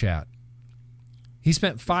 super chat. He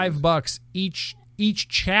spent $5 each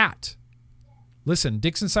chat. Listen,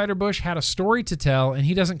 Dixon Ciderbush had a story to tell, and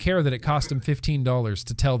he doesn't care that it cost him $15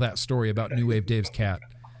 to tell that story about New Wave Dave's cat.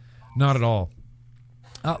 Not at all.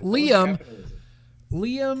 Liam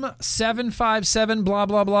Capitalism. 757 blah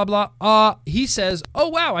blah blah blah. He says, "Oh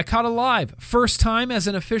wow, I caught a live. First time as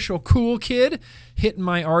an official cool kid, hitting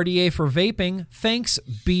my RDA for vaping. Thanks,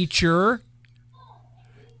 Beecher."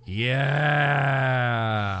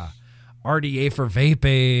 Yeah. RDA for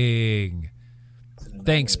vaping.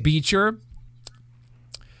 Thanks, Beecher.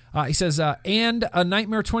 He says, and a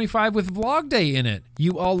Nightmare 25 with Vlog Day in it.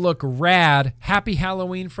 You all look rad. Happy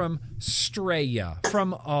Halloween from Straya,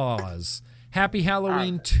 from Oz. Happy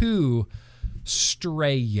Halloween to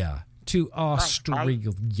Straya, to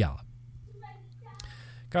Australia.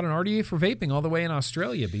 Got an RDA for vaping all the way in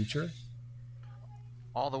Australia, Beecher.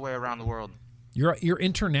 All the way around the world. You're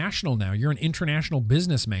international now. You're an international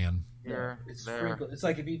businessman. Here, It's there. sprinkled. It's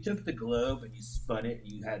like if you took the globe and you spun it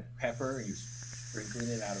and you had pepper and you're sprinkling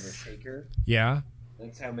it out of a shaker. Yeah?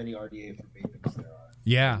 That's how many RDA for vapings there are.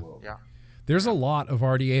 Yeah. in the world. Yeah. There's a lot of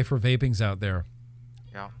RDA for vapings out there.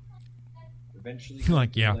 Yeah. Eventually,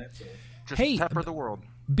 Like, yeah. Just Hey, pepper the world.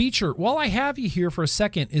 Beecher, while I have you here for a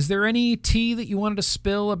second, is there any tea that you wanted to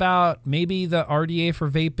spill about maybe the RDA for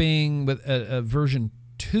vaping with a version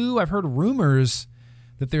 2? I've heard rumors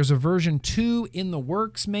that there's a version 2 in the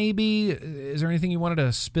works, maybe. Is there anything you wanted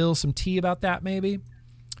to spill some tea about that, maybe?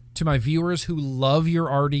 To my viewers who love your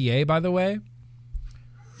RDA, by the way.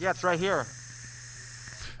 Yeah, it's right here.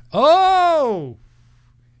 Oh!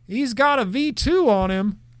 He's got a V2 on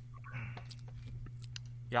him.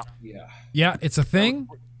 Yeah. Yeah. Yeah, it's a thing.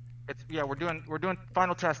 We're doing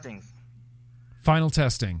final testings. Final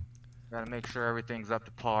testing. Gotta make sure everything's up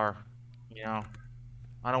to par. You know,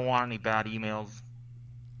 I don't want any bad emails.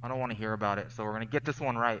 I don't want to hear about it. So we're gonna get this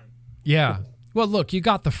one right. Yeah. Well, look, you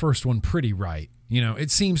got the first one pretty right. You know, it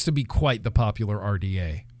seems to be quite the popular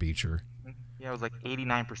RDA, Beecher. Yeah, it was like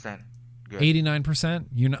 89% good. 89%?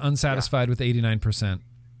 You're unsatisfied with 89%?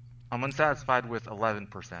 I'm unsatisfied with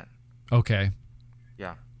 11%. Okay.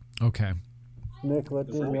 Yeah. Okay. Nick, let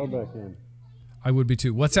Danielle back in. I would be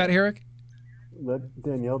too. What's that, Eric? Let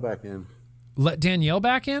Danielle back in. Let Danielle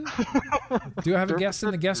back in? Do I have a guest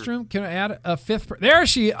in the guest room? Can I add a fifth? There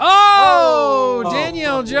she. Oh,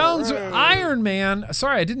 Danielle Jones, Iron Man.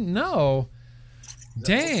 Sorry, I didn't know.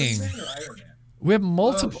 Dang. We have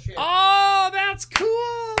multiple. Oh, that's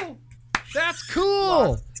cool. That's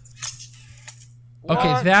cool.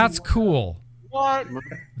 Okay, What? that's cool. What?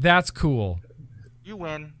 That's cool. You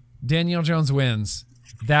win. Danielle Jones wins.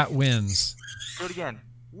 That wins. Do it again.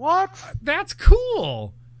 What? That's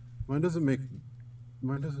cool. Mine doesn't do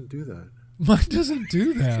that. Mine doesn't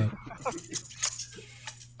do that.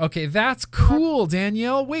 Okay, that's cool,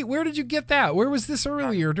 Danielle. Wait, where did you get that? Where was this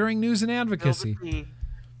earlier during news and advocacy?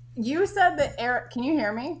 You said that Eric. Can you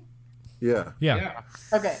hear me? Yeah. Yeah.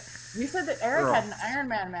 Okay. You said that Eric had an Iron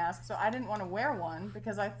Man mask, so I didn't want to wear one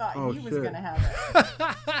because I thought he was shit. going to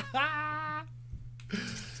have it.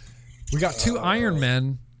 We got two Iron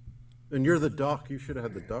Men. And you're the Doc. You should have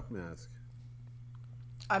had the Doc mask.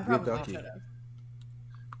 I probably ducky. should have.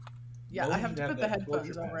 Yeah, I have to put the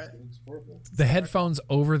headphones over it. The headphones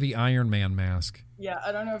over the Iron Man mask. Yeah,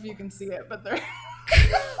 I don't know if you can see it, but they're.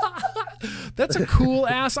 That's a cool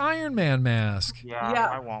ass Iron Man mask. Yeah, Yeah,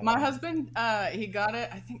 I want my one. husband, he got it.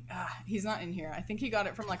 I think he's not in here. I think he got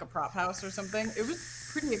it from like a prop house or something. It was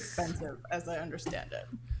pretty expensive, as I understand it.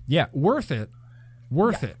 Yeah, worth it.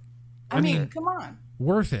 Worth it. I mean, come on.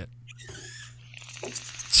 Worth it.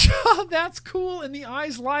 That's cool, and the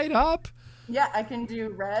eyes light up. Yeah, I can do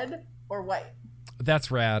red or white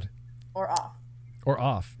That's rad. or off. Or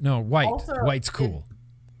off. No, white. Also, White's cool.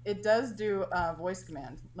 It does do a voice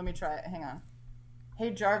command. Let me try it. Hang on. Hey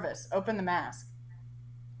Jarvis, open the mask.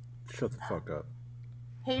 Shut the fuck up.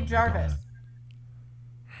 Hey Jarvis.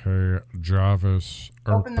 Hey, Jarvis,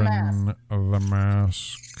 Open the mask. the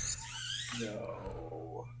mask.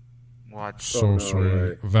 No. What? So no, sweet.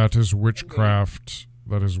 right. That is witchcraft.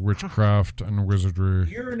 That is witchcraft and wizardry.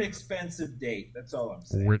 You're an expensive date. That's all I'm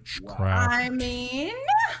saying. Witchcraft. I mean,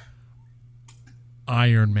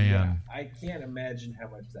 Iron Yeah, Man. I can't imagine how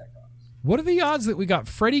much that costs. What are the odds that we got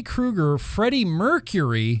Freddy Krueger, Freddie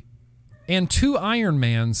Mercury, and two Iron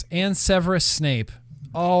Mans and Severus Snape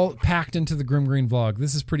all packed into the Grim Green vlog?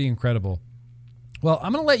 This is pretty incredible. Well,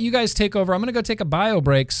 I'm going to let you guys take over. I'm going to go take a bio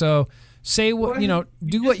break. So say what,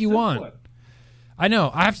 do what you just want. took one. I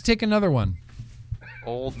know. I have to take another one.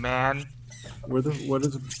 Old man. What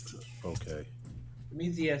is it? Okay. It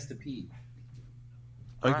means he has to pee.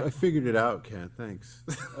 I figured it out, Ken. Thanks.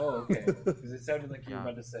 Oh, okay. Because it sounded like you were Yeah.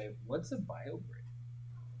 about to say, "What's a bio break?"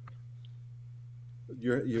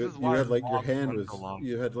 You This is why had like your vlogs hand run was so long.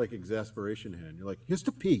 you had like exasperation hand. You're like, he has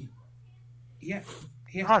to pee. Yeah,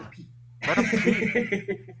 he has God, to pee. let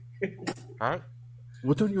him pee. All right?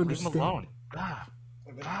 What don't you Leave understand? him alone. Ah.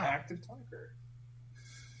 I'm an active talker.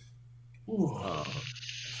 Ooh.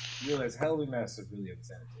 You realize Halloween masks are really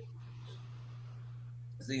unsanitary.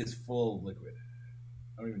 This thing is full of liquid.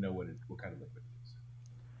 I don't even know what kind of liquid it is.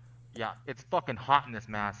 Yeah, it's fucking hot in this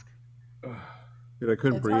mask. Dude, I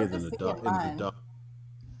couldn't It's hard breathe to in the see duck. in In mine. the duck.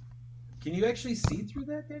 Can you actually see through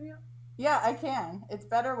that, Danielle? yeah, I can. It's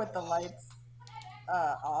better with the lights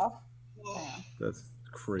off. Hang on. That's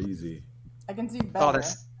crazy. I can see better.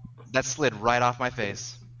 Oh, that slid right off my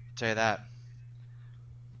face. I'll tell you that.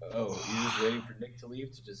 Oh, you're just waiting for Nick to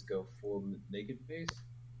leave to just go full naked face?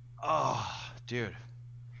 Oh, dude.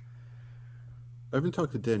 I haven't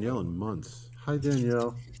talked to Danielle in months. Hi,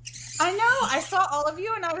 Danielle. I know. I saw all of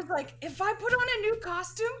you, and I was like, if I put on a new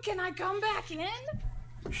costume, can I come back in?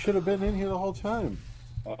 You should have been in here the whole time.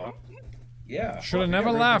 Yeah, Yeah. Shoulda we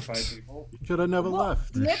never got left. rectified people. Should have never Well,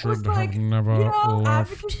 left. Nick was should like, have never left.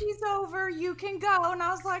 advocacy's over. You can go. And I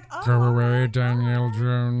was like, oh. Go away, Danielle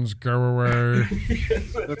Jones. Go away.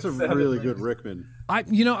 That's a really good Rickman. I've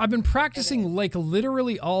been practicing like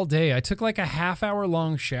literally all day. I took like a half-hour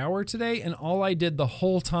long shower today, and all I did the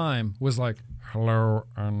whole time was like, Hello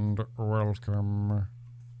and welcome.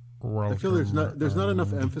 Welcome. I feel there's not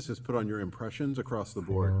enough emphasis put on your impressions across the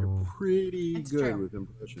board. You're pretty It's good true. with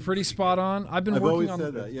impressions. pretty spot on. I've been I've working always on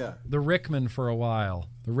said that. Yeah, the Rickman for a while.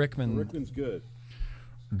 The Rickman. Rickman's good.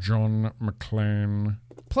 John McClane.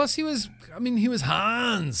 Plus, he was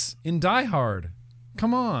Hans in Die Hard.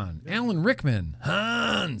 Come on, Alan Rickman,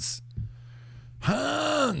 Hans.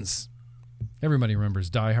 Everybody remembers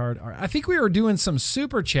Die Hard. I think we were doing some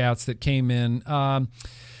super chats that came in.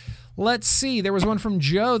 Let's see. There was one from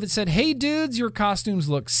Joe that said, "Hey dudes, your costumes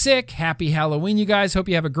look sick. Happy Halloween, you guys. Hope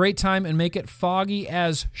you have a great time and make it foggy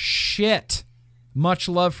as shit. Much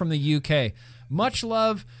love from the UK. Much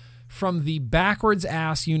love from the backwards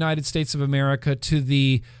ass United States of America to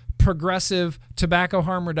the progressive tobacco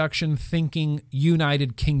harm reduction thinking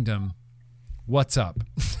United Kingdom. What's up?"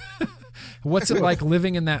 What's it like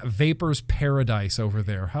living in that Vapor's paradise over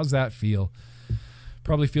there? How's that feel?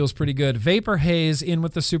 Probably feels pretty good. Vapor Haze in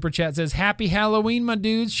with the super chat says, "Happy Halloween, my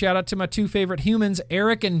dudes. Shout out to my two favorite humans,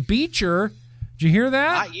 Eric and Beecher." Did you hear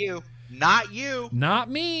that? Not you. Not you. Not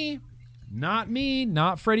me. Not me.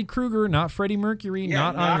 Not Freddy Krueger. Not Freddie Mercury.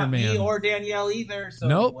 Yeah, not Iron me Man. or Danielle either. So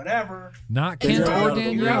Nope. whatever. Not Kent Yeah, or you're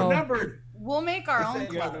Danielle. Outnumbered. We'll make our own You're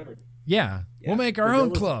club. outnumbered. Yeah, we'll make our But that own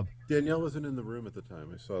was- club. Danielle wasn't in the room at the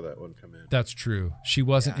time. I saw that one come in. That's true. She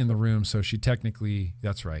wasn't in the room, so she technically,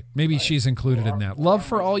 that's right. Maybe she's included in that. Love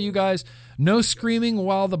for all you guys. No screaming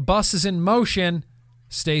while the bus is in motion.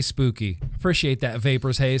 Stay spooky. Appreciate that,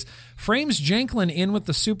 Vapors Haze. Frames Janklin in with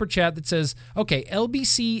the super chat that says, okay,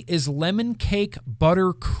 LBC is lemon cake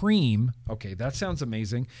butter cream. Okay, that sounds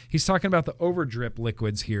amazing. He's talking about the overdrip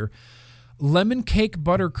liquids here. Lemon cake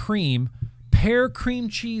butter cream, pear cream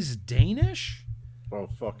cheese Danish? Oh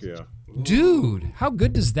fuck yeah! Dude, how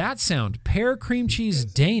good does that sound? Pear cream cheese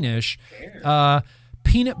Danish,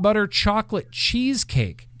 peanut butter chocolate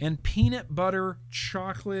cheesecake, and peanut butter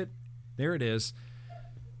chocolate. There it is.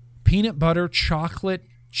 Peanut butter chocolate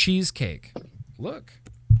cheesecake. Look.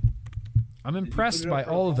 I'm impressed by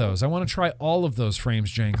all of those. I want to try all of those,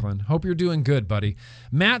 Frames Janklin. Hope you're doing good, buddy.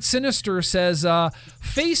 Matt Sinister says,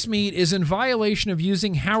 Face Meat is in violation of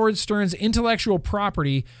using Howard Stern's intellectual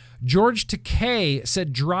property. George Takei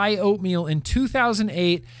said dry oatmeal in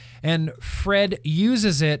 2008, and Fred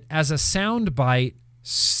uses it as a soundbite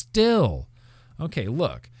still. Okay,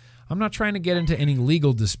 look, I'm not trying to get into any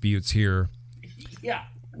legal disputes here Yeah.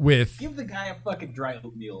 with... Give the guy a fucking dry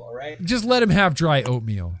oatmeal, all right? Just let him have dry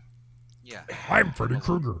oatmeal. Yeah. I'm Freddy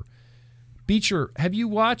Krueger. Beecher, have you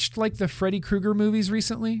watched like the Freddy Krueger movies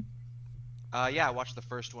recently? Yeah, I watched the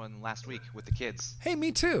first one last week with the kids. Hey,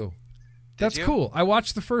 me too. Did That's you? cool. I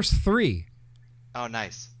watched the first 3. Oh,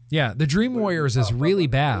 nice. Yeah, The Dream Warriors is really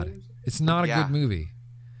bad. It's not a Yeah. good movie.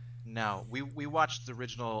 No, we watched the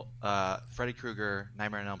original Freddy Krueger,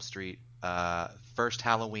 Nightmare on Elm Street, first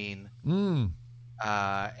Halloween,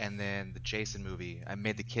 and then the Jason movie. I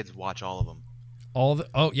made the kids watch all of them.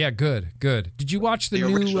 Oh yeah, good. Did you watch the The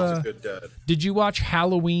new? original. Good dad. Did you watch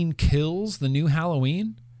Halloween Kills? The new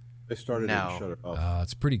Halloween? I started No. and shut it off.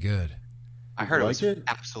 It's pretty good. I heard you it was like it?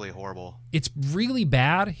 absolutely horrible. It's really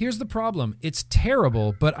bad. Here's the problem. It's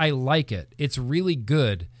terrible, but I like it. It's really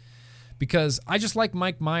good because I just like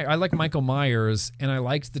I like Michael Myers, and I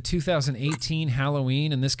liked the 2018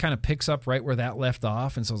 Halloween, and this kind of picks up right where that left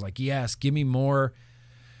off. And so I was like, yes, give me more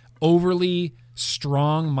overly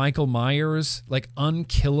strong Michael Myers, like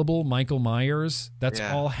unkillable Michael Myers. That's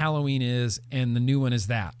Yeah. all Halloween is, and the new one is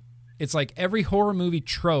that. It's like every horror movie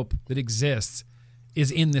trope that exists is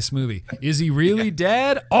in this movie. Is he really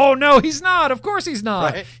dead? Oh no, he's not. Of course he's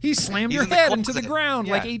not. Right? He slammed He's your in the head into the closet. ground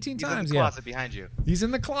Yeah, like 18 he's times. in the Yeah. closet behind you. He's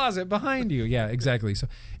in the closet behind you. Yeah, exactly. So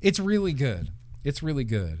it's really good. It's really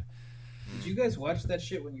good. Did you guys watch that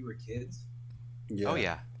shit when you were kids? Yeah. Oh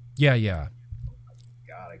yeah. Yeah.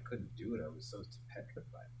 God, I couldn't do it. I was so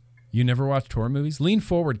petrified. You never watched horror movies? Lean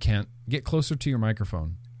forward, Kent. Get closer to your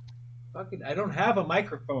microphone. Fucking, I don't have a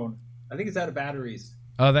microphone. I think it's out of batteries.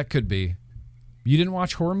 Oh, that could be. You didn't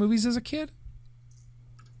watch horror movies as a kid?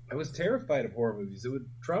 I was terrified of horror movies. It would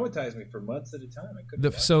traumatize me for months at a time. I couldn't.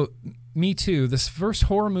 watch So, me too. This first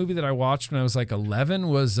horror movie that I watched when I was like 11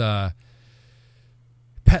 was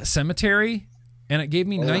Pet Cemetery, and it gave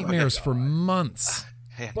me Oh my nightmares God. for months.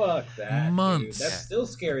 it. Fuck that. Months. Dude. That's still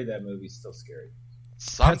scary. That movie's still scary.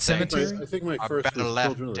 Some Cemetery? things I think my are first better was left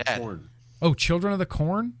Children of the dead. Corn. Oh, Children of the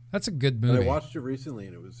Corn? That's a good And movie. I watched it recently,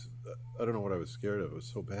 and it was I don't know what I was scared of. It was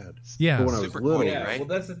so bad. Yeah. But when I Super was little, corny, Yeah, right? well,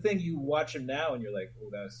 that's the thing. You watch them now, and you're like, "Oh,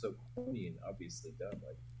 that was so corny and obviously dumb."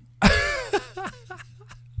 Like,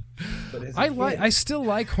 but as a kid- I still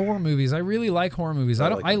like horror movies. I really like horror movies.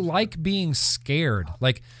 I like being scared.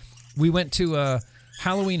 Like we went to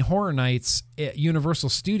Halloween Horror Nights at Universal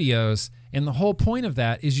Studios, and the whole point of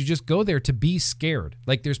that is you just go there to be scared.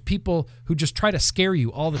 Like there's people who just try to scare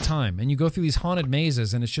you all the time, and you go through these haunted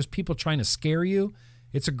mazes, and it's just people trying to scare you.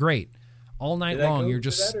 It's a great all night Did I long. go You're to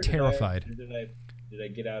just that, or terrified. Did I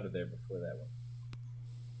get out of there before that one?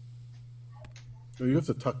 Oh, you have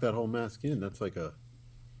to tuck that whole mask in. That's like a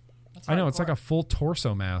I know it's like a full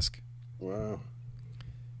torso mask. wow.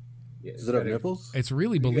 Yeah, Does it have nipples? It's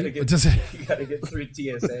really You gotta believable. get, Does it? you gotta get 3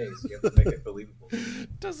 TSAs. You have to make it believable.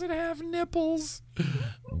 Does it have nipples?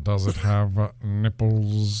 Does it have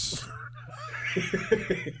nipples? Do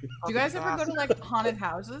you guys ever go to like haunted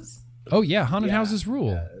houses? Oh yeah, haunted Yeah, houses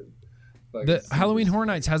rule. Fucking The super Halloween Horror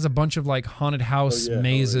scary. Nights has a bunch of like haunted house Oh, yeah,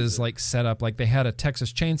 mazes totally. like set up. Like they had a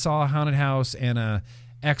Texas Chainsaw haunted house and a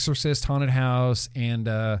Exorcist haunted house and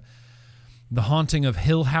the Haunting of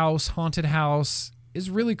Hill House haunted house is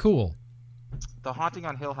really cool. The Haunting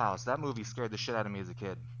on Hill House. That movie scared the shit out of me as a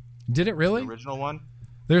kid. Did it really? The original one.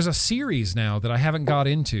 There's a series now that I haven't got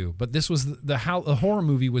into, but this was the horror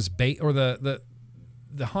movie was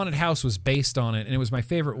the haunted house was based on it, and it was my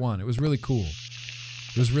favorite one. It was really cool.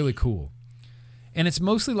 It was really cool. And it's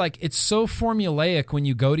mostly like it's so formulaic when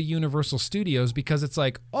you go to Universal Studios because it's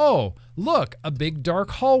like, oh, look, a big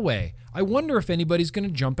dark hallway. I wonder if anybody's going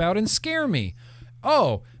to jump out and scare me.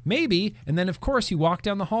 Oh, maybe. And then, of course, you walk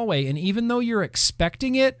down the hallway, and even though you're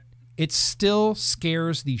expecting it, it still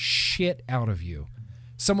scares the shit out of you.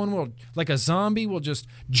 Someone will, like a zombie, will just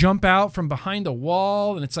jump out from behind a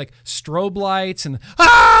wall, and it's like strobe lights and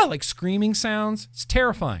like screaming sounds. It's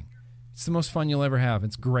terrifying. It's the most fun you'll ever have.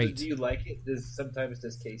 It's great. Do you like it? Sometimes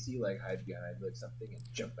does Casey like hide behind like something and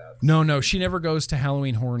jump out? No, she never goes to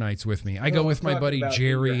Halloween Horror Nights with me. I go No, with I'm my talking buddy about in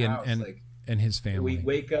Jerry your house, like, and his We family.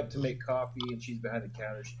 wake up to make coffee and she's behind the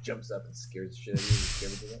counter. She jumps up and scares the shit out of you. You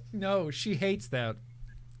scared of that? No, she hates that.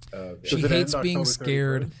 Okay. She Does it hates end being October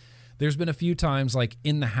scared. 31st? There's been a few times like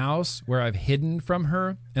in the house where I've hidden from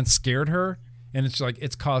her and scared her, and it's like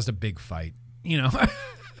it's caused a big fight. You know,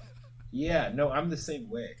 Yeah, no, I'm the same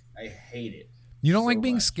way. I hate it. you don't so like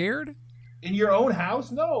being much. scared? In your own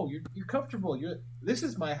house? No, you're comfortable. This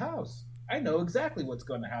is my house. I know exactly what's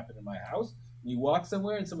going to happen in my house. You walk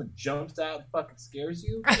somewhere and someone jumps out and fucking scares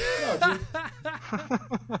you. No,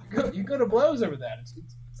 dude. You go to blows over that.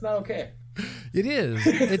 It's not okay. It is.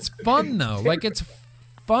 It's fun though. Like it's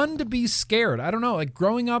fun to be scared. I don't know. Like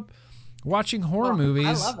growing up watching horror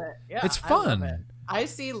movies. I love it. Yeah, It's I love fun. it. I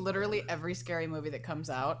see literally every scary movie that comes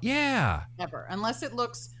out Yeah. ever, unless it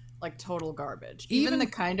looks like total garbage. Even- Even the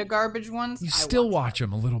kind of garbage ones, You I still watch. watch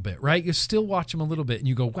them a little bit, right? You still watch them a little bit and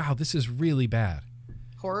you go, wow, this is really bad.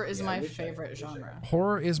 Horror is Yeah, I my wish I- favorite wish I- genre.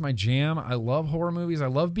 Horror is my jam. I love horror movies. I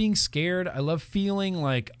love being scared. I love feeling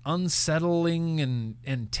like unsettling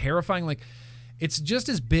and terrifying. Like it's just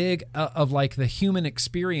as big of like the human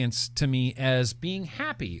experience to me as being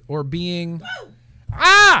happy or being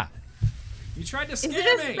You tried to Is scare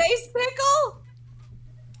it a me. space pickle?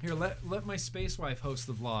 Here, let my space wife host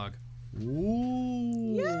the vlog.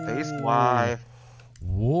 Ooh. Face wife.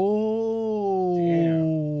 Whoa.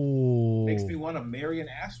 Makes me want to marry an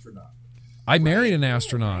astronaut. I married an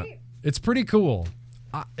astronaut. It's pretty cool.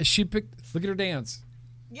 She picked. Look at her dance.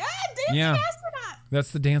 Yeah, dancing Yeah. astronaut.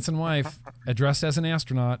 That's the dancing wife, dressed as an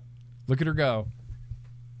astronaut. Look at her go.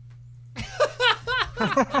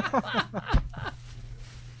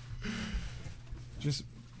 Just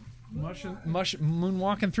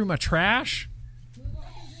moonwalking through my trash.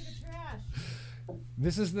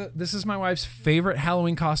 This is my wife's favorite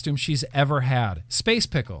Halloween costume she's ever had. Space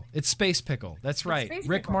Pickle. It's Space Pickle. That's right. Space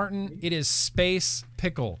Rick Pickle. Martin. It is Space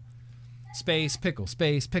Pickle. Space Pickle.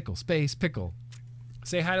 Space Pickle. Space Pickle.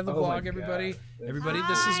 Say hi to the Oh my vlog, everybody. God. Everybody,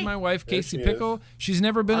 this is my wife, There Casey she Pickle. She's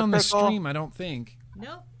never been Hi, on the Pickle. stream, I don't think.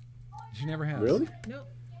 Nope, She never has. Really? nope.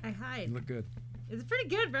 I hide. You look good. It's pretty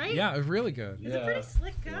good, right? Yeah, it's really good. It's a Yeah. pretty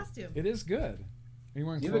slick costume. It is good. Are you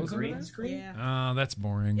wearing Do you have a clothes under green there? screen? Yeah. Oh, that's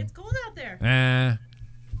boring. It's cold out there.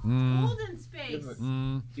 Mm, Cold in space. Do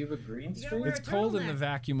mm. you have a green gotta screen? wear It's cold in the turtleneck.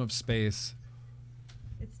 vacuum of space.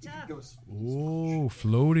 It's tough. Ooh,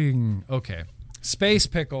 floating. Okay. Space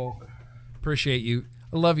Pickle. Appreciate you.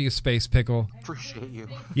 I love you, Space Pickle. Appreciate you.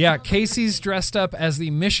 Yeah, Casey's dressed up as the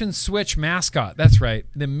Mission Switch mascot. That's right.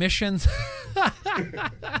 The Mission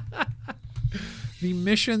The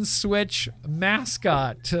Mission Switch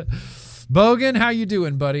mascot. Bogan, how you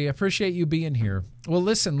doing, buddy? I appreciate you being here. Well,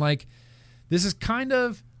 listen, like, this is kind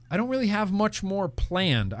of, I don't really have much more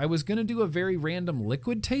planned. I was going to do a very random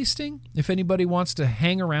liquid tasting. If anybody wants to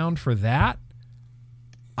hang around for that,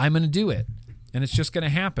 I'm going to do it. And it's just going to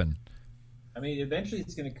happen. I mean, eventually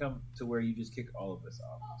it's going to come to where you just kick all of us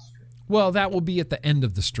off the stream. Well, that will be at the end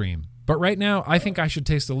of the stream. But right now, I think I should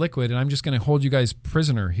taste the liquid, and I'm just going to hold you guys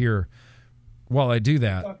prisoner here while I do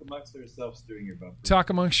that. Talk amongst yourselves during your bumper. Talk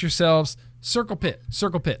amongst yourselves. Circle pit.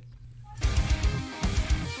 Circle pit.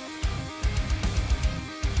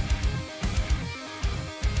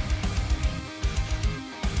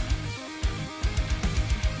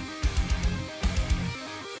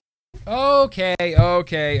 Okay.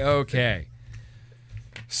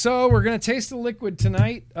 So we're going to taste the liquid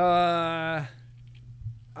tonight. I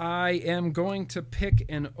am going to pick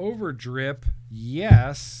an overdrip.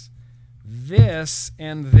 Yes. This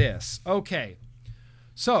and this. Okay.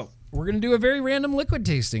 So we're going to do a very random liquid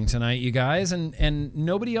tasting tonight, you guys. And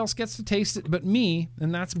nobody else gets to taste it but me.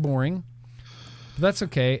 And that's boring. But that's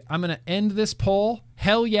okay. I'm going to end this poll.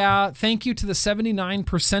 Hell yeah. Thank you to the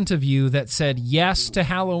 79% of you that said yes to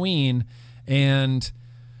Halloween. And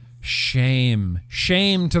shame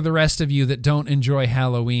to the rest of you that don't enjoy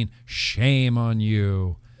Halloween. Shame on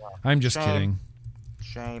you. I'm just kidding.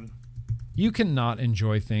 Shame. You cannot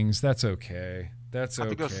enjoy things. That's okay. That's okay. I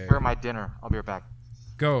have to go spare my dinner. I'll be right back.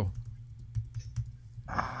 Go.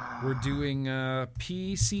 We're doing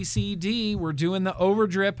PCCD. We're doing the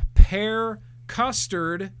overdrip pear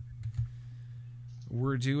custard.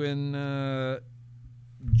 We're doing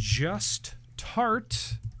just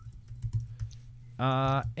tart.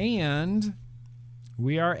 And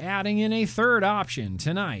we are adding in a third option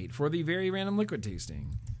tonight for the very random liquid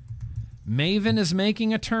tasting. Maven is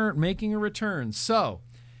making a return. So,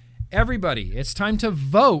 everybody, it's time to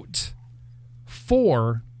vote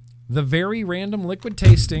for the very random liquid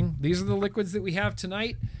tasting. These are the liquids that we have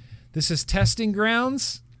tonight. This is Testing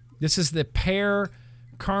Grounds. This is the pear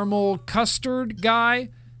caramel custard guy.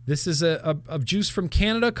 This is a juice from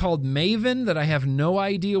Canada called Maven that I have no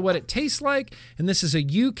idea what it tastes like. And this is a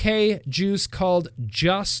UK juice called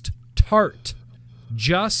Just Tart.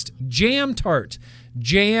 Just Jam Tart.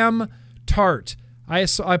 Jam Tart. I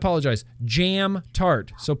apologize. Jam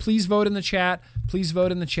Tart. So please vote in the chat. Please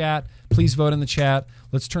vote in the chat. Please vote in the chat.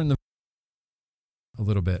 Let's turn the a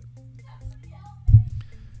little bit.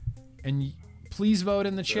 And please vote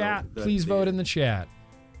in the chat. Please vote in the chat.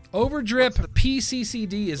 Overdrip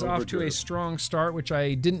PCCD is off to a strong start, which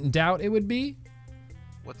I didn't doubt it would be.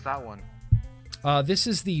 What's that one? This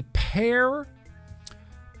is the pear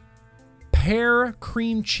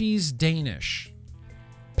cream cheese Danish.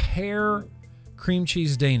 Pear cream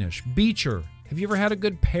cheese Danish. Beecher, have you ever had a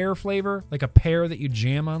good pear flavor? Like a pear that you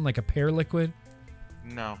jam on, like a pear liquid?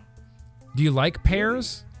 No. Do you like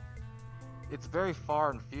pears? It's very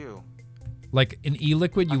far and few. Like an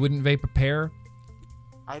e-liquid, you wouldn't vape a pear?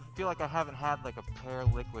 I feel like I haven't had like a pear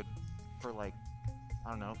liquid for like,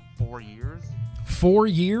 I don't know, 4 years. 4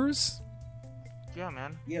 years? Yeah,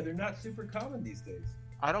 man. Yeah, they're not super common these days.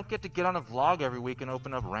 I don't get to get on a vlog every week and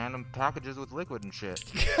open up random packages with liquid and shit.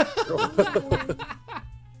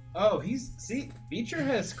 Oh, Beecher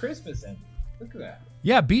has Christmas envy. Look at that.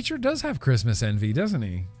 Yeah, Beecher does have Christmas envy, doesn't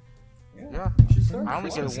he? Yeah. I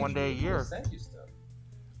only get it 1 day a year.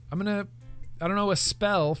 I'm gonna, I don't know a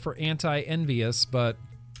spell for anti-envious, but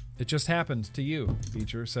it just happened to you,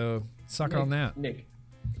 Beecher, so suck on that. Nick,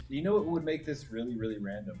 you know what would make this really, really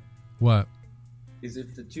random? What? Is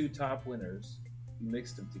if the two top winners, you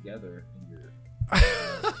mixed them together in your...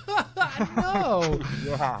 No!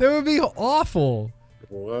 Yeah. That would be awful.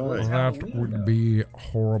 Why? That would be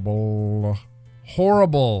horrible.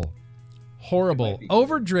 Horrible.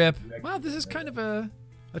 Overdrip. Wow, this is kind of a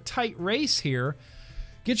tight race here.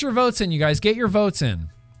 Get your votes in, you guys. Get your votes in.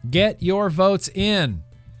 Get your votes in.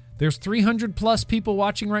 There's 300 plus people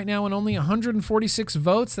watching right now and only 146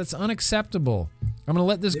 votes. That's unacceptable. I'm going to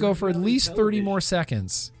let this go for at least 30 more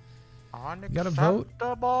seconds. You got to vote?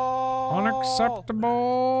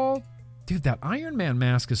 Unacceptable. Dude, that Iron Man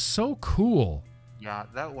mask is so cool. Yeah,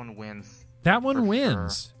 that one wins. That one For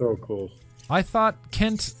wins. So cool. I thought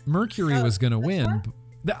Kent Mercury was going to win.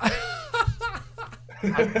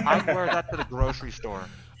 I'd wear that to the grocery store.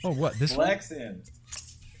 Oh, what? This one? Flex in.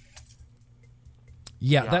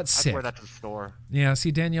 Yeah, that's I'd sick. wear that to the store. Yeah, see,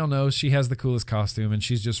 Danielle knows she has the coolest costume, and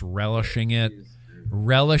she's just relishing it.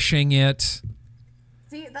 Relishing it.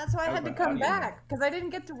 See, that's why I had to come back, because I didn't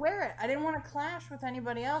get to wear it. I didn't want to clash with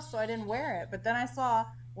anybody else, so I didn't wear it. But then I saw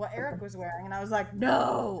what Eric was wearing, and I was like,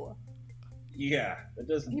 no! Yeah, that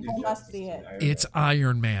doesn't People do must justice be to it. Iron It's Man.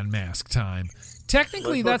 Iron Man mask time.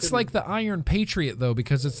 Technically, Like that's fucking- like the Iron Patriot, though,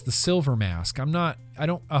 because it's the silver mask. I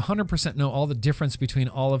don't 100% know all the difference between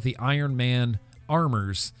all of the Iron Man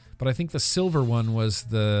armors, but I think the silver one was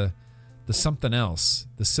the something else.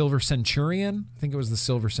 The Silver Centurion? I think it was the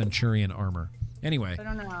Silver Centurion armor. Anyway, I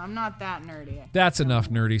don't know. I'm not that nerdy. that's enough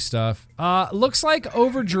nerdy stuff. Looks like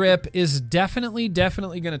Overdrip is definitely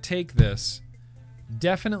going to take this.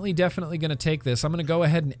 Definitely going to take this. I'm going to go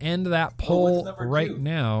ahead and end that poll number right two?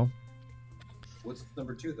 now. What's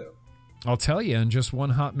number 2 though? I'll tell you in just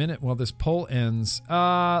one hot minute while this poll ends.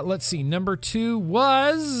 Let's see. Number 2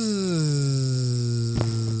 was...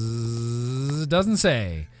 Doesn't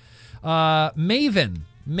say. Maven.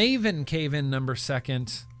 Maven cave in number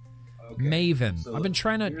 2nd. Okay. Maven. So I've been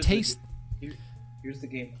trying to here's taste... Here's the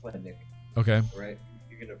game plan, Nick. Okay. Right?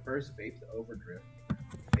 You're gonna first vape the Overdrip,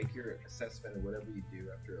 make your assessment of whatever you do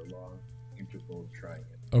after a long interval of trying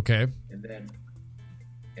it, Okay. and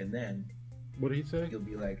then What did he say? you'll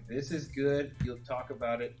be like, "This is good." You'll talk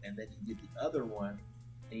about it, and then you do the other one,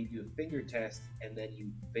 and you do a finger test, and then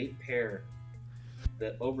you vape pair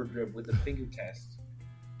the Overdrip with the finger test,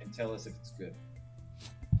 and tell us if it's good.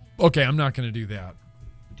 Okay, I'm not going to do that.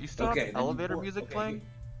 Do you still Okay, have then you elevator pour- music okay, playing?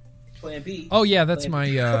 Plan B. Oh, yeah, that's Plan my...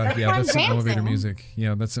 B. that's some dancing. elevator music.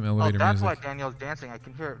 Yeah, that's some Oh, elevator that's music. why Danielle's dancing. I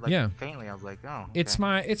can hear it like Yeah. faintly. I was like, oh. It's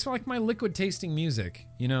okay. it's like my liquid tasting music,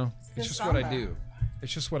 you know? It's good just what I samba. do.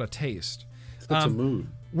 It's just what I taste. That's a mood.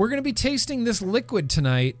 We're going to be tasting this liquid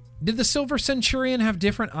tonight. Did the Silver Centurion have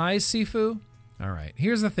different eyes, Sifu? All right.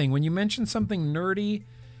 Here's the thing. When you mention something nerdy,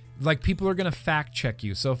 like people are going to fact check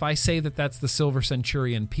you. So if I say that that's the Silver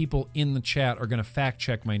Centurion, people in the chat are going to fact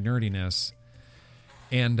check my nerdiness.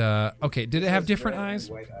 And, okay, did it have Says different red and eyes?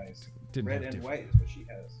 White eyes. Didn't Red have and different. white is what she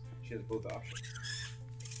has. She has both options.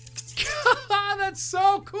 That's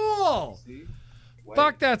so cool. See? White,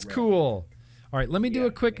 Fuck, that's red. cool. All right, let me do Yeah,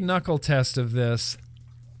 a quick amazing. knuckle test of this.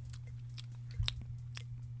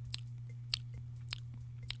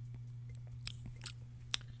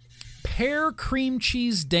 Pear cream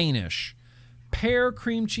cheese Danish. Pear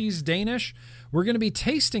cream cheese Danish. We're going to be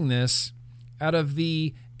tasting this out of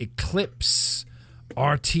the Eclipse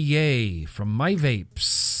RTA from my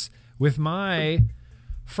vapes with my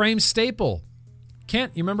frame staple.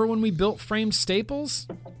 Kent, you remember when we built framed staples?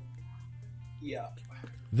 Yeah.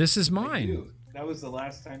 This is I mine. do. That was the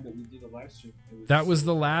last time that we did a live stream. That was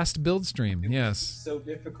the so- last build stream. it was Yes. so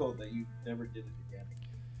difficult that you never did it again.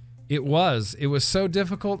 It was. It was so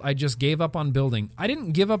difficult. I just gave up on building. I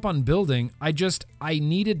didn't give up on building. I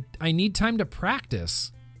need time to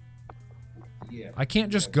practice. Yeah. I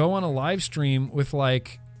can't just go on a live stream with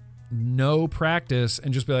like no practice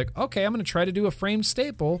and just be like, okay, I'm going to try to do a framed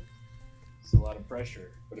staple. It's a lot of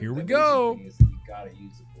pressure. But Here we the go. amazing thing is that you gotta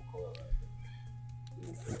use the full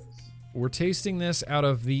coil. We're tasting this out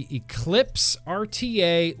of the Eclipse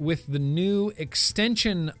RTA with the new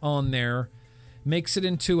extension on there. Makes it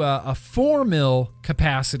into a 4 mil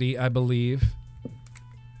capacity, I believe.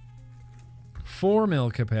 4 mil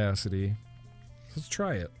capacity. Let's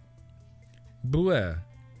try it. Bleh.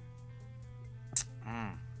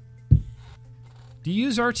 Mm. Do you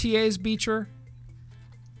use RTAs, Beecher?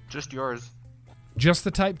 Just yours. Just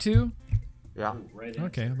the Type 2? Yeah. Right.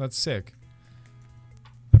 Okay, that's sick.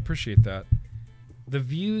 I appreciate that. The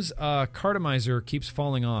Views cartomizer keeps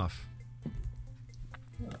falling off.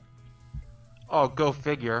 Oh, go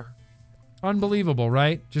figure. Unbelievable,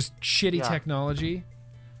 right? Just shitty Yeah. technology.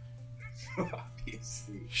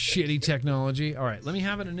 Obviously. Shitty technology. All right, let me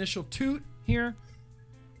have an initial toot here.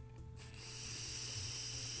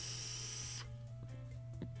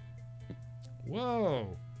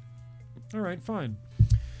 Whoa. All right, fine.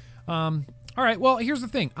 All right, well, here's the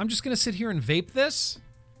thing. I'm just going to sit here and vape this,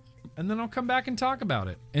 and then I'll come back and talk about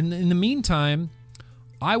it. And in the meantime,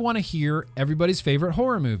 I want to hear everybody's favorite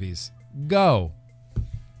horror movies. Go.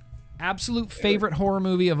 Absolute favorite horror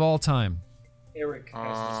movie of all time. Eric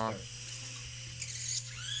has to start.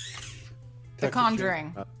 The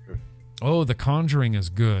Conjuring. Oh, The Conjuring is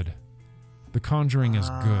good. The Conjuring is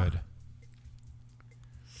good.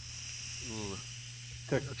 Ooh.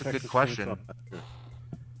 That's a good question.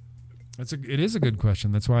 It is a good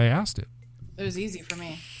question. That's why I asked it. It was easy for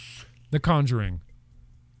me. The Conjuring.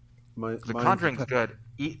 The Conjuring's good.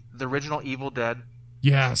 The original Evil Dead.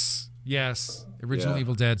 Yes. Yes. Original Yeah.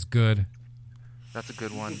 Evil Dead's good. That's a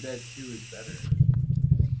good one. Evil Dead 2 is better.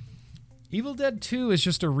 Evil Dead 2 is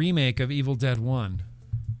just a remake of Evil Dead 1.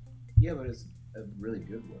 Yeah, but it's a really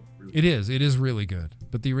good one. Really It is. It is really good.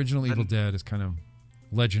 But the original Evil Dead is kind of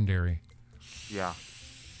legendary. Yeah.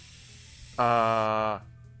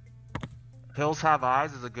 Hills Have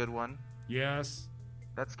Eyes is a good one. Yes.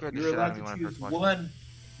 That's scared the You're shit out allowed of me when I to choose first watched it.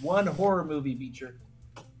 one horror movie, Beecher.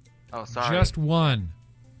 Oh, sorry. Just one.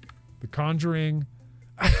 The Conjuring.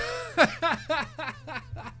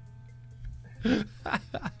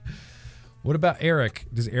 What about Eric?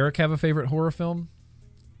 Does Eric have a favorite horror film?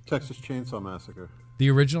 Texas Chainsaw Massacre. The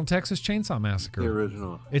original Texas Chainsaw The Massacre.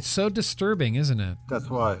 original. It's so disturbing, isn't it? That's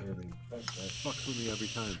why. It fucks with me every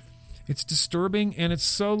time. It's disturbing, and it's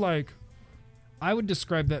so like, I would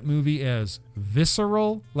describe that movie as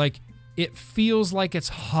visceral. Like, it feels like it's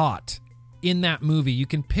hot in that movie. You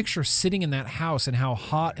can picture sitting in that house and how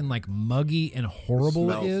hot and like muggy and horrible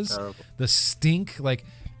it smells is. terrible. The stink, like,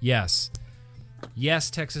 yes. Yes,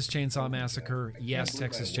 Texas Chainsaw Massacre. Yes,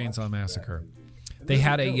 Texas Chainsaw Massacre. They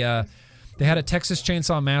had a Texas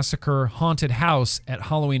Chainsaw Massacre haunted house at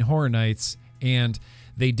Halloween Horror Nights, and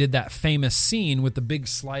they did that famous scene with the big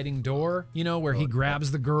sliding door, you know, where he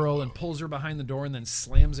grabs the girl and pulls her behind the door and then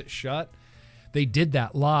slams it shut. They did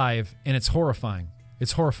that live, and it's horrifying.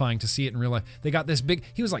 It's horrifying to see it in real life. They got this big,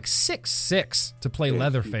 he was like 6'6" to play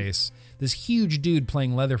Leatherface. This huge dude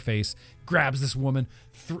playing Leatherface grabs this woman,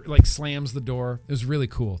 like slams the door. It was really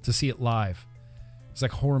cool to see it live. It's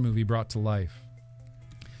like a horror movie brought to life.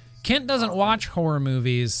 Kent doesn't watch horror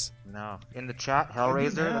movies. No. In the chat,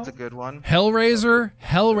 Hellraiser, that's a good one.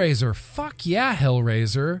 Hellraiser. Fuck yeah,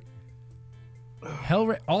 Hellraiser.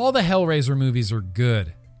 All the Hellraiser movies are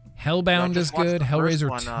good. Hellbound I is just watched good. the first Hellraiser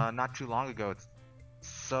one, 2 not too long ago. It's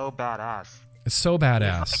so badass. is so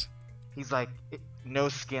badass. He's like, no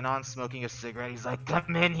skin on, smoking a cigarette. He's like,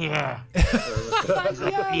 come in here.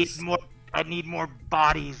 He's like, I need more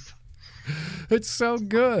bodies. It's so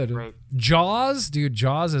good. Great. Jaws, dude,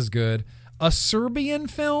 Jaws is good. A Serbian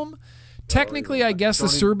film? Technically, I guess a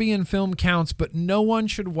Serbian film counts, but no one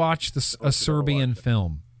should watch a Serbian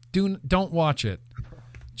film. Don't watch it.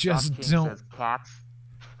 Just Tom King don't. says Cats.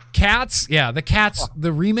 Cats? Yeah, the Cats,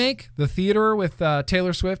 the remake, the theater with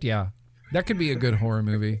Taylor Swift. Yeah, that could be a good horror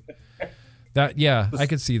movie. I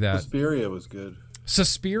could see that. Suspiria was good.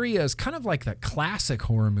 Suspiria is kind of like that classic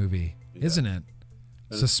horror movie, isn't it?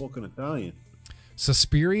 And it's spoken Italian.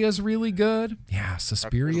 Suspiria is really good. Yeah,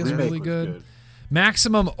 Suspiria is Remake really was good.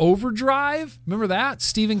 Maximum Overdrive. Remember that?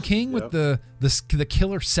 Stephen King with the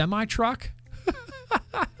killer semi truck.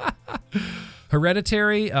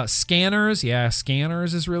 Hereditary. Scanners. Yeah,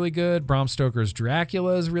 Scanners is really good. Bram Stoker's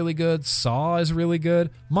Dracula is really good. Saw is really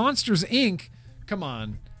good. Monsters Inc. Come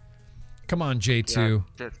on, J2.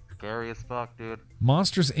 Yeah, shit's scary as fuck, dude.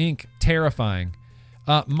 Monsters Inc. Terrifying.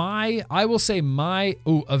 I will say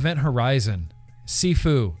Event Horizon.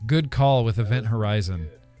 Sifu. Good call with Event Horizon.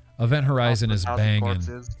 Event Horizon is banging.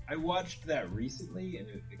 Corpses. I watched that recently, and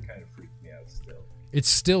it kind of freaked me out still. It's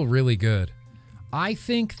still really good. I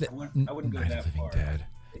think that I wouldn't go Night that of the Living far. Dead.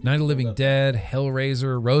 Night of the Living Dead,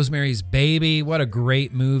 Hellraiser, Rosemary's Baby. What a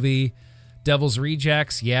great movie. Devil's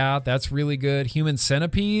Rejects. Yeah, that's really good. Human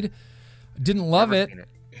Centipede. Didn't love Never it, seen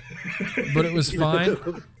it. but it was fine.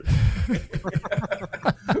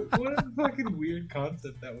 What a fucking weird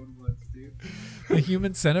concept that one was, dude. The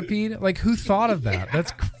Human Centipede? Like, who thought of that?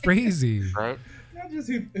 That's crazy. Right? Not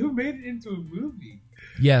just who made it into a movie.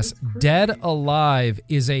 Yes, Dead Alive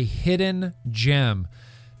is a hidden gem.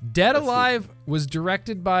 Dead Alive was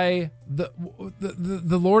directed by the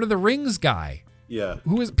Lord of the Rings guy. Yeah.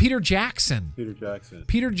 Who is Peter Jackson?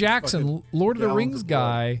 Peter Jackson, Lord of the Rings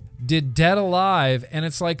guy, did Dead Alive, and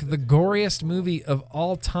it's like the goriest movie of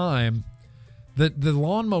all time. The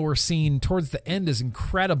lawnmower scene towards the end is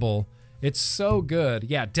incredible. It's so good.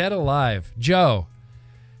 Yeah, Dead Alive. Joe,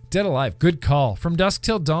 Dead Alive. Good call. From Dusk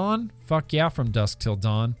Till Dawn? Fuck yeah, From Dusk Till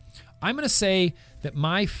Dawn. I'm going to say that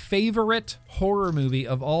my favorite horror movie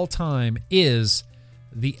of all time is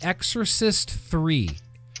The Exorcist 3,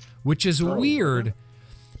 which is weird,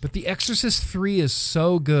 but The Exorcist 3 is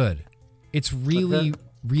so good. It's really,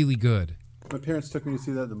 really good. My parents took me to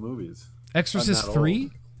see that in the movies. Exorcist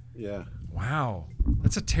 3? Yeah. Wow.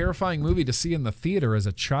 That's a terrifying movie to see in the theater as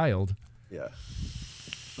a child. Yeah.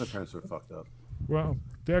 My parents were fucked up. Wow.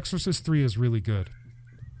 The Exorcist 3 is really good.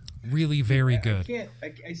 Really very good.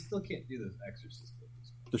 I still can't do those Exorcist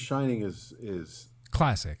movies. The Shining is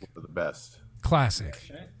Classic. one of the best. Classic.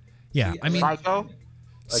 Yeah, I mean, Psycho? I can't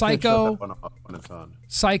shut Psycho, that one off when it's on.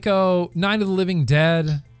 Psycho, Night of the Living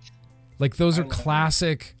Dead. Like, those are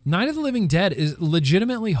classic. Night of the Living Dead is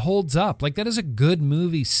legitimately holds up. Like, that is a good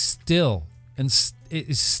movie still. And it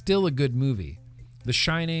is still a good movie. The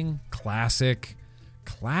Shining, classic.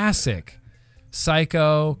 Classic.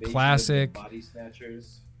 Psycho, classic. Body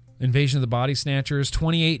Snatchers. Invasion of the Body Snatchers.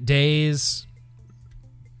 28 Days.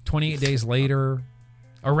 28 Days Later.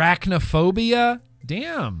 Arachnophobia.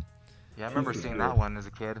 Damn. Yeah, I remember seeing that one as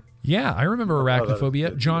a kid. Yeah, I remember that is Arachnophobia.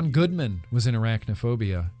 good. John Goodman was in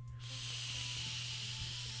Arachnophobia.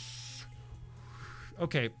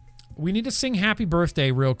 Okay, we need to sing Happy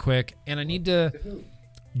Birthday real quick, and I need to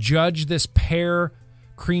judge this pear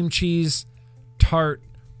cream cheese tart.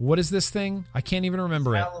 What is this thing? I can't even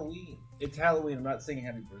remember it. Halloween. It's Halloween. I'm not singing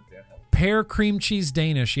Happy Birthday on Halloween. Pear cream cheese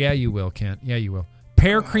Danish. Yeah, you will, Kent. Yeah, you will.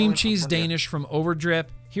 Pear cream cheese Danish from Overdrip.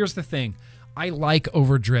 Here's the thing. I like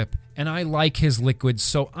Overdrip, and I like his liquids,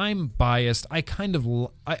 so I'm biased. I kind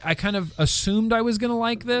of assumed I was going to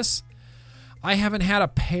like this. I haven't had a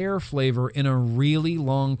pear flavor in a really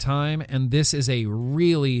long time, and this is a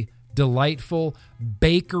really delightful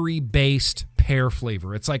bakery-based pear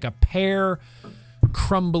flavor. It's like a pear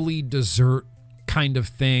crumbly dessert kind of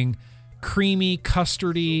thing. Creamy,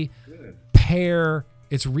 custardy, pear.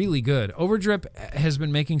 It's really good. Overdrip has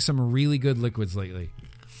been making some really good liquids lately.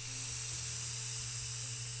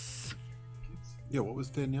 Yeah, what was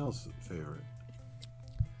Danielle's favorite?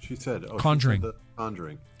 She said, Conjuring. The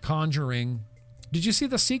Conjuring. Conjuring. Did you see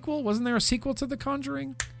the sequel? Wasn't there a sequel to The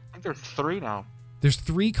Conjuring? I think there's 3 now. There's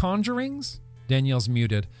 3 Conjurings? Danielle's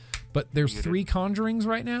muted. But there's 3 Conjurings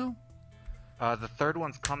right now? The third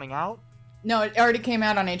one's coming out. No, it already came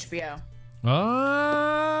out on HBO.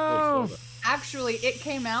 Oh! Actually, it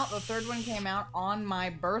came out, the third one came out on my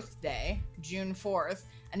birthday, June 4th,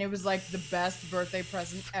 and it was like the best birthday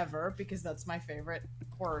present ever because that's my favorite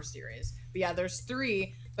horror series. But yeah, there's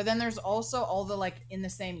 3, but then there's also all the like in the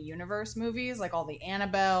same universe movies, like all the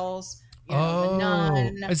Annabelles, you know, the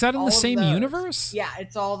Nun. Is that in all the of same those. universe? Yeah,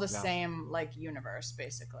 it's all the same like universe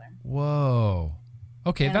basically. Whoa.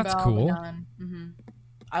 Okay, that's Annabelle, cool. the Nun.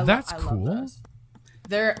 Mm-hmm. That's I cool. Love those.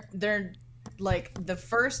 They're like the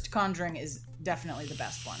first Conjuring is definitely the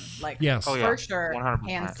best one. Like Yes. Oh, yeah. for sure, 100%.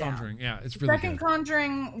 hands down. Conjuring, yeah, it's The really second good.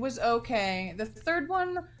 Conjuring was okay. The third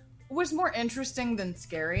one was more interesting than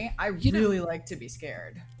scary. I You know- really like to be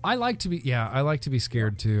scared. I like to be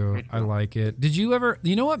scared too. I like it. Did you ever,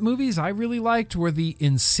 you know what movies I really liked were the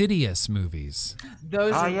Insidious movies.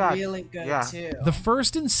 Those Oh, are yeah. really good Yeah. too. The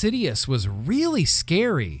first Insidious was really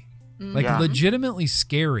scary. Like Yeah. legitimately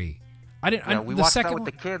scary. I didn't Yeah, I, we the watched second that with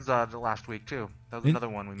one, the kids the last week too. That was another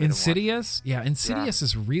one we made Insidious? Yeah, Insidious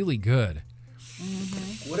is really good.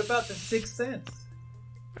 What about The Sixth Sense?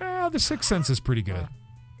 The Sixth Sense is pretty good.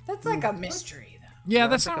 That's like a mystery though. Yeah, Yeah,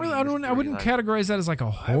 that's it's like not a really. I mystery, wouldn't like- categorize that as like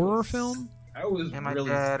a horror film. I was Am I really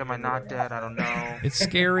dead? Am I scared not of dead? I don't know. It's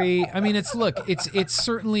scary. I mean, it's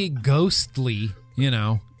certainly ghostly. You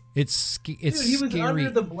know, it's Dude, he was scary. under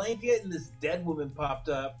the blanket and this dead woman popped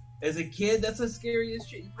up. As a kid, that's the scariest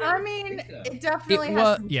shit. you I ever mean, think of. it definitely It has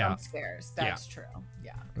wa- some yeah. jump scares. That's true.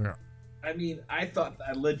 Yeah. I mean, I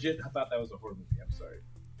legit thought that was a horror movie. I'm sorry.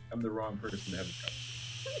 I'm the wrong person to have a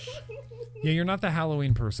conversation. Yeah, you're not the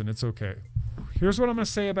Halloween person. It's okay. Here's what I'm going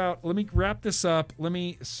to say about. Let me wrap this up. Let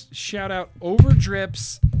me shout out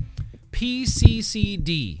Overdrip's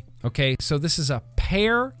PCCD. Okay, so this is a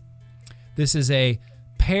pear. This is a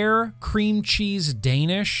pear cream cheese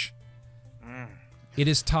Danish. It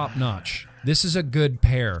is top notch. This is a good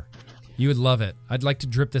pear. You would love it. I'd like to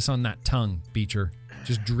drip this on that tongue, Beecher.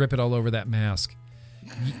 Just drip it all over that mask.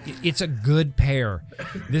 It's a good pear.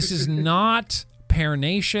 This is not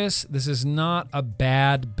pearnacious. This is not a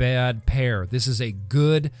bad pear. This is a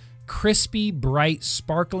good, crispy, bright,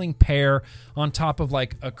 sparkling pear on top of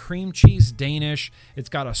like a cream cheese Danish. It's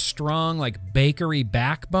got a strong like bakery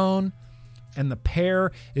backbone, and the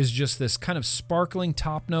pear is just this kind of sparkling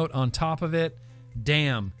top note on top of it.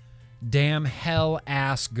 Damn hell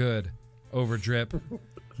ass good. Overdrip.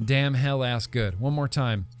 Damn hell ass good. One more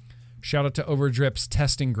time. Shout out to Overdrip's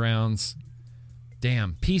testing grounds.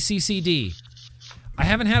 Damn. PCCD. I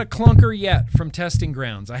haven't had a clunker yet from testing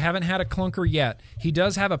grounds. I haven't had a clunker yet. He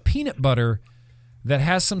does have a peanut butter that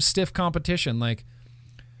has some stiff competition. Like,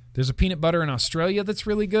 there's a peanut butter in Australia that's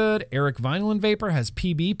really good. Eric Vinyl and Vapor has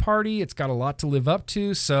PB Party. It's got a lot to live up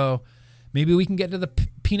to. So maybe we can get to the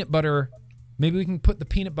peanut butter. Maybe we can put the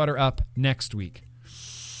peanut butter up next week.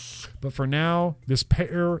 But for now, this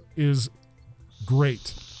pear is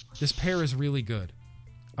great. This pear is really good.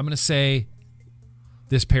 I'm going to say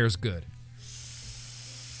this pear is good.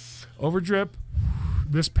 Overdrip,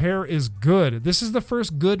 this pear is good. This is the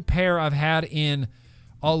first good pear I've had in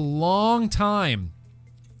a long time.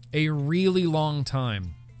 A really long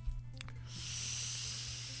time.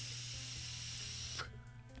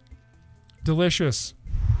 Delicious.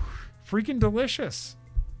 Freaking delicious.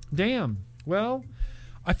 Damn. Well,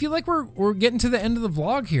 I feel like we're getting to the end of the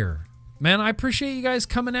vlog here. Man, I appreciate you guys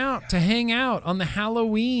coming out to hang out on the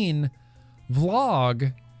Halloween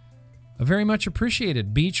vlog. Very much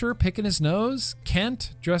appreciated. Beecher picking his nose.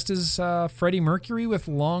 Kent dressed as Freddie Mercury with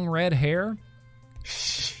long red hair.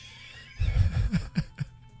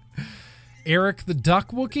 Eric the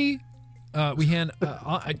Duck Wookie. We had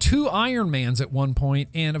 2 Iron Mans at one point,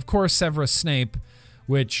 and of course Severus Snape,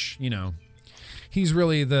 which, you know, he's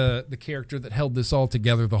really the character that held this all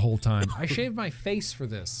together the whole time. I shaved my face for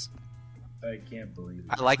this. I can't believe it.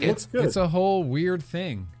 I like it. It's a whole weird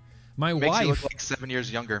thing. My Makes you wife, look like 7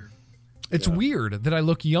 years younger. it's weird that I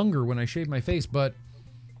look younger when I shave my face, but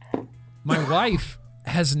my wife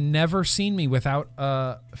has never seen me without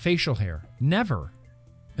facial hair. Never.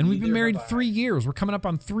 And we've been Neither married have I. 3 years. We're coming up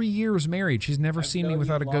on 3 years married. She's never I've seen me known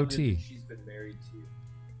without a you longer goatee. than she's been married to you,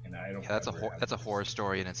 and I don't. Yeah, that's a ever have that's a horror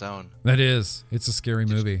story in its own. That is. It's a scary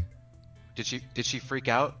movie. Did she freak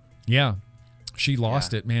out? Yeah. She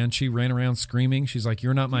lost it, man. She ran around screaming. She's like,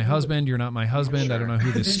 "You're not my husband. You're not my husband. I don't know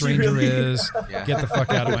who this Did she stranger really? is. Yeah. Get the fuck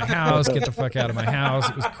out of my house. Get the fuck out of my house."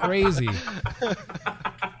 It was crazy. It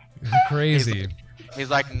was crazy. He's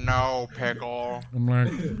like, no, Pickle. I'm like,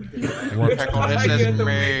 what? Pickle, this is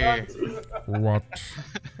me. What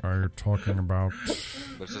are you talking about?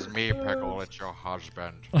 This is me, Pickle. It's your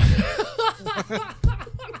husband.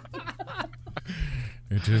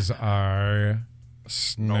 It is I, No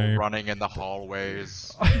Snape. running in the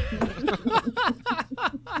hallways.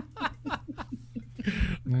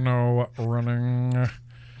 No running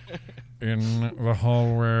in the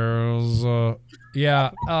hallways.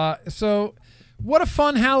 So what a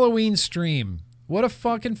fun Halloween stream. What a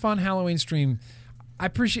fucking fun Halloween stream. I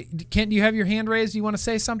appreciate. Kent, do you have your hand raised? You want to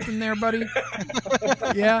say something there, buddy?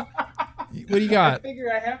 Yeah? What do you I got?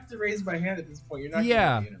 figure I have to raise my hand at this point. You're not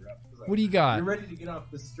Yeah. going to interrupt. It's like, What do you got? You're ready to get off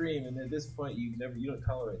the stream, and at this point, you don't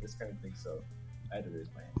tolerate this kind of thing. So I had to raise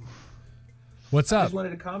my hand. What's I up? just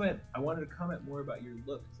wanted to comment. I wanted to comment more about your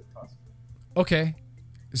look. Is it possible? Okay.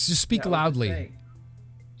 Just speak Yeah, I was just loudly. saying.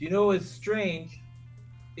 Do you know what's strange?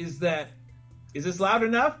 Is this loud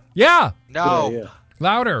enough? Yeah. No. Yeah.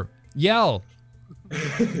 Louder. Yell.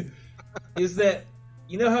 Is that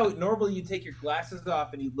you know how normally you take your glasses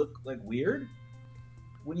off and you look like weird?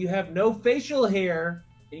 When you have no facial hair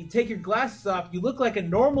and you take your glasses off, you look like a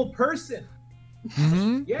normal person.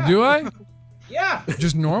 Hmm. Yeah. Do I? Yeah.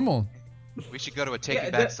 Just normal. We should go to a Take Yeah,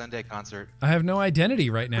 Me Back that- Sunday concert. I have no identity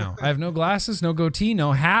right now. I have no glasses, no goatee,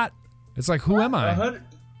 no hat. It's like, who am I?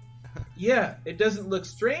 Yeah, it doesn't look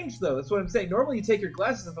strange though. That's what I'm saying. Normally you take your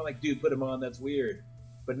glasses off, I'm like, dude, put them on. That's weird.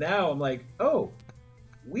 But now I'm like, oh,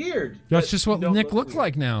 weird. That's But just you what don't Nick look looks weird.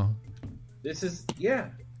 like now. This is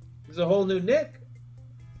There's a whole new Nick.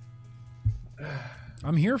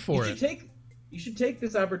 I'm here for it. You should take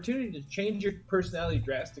this opportunity to change your personality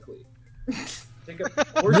drastically. Take up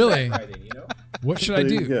horseback Really? riding, you know? What should I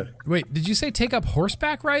do? Yeah. Wait, did you say take up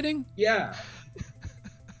horseback riding? Yeah.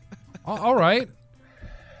 All right.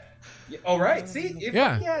 Yeah, all right. See?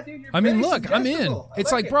 Yeah. Dude, you're I mean, very look, I'm in. suggestible. I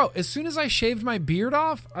It's like, it. bro, as soon as I shaved my beard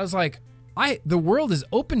off, I was like, the world is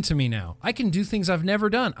open to me now. I can do things I've never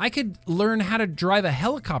done. I could learn how to drive a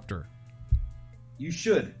helicopter. You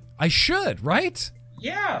should. I should, right?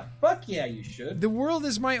 Yeah. Fuck yeah, you should. The world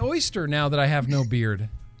is my oyster now that I have no beard.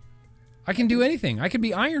 I can do anything. I could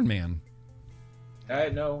be Iron Man.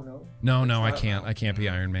 No. No, I not- can't. I can't be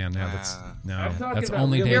Iron Man now. I'm talking That's about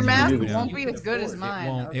only real- Your Dan math can do now. won't be as good as It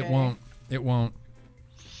mine. It won't. It won't.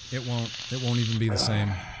 It won't even be the same.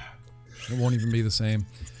 It won't even be the same.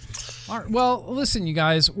 All right, well, listen, you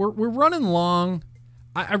guys, we're running long.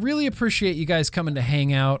 I really appreciate you guys coming to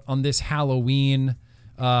hang out on this Halloween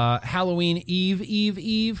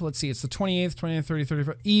Eve. Let's see, it's the 28th, 29th, 30th,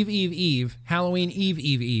 31st. Eve. Halloween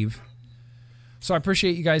Eve. So I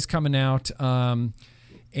appreciate you guys coming out.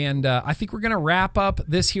 And I think we're going to wrap up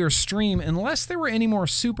this here stream unless there were any more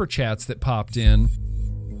super chats that popped in.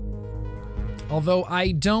 Although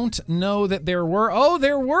I don't know that there were. Oh,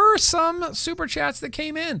 there were some super chats that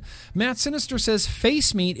came in. Matt Sinister says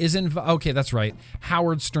face meat is in. Okay, that's right.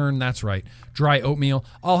 Howard Stern, that's right. Dry oatmeal.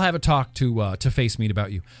 I'll have a talk to face meat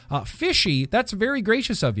about you. Fishy, that's very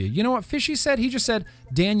gracious of you. You know what Fishy said? He just said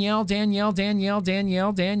Danielle.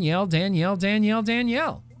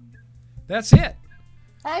 That's it.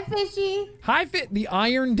 Hi, Fishy. Hi, the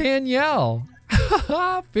Iron Danielle.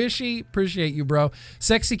 Fishy, appreciate you, bro.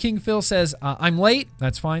 Sexy King Phil says, I'm late.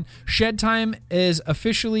 That's fine. Shed time is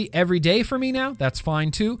officially every day for me now. That's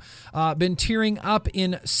fine, too. Been tearing up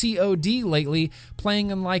in COD lately,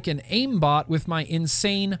 playing in like an aimbot with my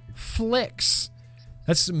insane flicks.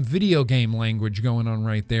 That's some video game language going on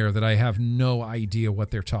right there that I have no idea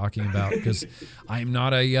what they're talking about because I'm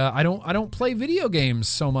not I don't play video games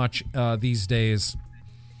so much these days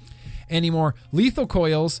anymore. Lethal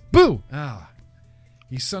Coils. Boo!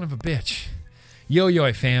 You son of a bitch.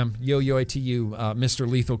 Yo-yo, fam. Yo-yo to you, Mr.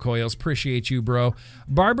 Lethal Coils. Appreciate you, bro.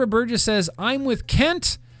 Barbara Burgess says, I'm with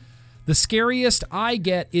Kent. The scariest I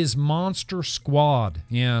get is Monster Squad.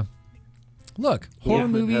 Yeah. Look, horror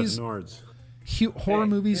movies horror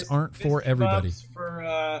movies aren't for everybody. Bucks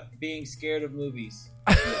for being scared of movies.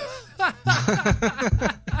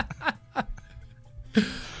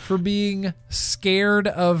 For being scared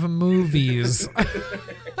of movies.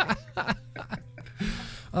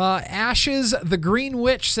 Ashes, the Green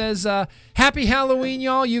Witch says, Happy Halloween,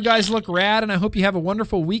 y'all. You guys look rad, and I hope you have a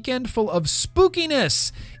wonderful weekend full of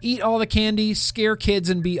spookiness. Eat all the candy, scare kids,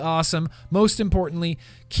 and be awesome. Most importantly,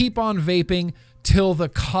 keep on vaping till the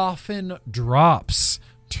coffin drops.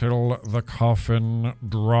 Till the coffin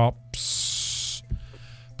drops.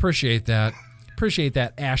 Appreciate that. Appreciate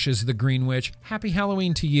that, Ashes, the Green Witch. Happy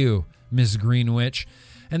Halloween to you, Ms. Green Witch.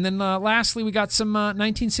 And then lastly, we got some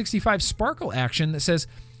 1965 Sparkle action that says,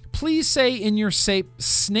 please say in your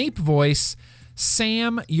Snape voice,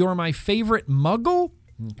 Sam, you're my favorite muggle?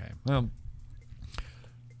 Okay, well,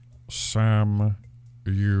 Sam,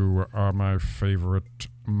 you are my favorite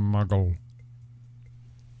muggle.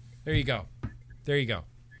 There you go. There you go.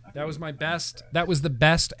 That was my best. That was the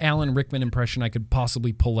best Alan Rickman impression I could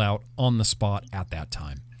possibly pull out on the spot at that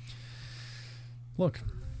time. Look.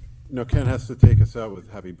 No, Ken has to take us out with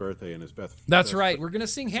Happy Birthday and his best. That's right. We're going to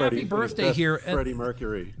sing Happy Birthday here. Freddie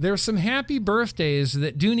Mercury. There's some happy birthdays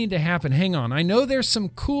that do need to happen. Hang on. I know there's some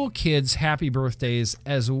cool kids' happy birthdays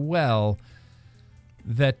as well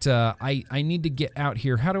that I need to get out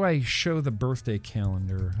here. How do I show the birthday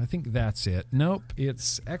calendar? I think that's it. Nope.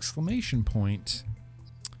 It's exclamation point.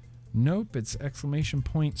 Nope. It's exclamation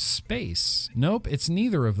point space. Nope. It's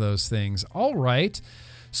neither of those things. All right.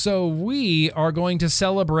 So we are going to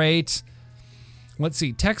celebrate, let's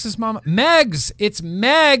see, Texas Mama, Megs. It's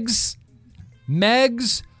Megs.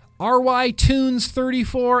 Megs, RY Tunes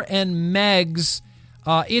 34 and Megs.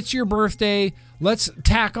 It's your birthday. Let's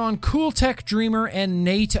tack on Cool Tech Dreamer and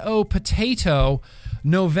NATO Potato.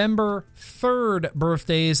 November 3rd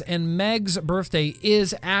birthdays, and Meg's birthday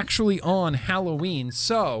is actually on Halloween.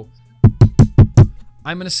 So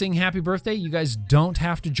I'm going to sing Happy Birthday. You guys don't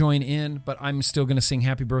have to join in, but I'm still going to sing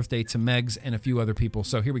Happy Birthday to Megs and a few other people.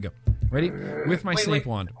 So here we go. Ready? With my Snape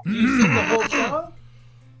wand. You sing the whole song?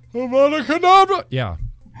 Avada Kedavra! Yeah.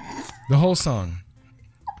 The whole song.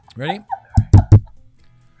 Ready?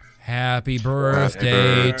 Happy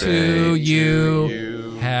birthday to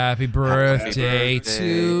you. Happy birthday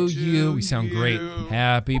to you. We sound great.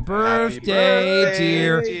 Happy birthday,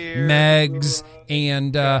 dear Megs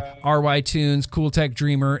and RY Tunes, Cool Tech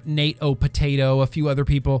Dreamer, NATO Potato, a few other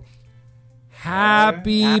people.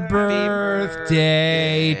 Happy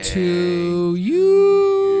birthday to you.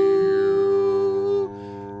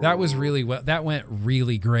 That was really well. That went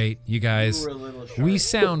really great, you guys. We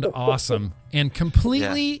sound awesome and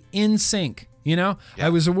completely in sync. You know, I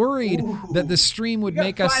was worried that the stream would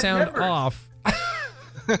make us sound off.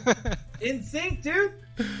 In sync, dude.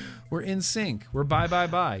 We're in sync. We're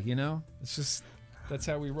bye. You know, it's just that's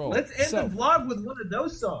how we roll. Let's end the vlog with one of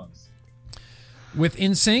those songs. With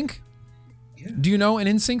In Sync? Yeah. Do you know an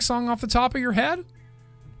In Sync song off the top of your head?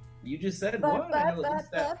 You just said one. I know it's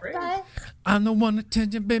that phrase. I'm the one to tell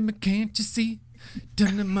you, baby, can't you see?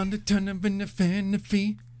 Turn them under, turn them in the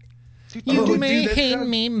fantasy. You may hate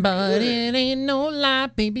me, but it ain't no lie,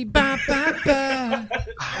 baby. Bye. I'm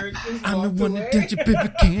the one that tell you,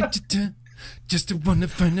 baby, can't you tell? Just the one to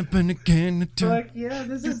find up and again. Like, yeah,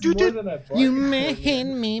 this is more than I thought. You may hate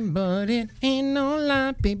me, but it ain't no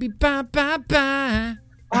lie, baby. Bye. Bye.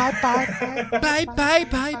 Dude,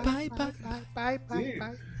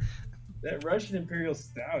 that Russian Imperial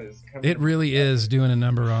Stout is coming. It really is doing a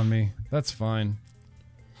number on me. That's fine.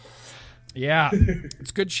 Yeah,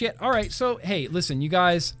 it's good shit. All right, so, hey, listen, you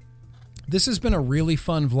guys, this has been a really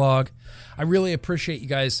fun vlog. I really appreciate you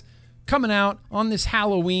guys coming out on this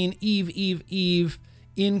Halloween Eve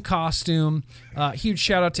in costume. Huge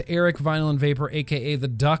shout out to Eric Vinyl and Vapor, a.k.a. the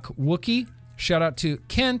Duck Wookie. Shout out to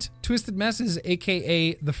Kent Twisted Messes,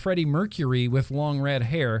 a.k.a. the Freddie Mercury with long red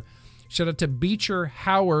hair. Shout out to Beecher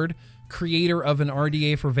Howard, creator of an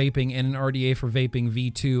RDA for Vaping and an RDA for Vaping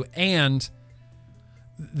V2, and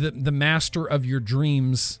the master of your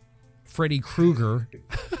dreams, Freddy Krueger.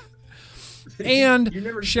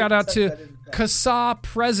 And shout out to CASA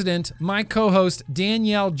President, my co-host,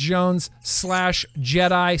 Danielle Jones /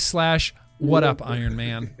 Jedi / What Up Iron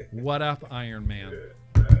Man. What up Iron Man.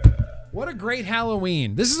 What a great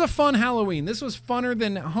Halloween. This is a fun Halloween. This was funner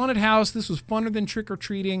than Haunted House. This was funner than Trick or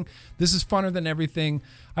Treating. This is funner than everything.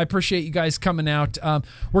 I appreciate you guys coming out.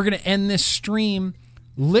 We're going to end this stream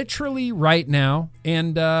literally right now.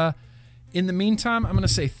 And in the meantime, I'm going to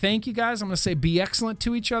say thank you guys. I'm going to say be excellent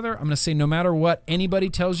to each other. I'm going to say no matter what anybody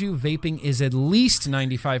tells you, vaping is at least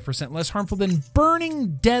 95% less harmful than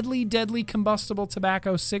burning deadly, deadly combustible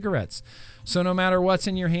tobacco cigarettes. So no matter what's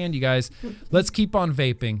in your hand, you guys, let's keep on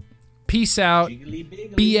vaping. Peace out.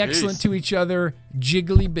 Be excellent to each other.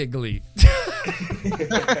 Jiggly biggly.